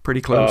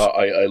pretty close.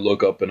 I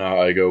look up and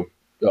I go,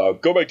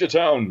 go back to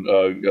town.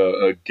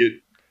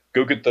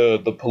 Go get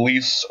the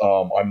police.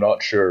 I'm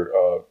not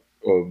sure.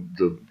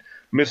 The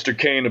Mr.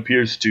 Kane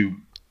appears to,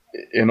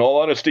 in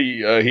all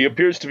honesty, he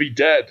appears to be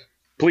dead.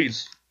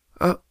 Please.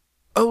 Yeah,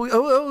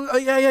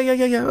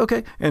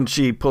 okay. And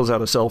she pulls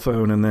out a cell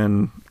phone and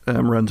then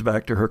runs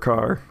back to her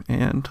car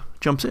and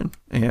jumps in.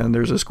 And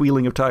there's a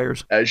squealing of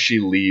tires. As she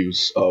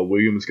leaves,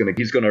 William's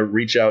gonna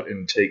reach out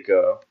and take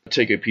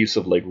a piece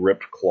of like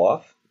ripped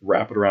cloth,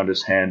 wrap it around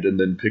his hand, and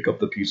then pick up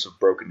the piece of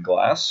broken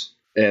glass.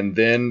 And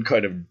then,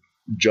 kind of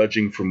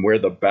judging from where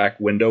the back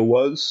window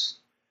was,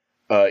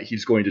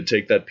 he's going to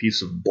take that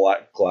piece of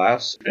black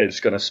glass and it's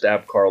going to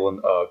stab Carl in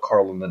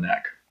the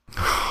neck.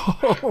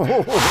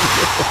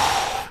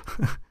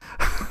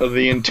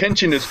 The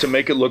intention is to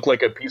make it look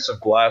like a piece of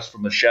glass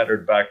from the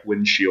shattered back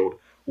windshield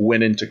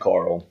went into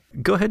Carl.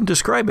 Go ahead and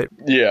describe it.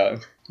 Yeah.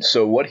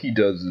 So what he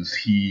does is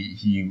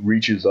he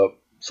reaches up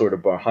sort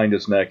of behind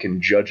his neck,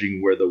 and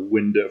judging where the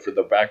window for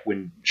the back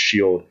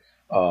windshield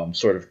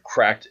sort of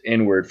cracked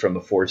inward from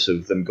the force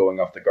of them going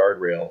off the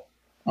guardrail,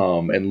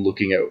 and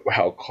looking at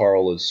how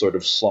Carl is sort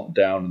of slumped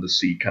down in the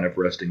seat, kind of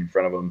resting in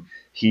front of him,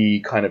 he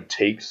kind of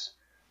takes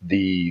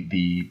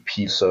the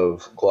piece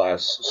of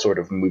glass, sort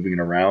of moving it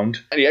around.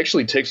 And he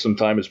actually takes some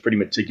time, is pretty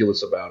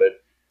meticulous about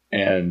it,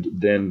 and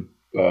then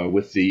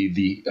with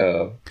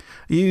you're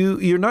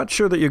not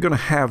sure that you're going to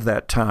have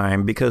that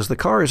time because the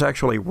car is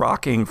actually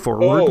rocking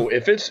forward. Oh,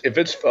 if it's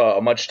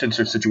a much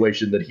tenser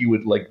situation, that he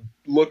would like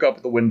look up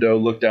at the window,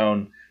 look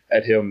down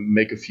at him,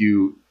 make a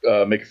few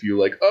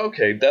like, oh,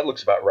 okay, that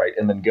looks about right,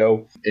 and then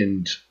go,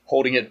 and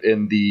holding it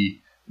in the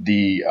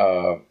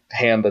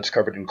hand that's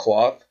covered in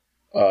cloth,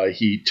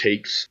 he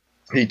takes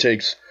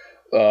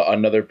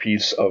another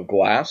piece of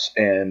glass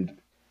and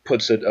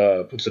puts it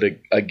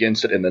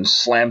against it, and then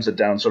slams it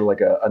down, sort of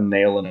like a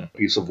nail in a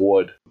piece of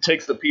wood.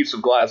 Takes the piece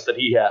of glass that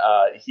he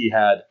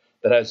had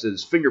that has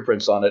his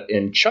fingerprints on it,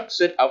 and chucks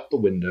it out the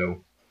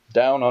window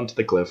down onto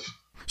the cliff.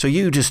 So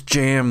you just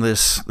jam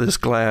this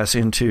glass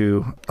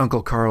into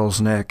Uncle Carl's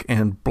neck,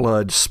 and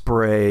blood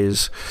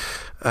sprays.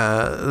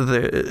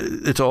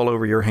 It's all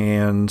over your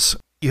hands.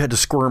 You had to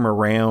squirm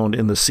around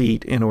in the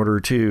seat in order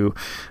to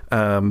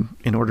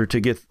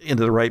get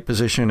into the right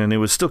position, and it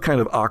was still kind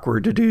of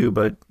awkward to do,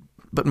 but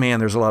man,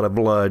 there's a lot of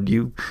blood.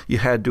 You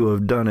had to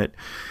have done it.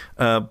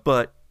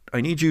 But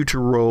I need you to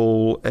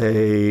roll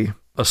a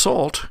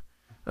assault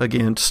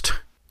against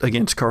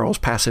against Carl's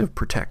passive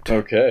protect,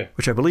 Okay.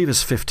 which I believe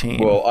is 15.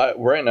 Well,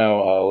 right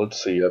now,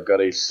 let's see. I've got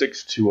a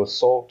 6-2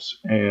 assault,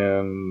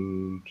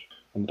 and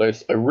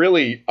dice. I'm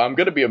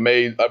going to be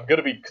amazed. I'm going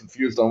to be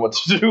confused on what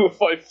to do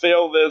if I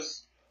fail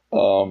this.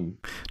 No,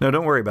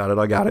 don't worry about it.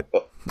 I got it.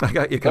 I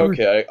got you covered.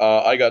 Okay.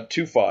 I got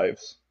 2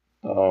 5s.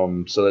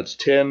 So that's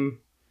 10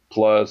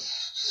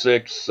 plus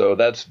 6. So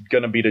that's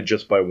going to beat it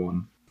just by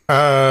 1.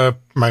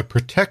 My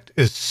protect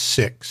is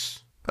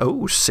 6.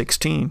 Oh,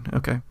 16.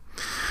 Okay.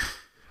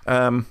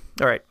 All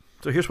right.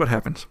 So here's what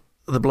happens.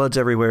 The blood's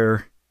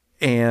everywhere,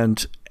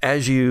 and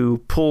as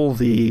you pull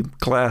the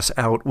glass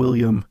out,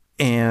 William,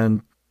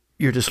 and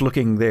you're just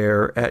looking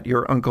there at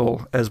your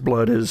uncle as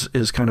blood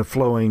is kind of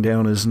flowing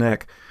down his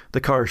neck,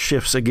 the car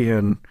shifts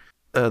again.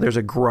 There's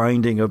a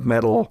grinding of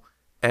metal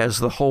as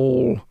the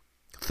whole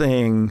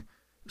thing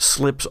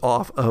slips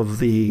off of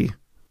the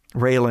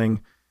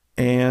railing,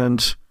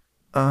 and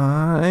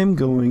I'm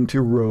going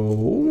to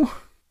roll.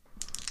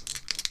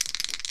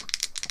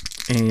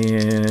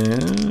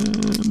 And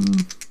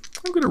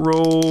I'm going to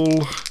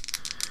roll.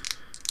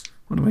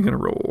 What am I going to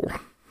roll?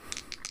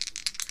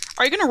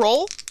 Are you going to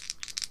roll?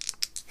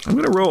 I'm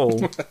going to roll.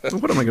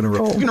 What am I going to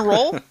roll? You're going to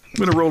roll? I'm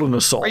going to roll an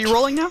assault. Are you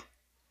rolling now?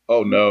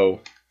 Oh no.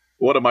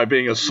 What am I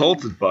being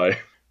assaulted by?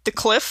 The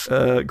cliff?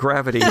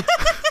 Gravity.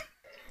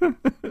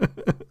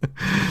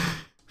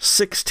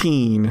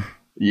 16.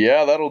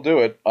 Yeah, that'll do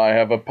it. I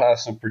have a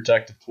passive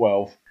protect of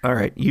 12. All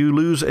right. You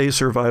lose a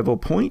survival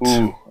point.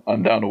 Ooh,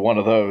 I'm down to one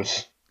of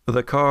those.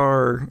 The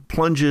car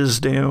plunges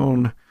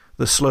down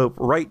the slope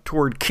right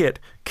toward Kit.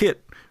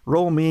 Kit,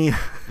 roll me.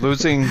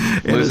 Losing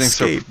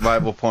escape.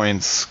 survival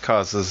points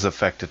causes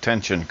effective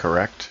tension,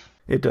 correct?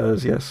 It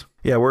does, yes.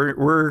 Yeah,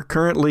 we're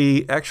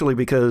currently, actually,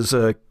 because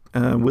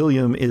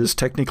William is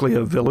technically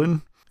a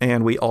villain,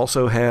 and we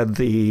also had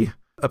the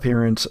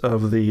appearance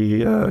of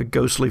the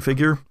ghostly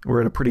figure.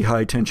 We're at a pretty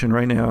high tension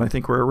right now. I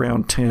think we're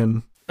around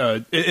 10.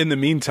 In the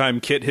meantime,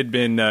 Kit had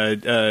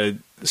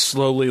been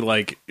slowly,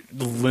 like,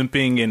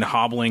 limping and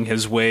hobbling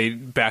his way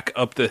back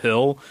up the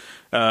hill,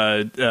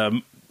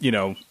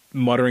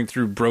 muttering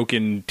through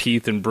broken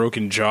teeth and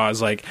broken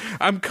jaws, like,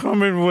 "I'm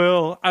coming,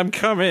 Will. I'm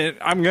coming.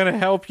 I'm going to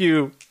help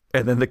you."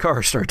 And then the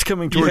car starts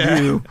coming toward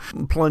you,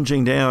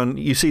 plunging down.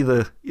 You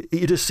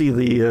just see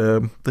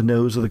the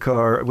nose of the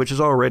car, which is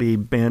already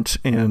bent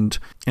and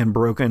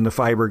broken, the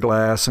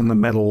fiberglass and the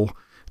metal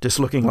just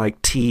looking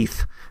like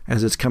teeth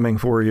as it's coming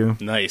for you.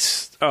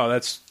 Nice. Oh,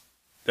 that's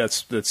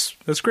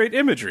great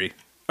imagery.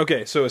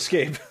 Okay, so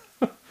escape.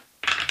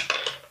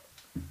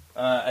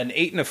 An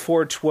 8 and a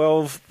 4,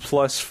 12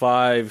 plus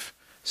 5,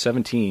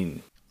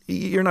 17.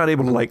 You're not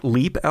able to like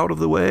leap out of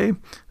the way,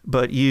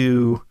 but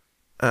you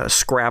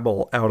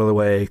scrabble out of the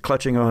way,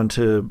 clutching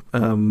onto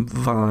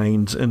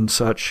vines and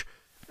such,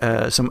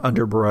 some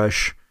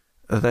underbrush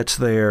that's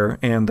there,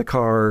 and the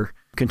car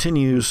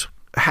continues,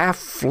 half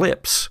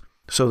flips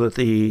so that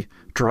the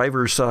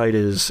driver's side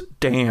is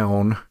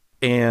down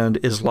and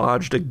is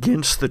lodged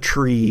against the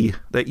tree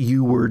that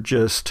you were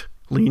just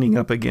leaning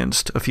up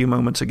against a few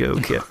moments ago,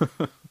 Kit.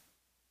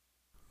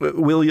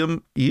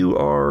 William, you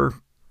are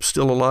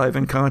still alive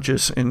and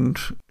conscious and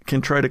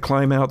can try to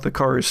climb out. The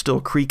car is still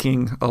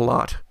creaking a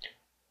lot.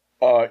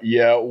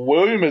 Yeah,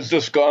 William has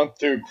just gone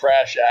through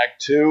Crash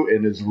Act 2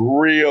 and is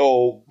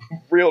real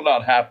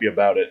not happy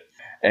about it.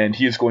 And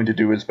he's going to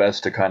do his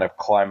best to kind of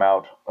climb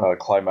out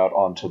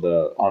onto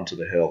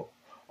the hill.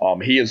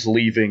 He is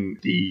leaving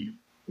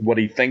what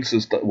he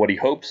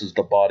hopes is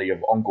the body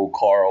of Uncle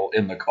Carl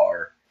in the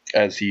car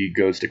as he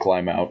goes to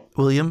climb out.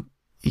 William,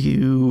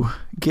 you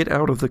get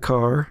out of the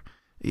car.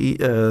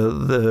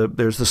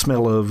 There's the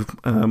smell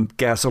of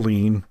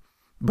gasoline,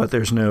 but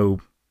there's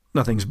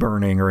nothing's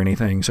burning or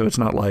anything, so it's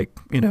not like,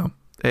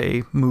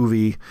 a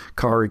movie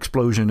car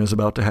explosion is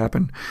about to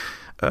happen.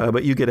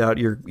 But you get out,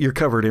 you're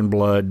covered in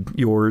blood,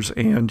 yours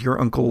and your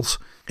uncle's,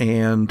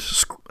 and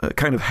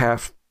kind of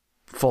half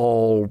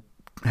fall,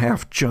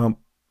 half jump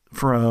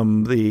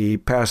from the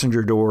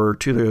passenger door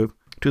to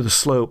the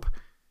slope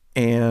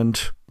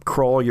and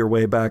crawl your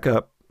way back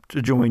up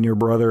to join your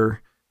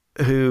brother,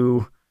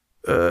 who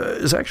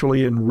is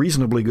actually in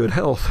reasonably good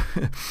health.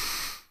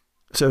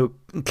 So,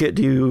 Kit,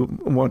 do you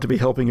want to be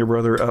helping your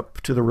brother up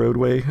to the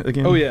roadway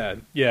again? Oh,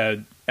 yeah,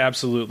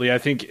 absolutely. I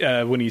think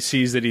when he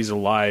sees that he's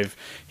alive,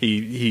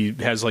 he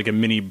has like a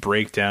mini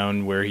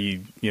breakdown where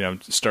he,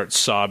 starts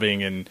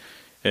sobbing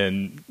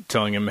and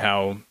telling him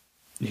how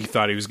he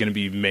thought he was going to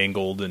be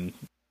mangled. And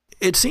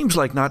it seems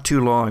like not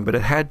too long, but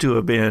it had to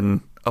have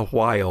been a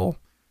while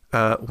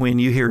when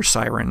you hear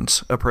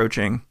sirens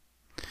approaching.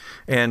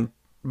 And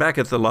back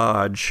at the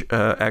lodge,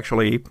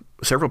 actually,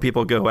 several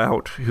people go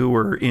out who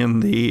were in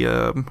the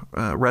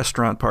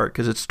restaurant part,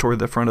 because it's toward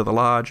the front of the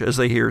lodge, as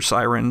they hear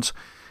sirens.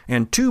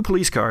 And 2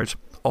 police cars,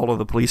 all of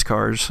the police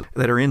cars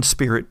that are in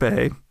Spirit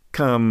Bay,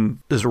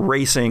 come just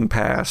racing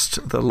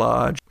past the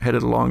lodge,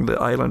 headed along the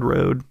island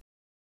road.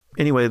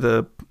 Anyway,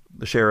 the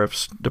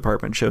sheriff's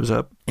department shows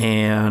up,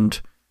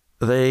 and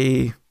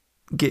they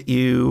get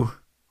you,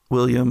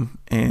 William,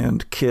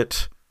 and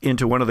Kit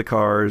into one of the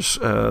cars.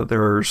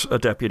 There's a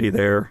deputy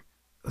there,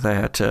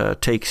 that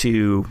takes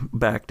you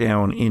back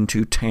down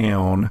into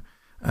town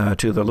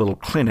to the little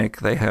clinic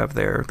they have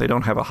there. They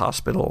don't have a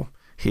hospital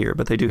here,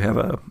 but they do have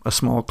a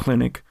small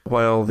clinic,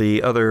 while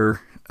the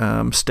other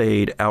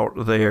stayed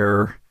out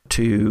there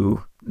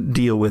to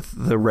deal with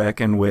the wreck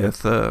and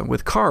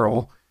with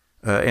Carl,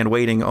 and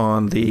waiting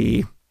on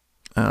the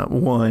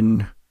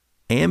one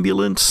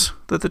ambulance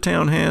that the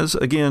town has.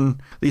 Again,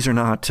 these are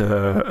not.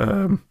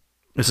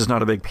 This is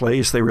not a big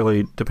place. They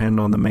really depend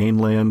on the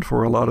mainland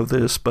for a lot of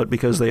this, but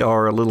because they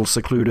are a little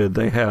secluded,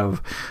 they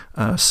have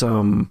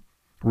some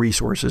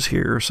resources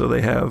here. So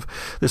they have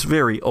this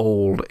very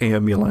old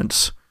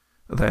ambulance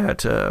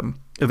that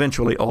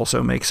eventually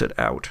also makes it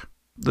out.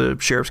 The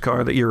sheriff's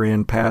car that you're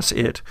in pass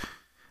it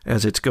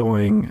as it's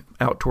going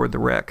out toward the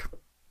wreck.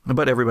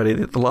 But everybody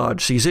at the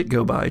lodge sees it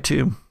go by,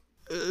 too.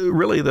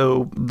 Really,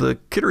 though, the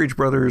Kitteridge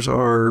brothers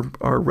are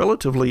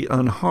relatively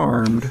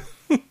unharmed.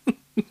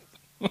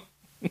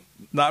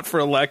 Not for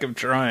a lack of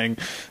trying.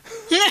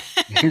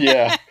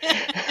 Yeah.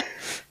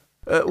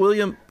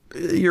 William,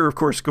 you're, of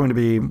course, going to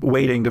be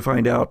waiting to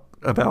find out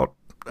about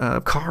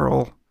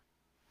Carl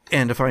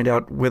and to find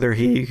out whether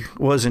he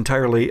was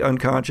entirely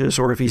unconscious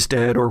or if he's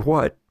dead or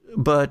what.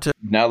 But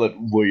now that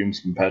William's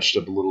been patched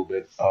up a little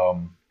bit,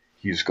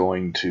 he's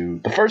going to...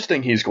 The first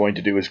thing he's going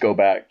to do is go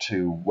back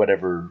to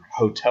whatever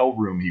hotel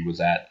room he was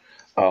at,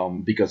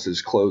 because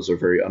his clothes are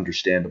very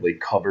understandably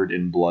covered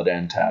in blood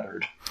and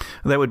tattered.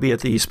 That would be at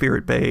the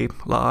Spirit Bay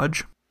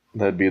Lodge.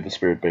 That'd be at the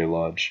Spirit Bay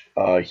Lodge.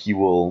 He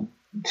will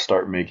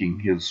start making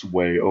his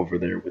way over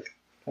there with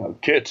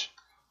Kit.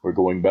 We're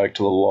going back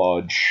to the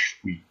lodge.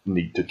 We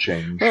need to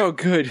change. Oh,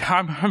 good.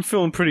 I'm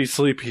feeling pretty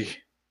sleepy.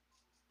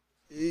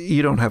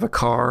 You don't have a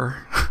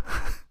car?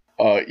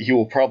 He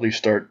will probably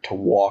start to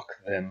walk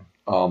then,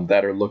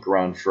 that or look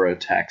around for a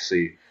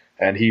taxi.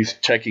 And he's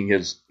checking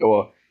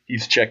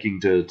he's checking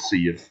to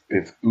see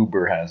if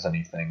Uber has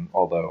anything,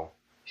 although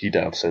he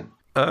doubts it.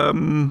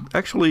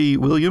 Actually,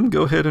 William,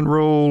 go ahead and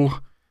roll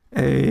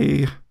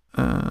a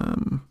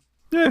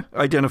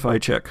identify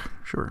check.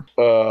 Sure.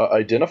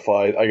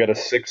 Identify. I got a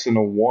 6 and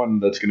a 1.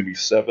 That's going to be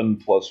 7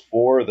 plus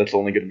 4. That's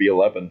only going to be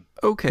 11.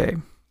 Okay.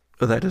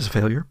 That is a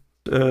failure.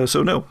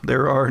 So no,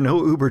 there are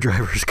no Uber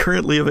drivers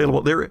currently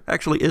available. There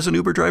actually is an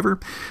Uber driver,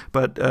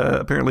 but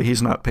apparently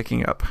he's not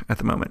picking up at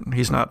the moment.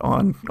 He's not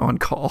on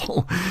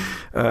call.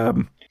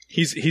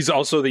 He's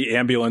also the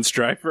ambulance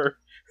driver.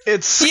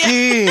 It's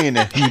Skeen!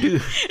 You do.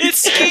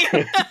 It's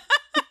Skeen!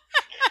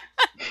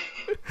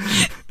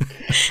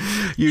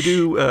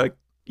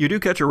 You do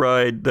catch a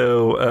ride,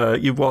 though.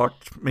 You've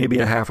walked maybe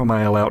a half a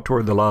mile out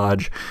toward the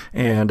lodge,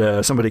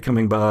 and somebody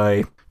coming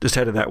by just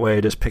headed that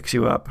way just picks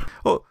you up.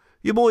 Oh,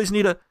 you boys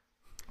need a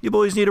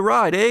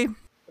ride, eh?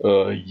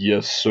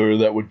 Yes, sir.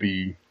 That would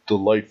be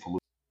delightful.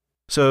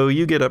 So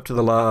you get up to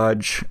the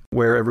lodge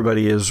where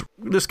everybody is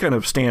just kind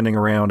of standing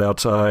around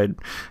outside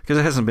because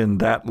it hasn't been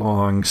that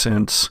long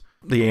since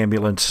the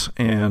ambulance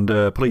and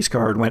police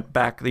car went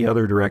back the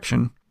other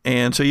direction.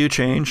 And so you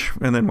change,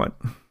 and then what?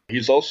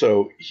 He's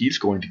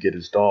going to get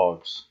his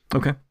dogs.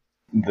 Okay.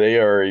 They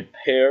are a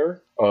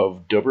pair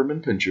of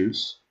Doberman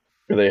Pinschers.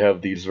 They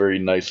have these very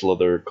nice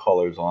leather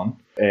collars on,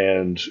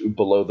 and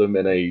below them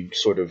in a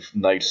sort of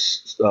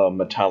nice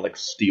metallic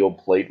steel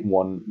plate,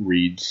 one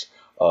reads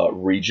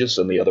Regis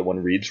and the other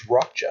one reads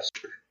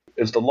Rochester.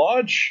 Is the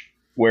lodge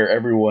where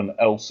everyone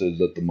else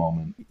is at the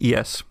moment?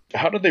 Yes.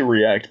 How do they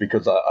react?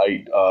 Because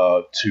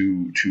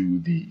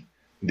to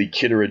the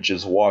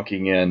Kitteridges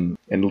walking in,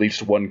 and at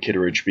least one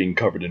Kitteridge being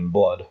covered in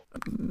blood.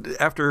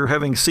 After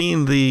having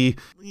seen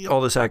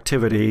all this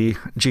activity,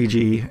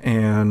 Gigi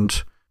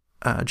and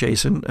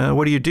Jason,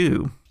 what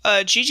do?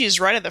 Gigi's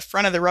right at the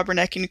front of the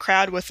rubbernecking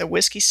crowd with a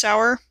whiskey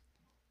sour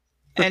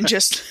and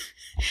just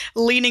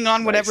leaning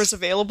on whatever's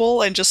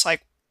available and just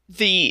like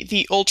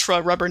the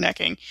ultra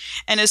rubbernecking.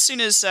 And as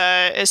soon as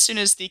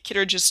the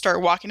Kitteridges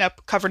start walking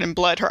up covered in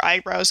blood, her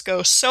eyebrows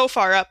go so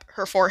far up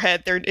her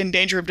forehead they're in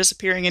danger of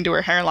disappearing into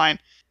her hairline.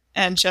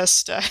 And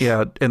just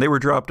yeah, and they were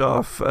dropped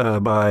off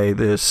by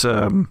this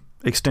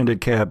extended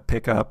cab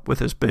pickup with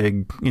this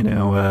big,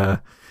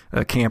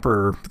 a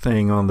camper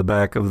thing on the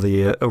back of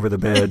the over the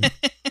bed.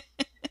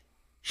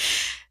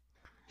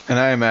 And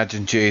I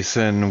imagine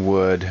Jason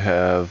would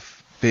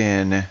have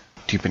been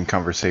deep in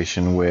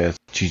conversation with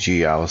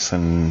Gigi,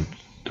 Allison,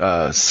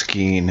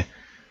 Skeen,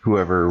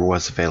 whoever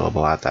was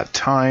available at that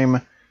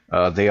time.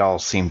 They all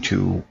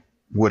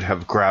would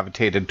have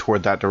gravitated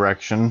toward that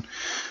direction,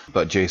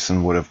 but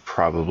Jason would have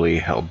probably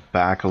held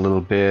back a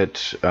little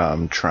bit,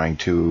 trying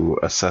to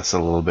assess a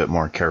little bit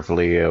more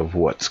carefully of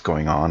what's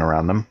going on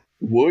around them.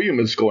 William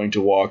is going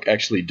to walk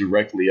actually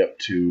directly up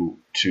to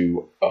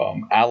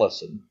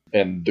Allison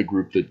and the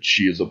group that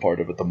she is a part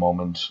of at the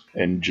moment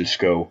and just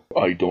go,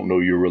 I don't know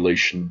your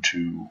relation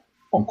to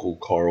Uncle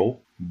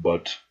Carl,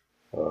 but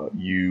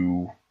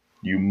you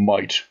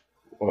might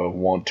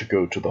want to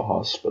go to the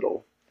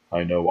hospital.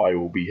 I know I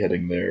will be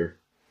heading there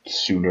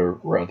sooner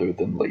rather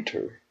than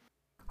later.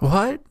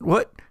 What?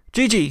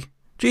 Gigi,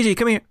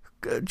 come here.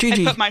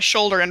 Gigi. I put my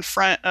shoulder in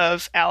front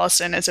of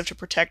Allison as if to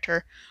protect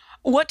her.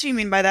 What do you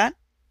mean by that,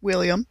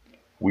 William?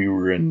 We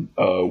were in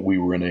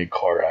a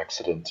car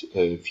accident.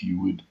 If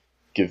you would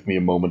give me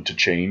a moment to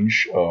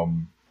change,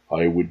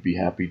 I would be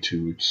happy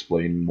to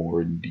explain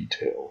more in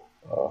detail.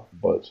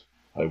 But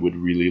I would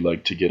really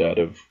like to get out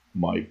of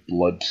my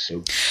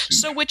blood-soaked suit.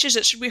 So which is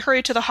it? Should we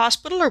hurry to the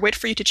hospital or wait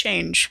for you to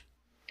change?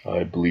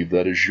 I believe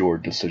that is your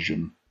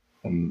decision.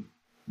 And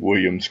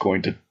William's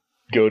going to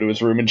go to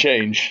his room and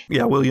change.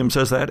 Yeah, William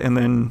says that, and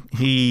then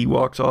he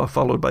walks off,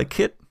 followed by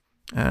Kit,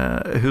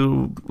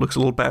 who looks a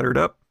little battered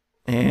up.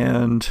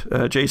 And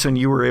Jason,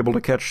 you were able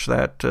to catch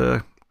that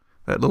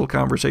little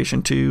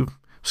conversation too.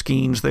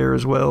 Skeen's there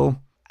as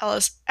well.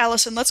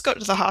 Allison, let's go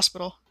to the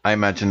hospital. I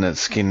imagine that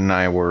Skeen and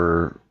I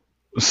were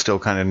still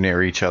kind of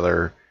near each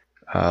other.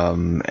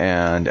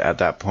 And at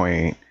that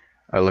point,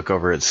 I look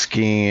over at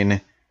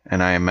Skeen,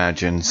 and I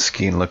imagine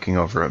Skeen looking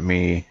over at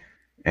me,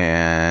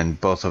 and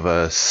both of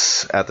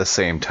us at the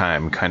same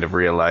time kind of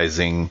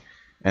realizing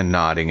and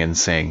nodding and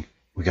saying,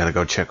 we got to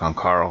go check on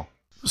Carl.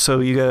 So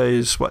you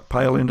guys,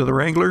 pile into the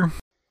Wrangler?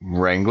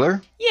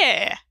 Wrangler?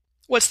 Yeah.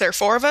 What's there,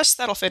 4 of us?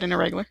 That'll fit in a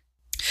regular.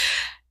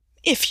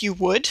 If you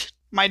would,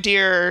 my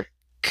dear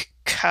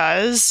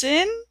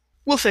cousin,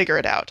 we'll figure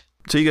it out.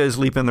 So you guys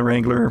leap in the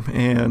Wrangler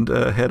and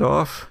head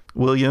off.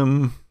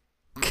 William,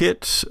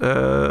 Kit,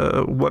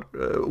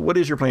 what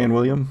is your plan,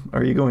 William?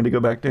 Are you going to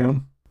go back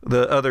down?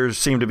 The others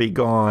seem to be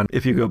gone.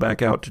 If you go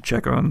back out to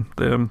check on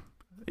them,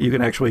 you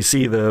can actually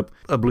see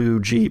a blue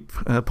Jeep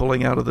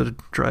pulling out of the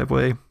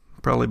driveway.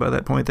 Probably by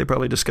that point, they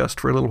probably discussed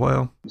for a little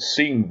while.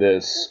 Seeing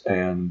this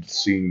and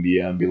seeing the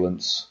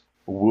ambulance,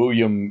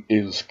 William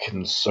is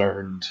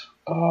concerned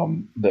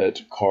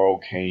that Carl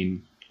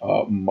Kane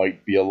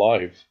might be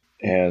alive.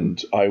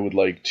 And I would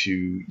like to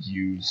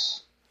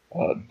use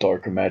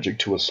dark magic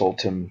to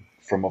assault him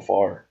from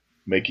afar,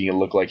 making it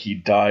look like he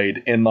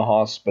died in the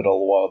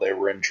hospital while they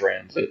were in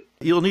transit.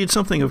 You'll need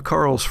something of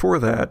Carl's for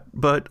that,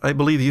 but I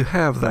believe you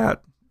have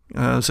that,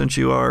 since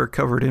you are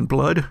covered in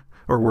blood,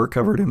 or were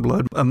covered in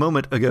blood a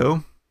moment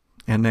ago,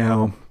 and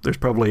now there's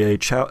probably a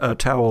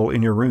towel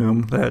in your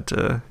room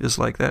that is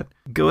like that.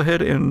 Go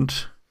ahead and,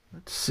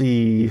 let's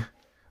see.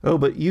 Oh,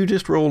 but you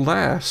just rolled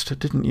last,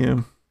 didn't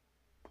you?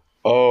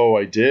 Oh,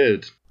 I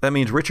did. That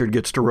means Richard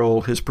gets to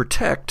roll his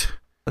protect.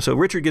 So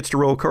Richard gets to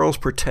roll Carl's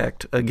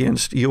protect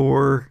against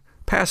your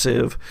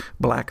passive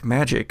black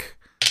magic.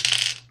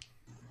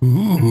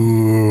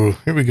 Ooh,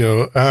 here we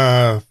go.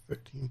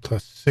 13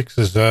 plus 6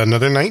 is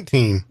another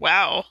 19.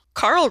 Wow.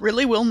 Carl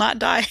really will not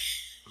die.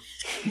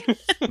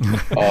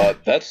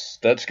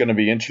 That's going to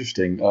be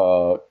interesting,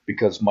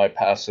 because my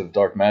passive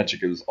dark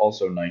magic is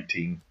also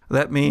 19.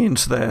 That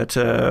means that,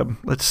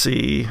 let's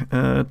see,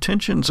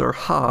 tensions are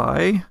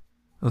high.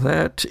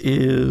 That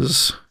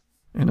is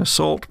an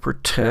assault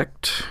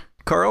protect.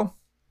 Carl,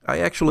 I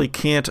actually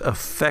can't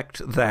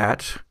affect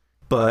that,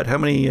 but how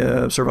many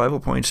survival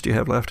points do you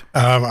have left?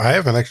 I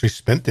haven't actually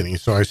spent any,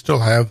 so I still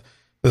have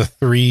the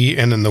 3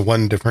 and then the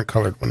 1 different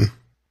colored one.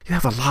 You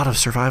have a lot of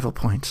survival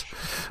points.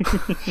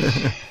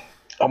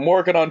 I'm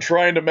working on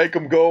trying to make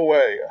them go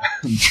away.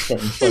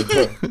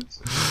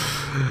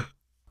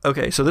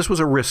 Okay, so this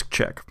was a risk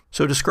check.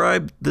 So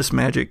describe this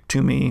magic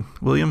to me,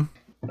 William.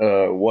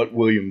 What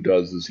William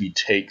does is he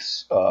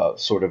takes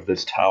sort of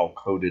this towel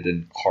coated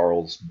in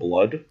Carl's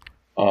blood,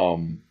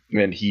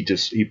 and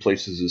he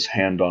places his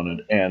hand on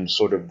it, and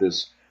sort of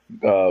this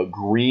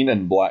green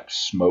and black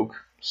smoke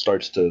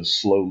starts to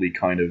slowly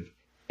kind of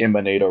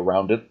emanate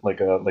around it like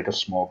a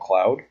small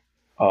cloud,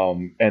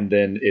 and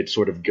then it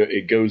sort of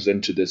it goes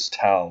into this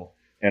towel,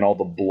 and all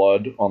the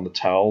blood on the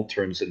towel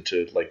turns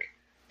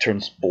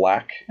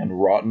black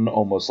and rotten,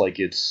 almost like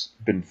it's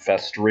been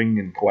festering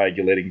and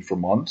coagulating for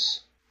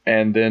months.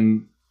 And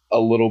then a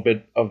little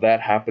bit of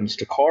that happens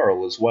to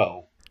Carl as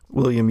well.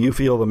 William, you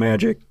feel the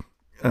magic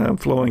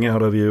flowing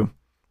out of you,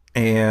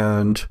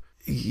 and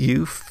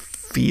you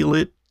feel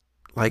it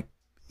like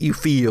you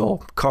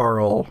feel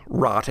Carl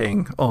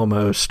rotting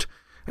almost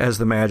as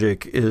the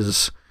magic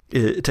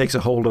it takes a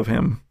hold of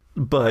him,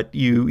 but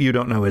you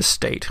don't know his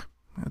state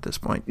at this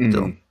point.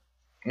 Mm.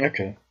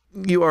 Okay.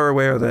 You are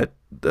aware that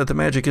the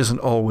magic isn't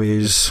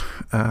always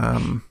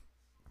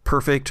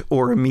perfect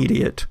or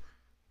immediate.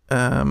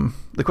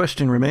 The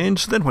question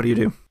remains, then what do you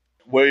do?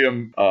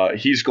 William,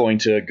 he's going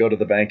to go to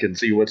the bank and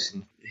see what's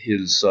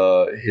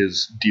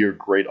his dear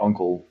great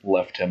uncle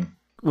left him.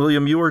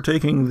 William, you are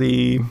taking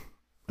the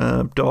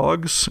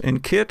dogs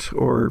and Kit,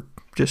 or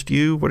just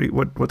you?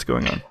 What's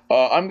going on?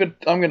 I'm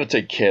gonna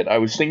take Kit. I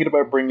was thinking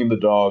about bringing the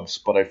dogs,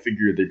 but I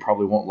figured they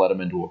probably won't let him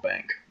into a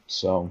bank.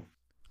 So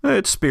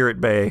it's Spirit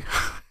Bay.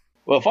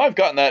 Well, if I've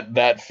gotten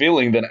that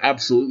feeling, then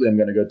absolutely I'm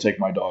going to go take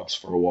my dogs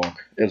for a walk,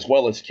 as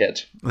well as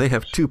Kit. They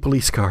have 2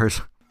 police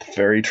cars.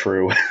 Very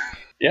true.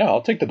 Yeah,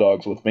 I'll take the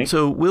dogs with me.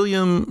 So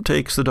William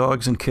takes the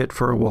dogs and Kit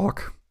for a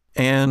walk,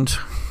 and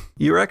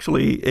you're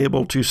actually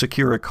able to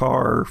secure a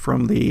car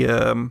from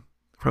the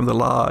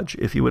lodge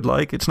if you would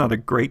like. It's not a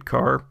great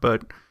car,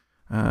 but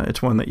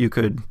it's one that you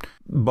could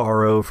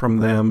borrow from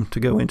them to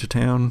go into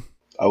town.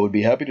 I would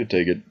be happy to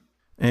take it.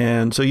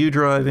 And so you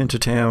drive into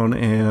town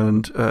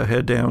and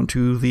head down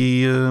to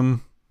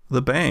the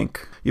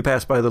bank. You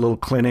pass by the little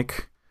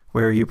clinic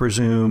where you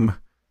presume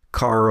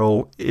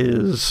Carl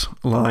is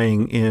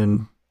lying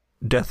in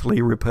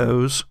deathly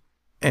repose.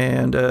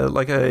 And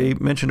like I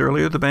mentioned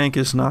earlier, the bank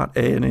is not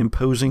an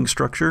imposing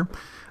structure.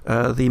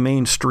 The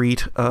main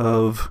street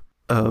of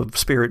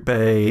Spirit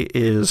Bay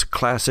is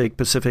classic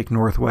Pacific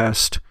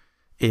Northwest.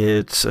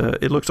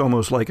 It looks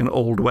almost like an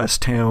old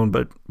West town,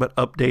 but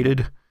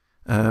updated.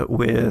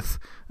 With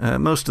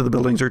most of the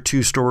buildings are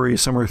 2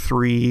 stories, some are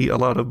 3. A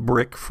lot of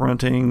brick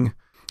fronting,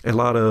 a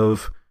lot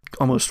of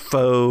almost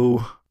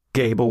faux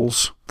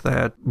gables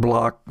that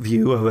block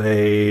view of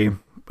a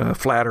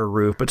flatter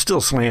roof, but still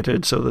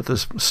slanted so that the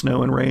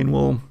snow and rain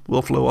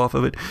will flow off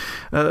of it.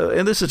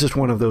 And this is just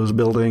one of those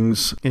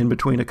buildings in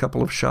between a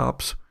couple of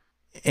shops.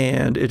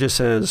 And it just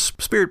says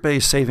Spirit Bay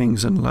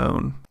Savings and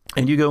Loan.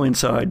 And you go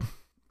inside.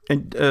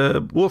 And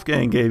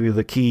Wolfgang gave you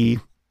the key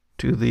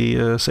to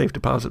the safe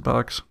deposit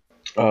box.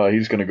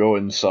 He's going to go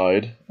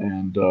inside,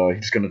 and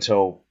he's going to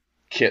tell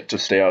Kit to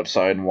stay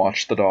outside and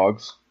watch the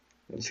dogs,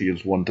 as he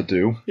is one to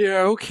do.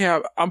 Yeah,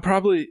 okay. I'm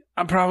probably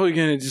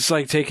gonna just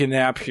like take a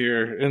nap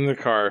here in the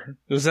car.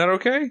 Is that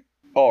okay?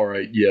 All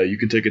right, yeah, you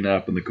can take a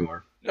nap in the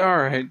car. All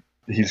right.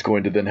 He's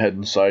going to then head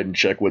inside and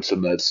check what's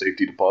in that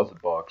safety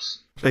deposit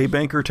box. A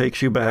banker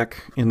takes you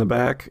back in the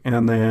back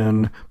and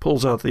then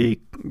pulls out the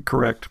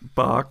correct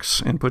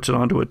box and puts it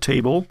onto a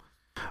table.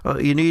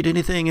 You need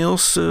anything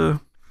else,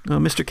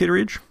 Mr.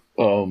 Kitteridge?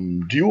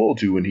 Do you all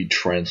do any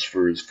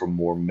transfers from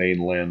more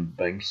mainland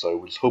banks? I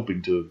was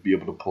hoping to be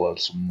able to pull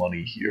out some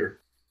money here.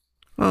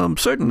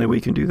 Certainly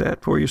we can do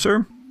that for you,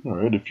 sir. All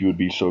right, if you would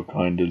be so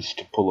kind as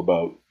to pull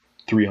about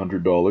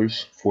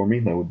 $300 for me,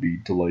 that would be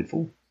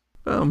delightful.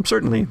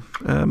 Certainly.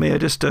 May I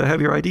just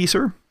have your ID,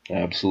 sir?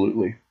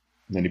 Absolutely.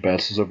 And then he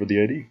passes over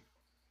the ID.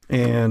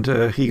 And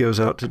he goes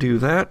out to do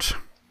that.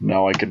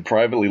 Now I can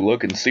privately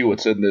look and see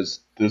what's in this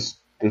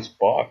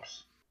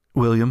box.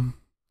 William,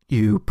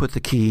 you put the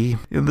key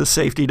in the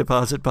safety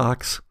deposit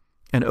box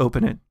and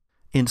open it.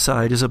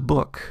 Inside is a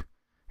book.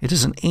 It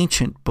is an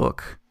ancient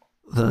book.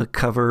 The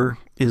cover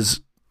is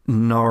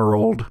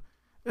gnarled,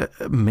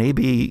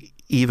 maybe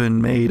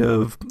even made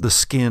of the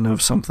skin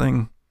of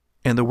something.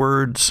 And the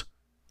words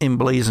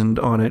emblazoned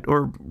on it,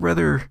 or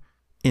rather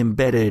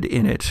embedded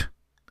in it,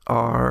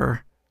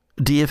 are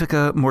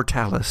Deifica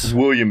Mortalis.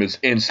 William is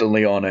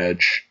instantly on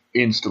edge.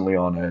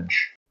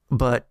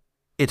 But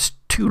it's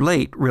too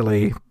late,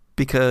 really,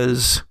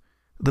 because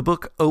the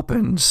book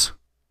opens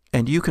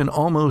and you can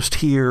almost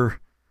hear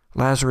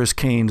Lazarus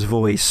Kane's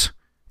voice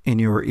in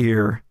your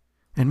ear.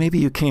 And maybe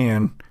you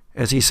can,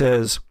 as he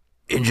says,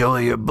 "Enjoy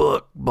your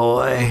book,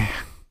 boy."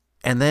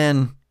 And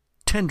then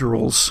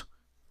tendrils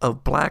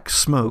of black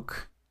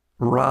smoke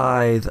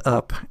writhe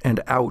up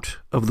and out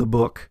of the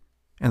book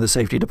and the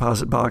safety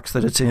deposit box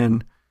that it's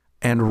in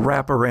and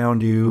wrap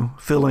around you,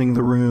 filling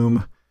the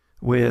room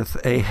with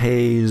a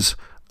haze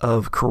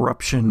of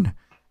corruption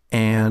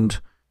and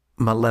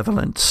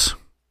malevolence.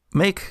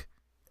 Make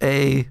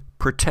a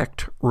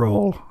protect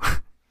roll.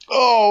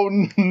 Oh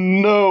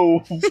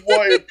no!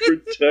 Why a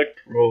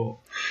protect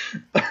roll?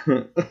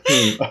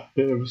 I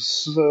am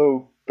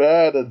so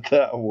bad at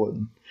that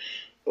one.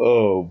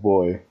 Oh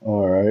boy.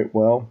 Alright,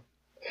 well.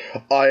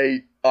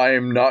 I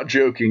am not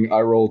joking.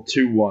 I rolled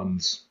 2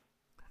 1s.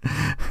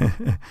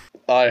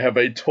 I have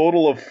a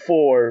total of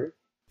 4.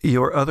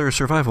 Your other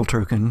survival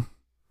token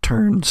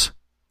turns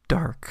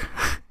dark.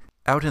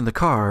 Out in the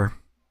car,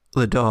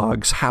 the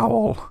dogs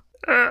howl.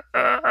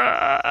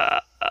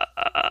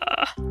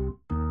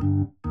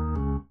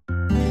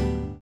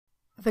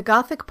 The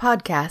Gothic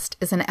Podcast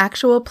is an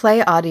actual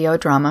play audio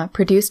drama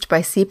produced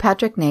by C.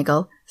 Patrick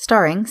Nagel,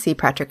 starring C.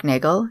 Patrick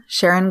Nagel,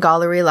 Sharon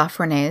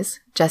Gollery-Lafrenaise,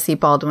 Jesse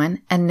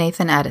Baldwin, and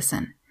Nathan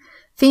Addison.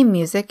 Theme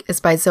music is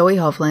by Zoe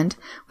Hovland,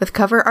 with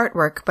cover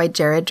artwork by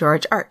Jared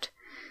George Art.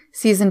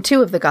 Season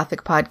 2 of the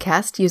Gothic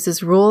Podcast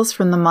uses rules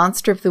from the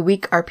Monster of the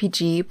Week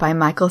RPG by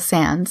Michael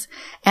Sands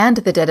and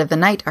the Dead of the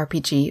Night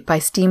RPG by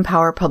Steam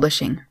Power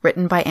Publishing,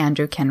 written by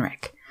Andrew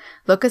Kenrick.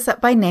 Look us up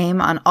by name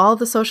on all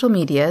the social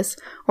medias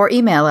or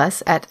email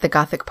us at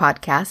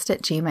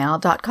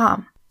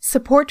thegothicpodcast@gmail.com.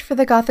 Support for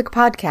the Gothic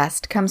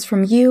Podcast comes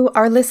from you,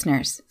 our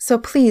listeners, so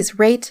please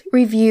rate,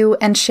 review,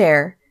 and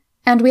share.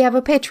 And we have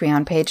a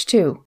Patreon page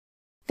too.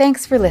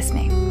 Thanks for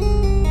listening.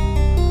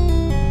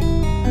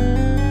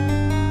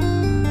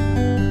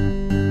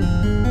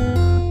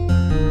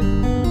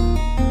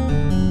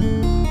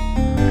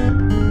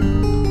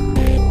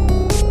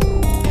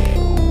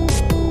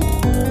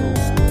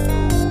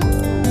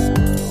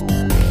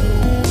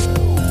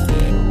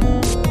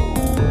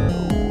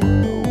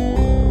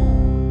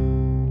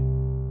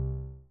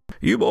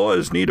 You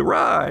boys need a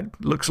ride,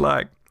 looks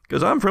like,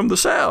 because I'm from the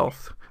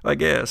South, I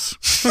guess.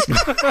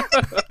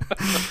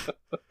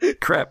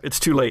 Crap,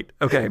 it's too late.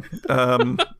 Okay.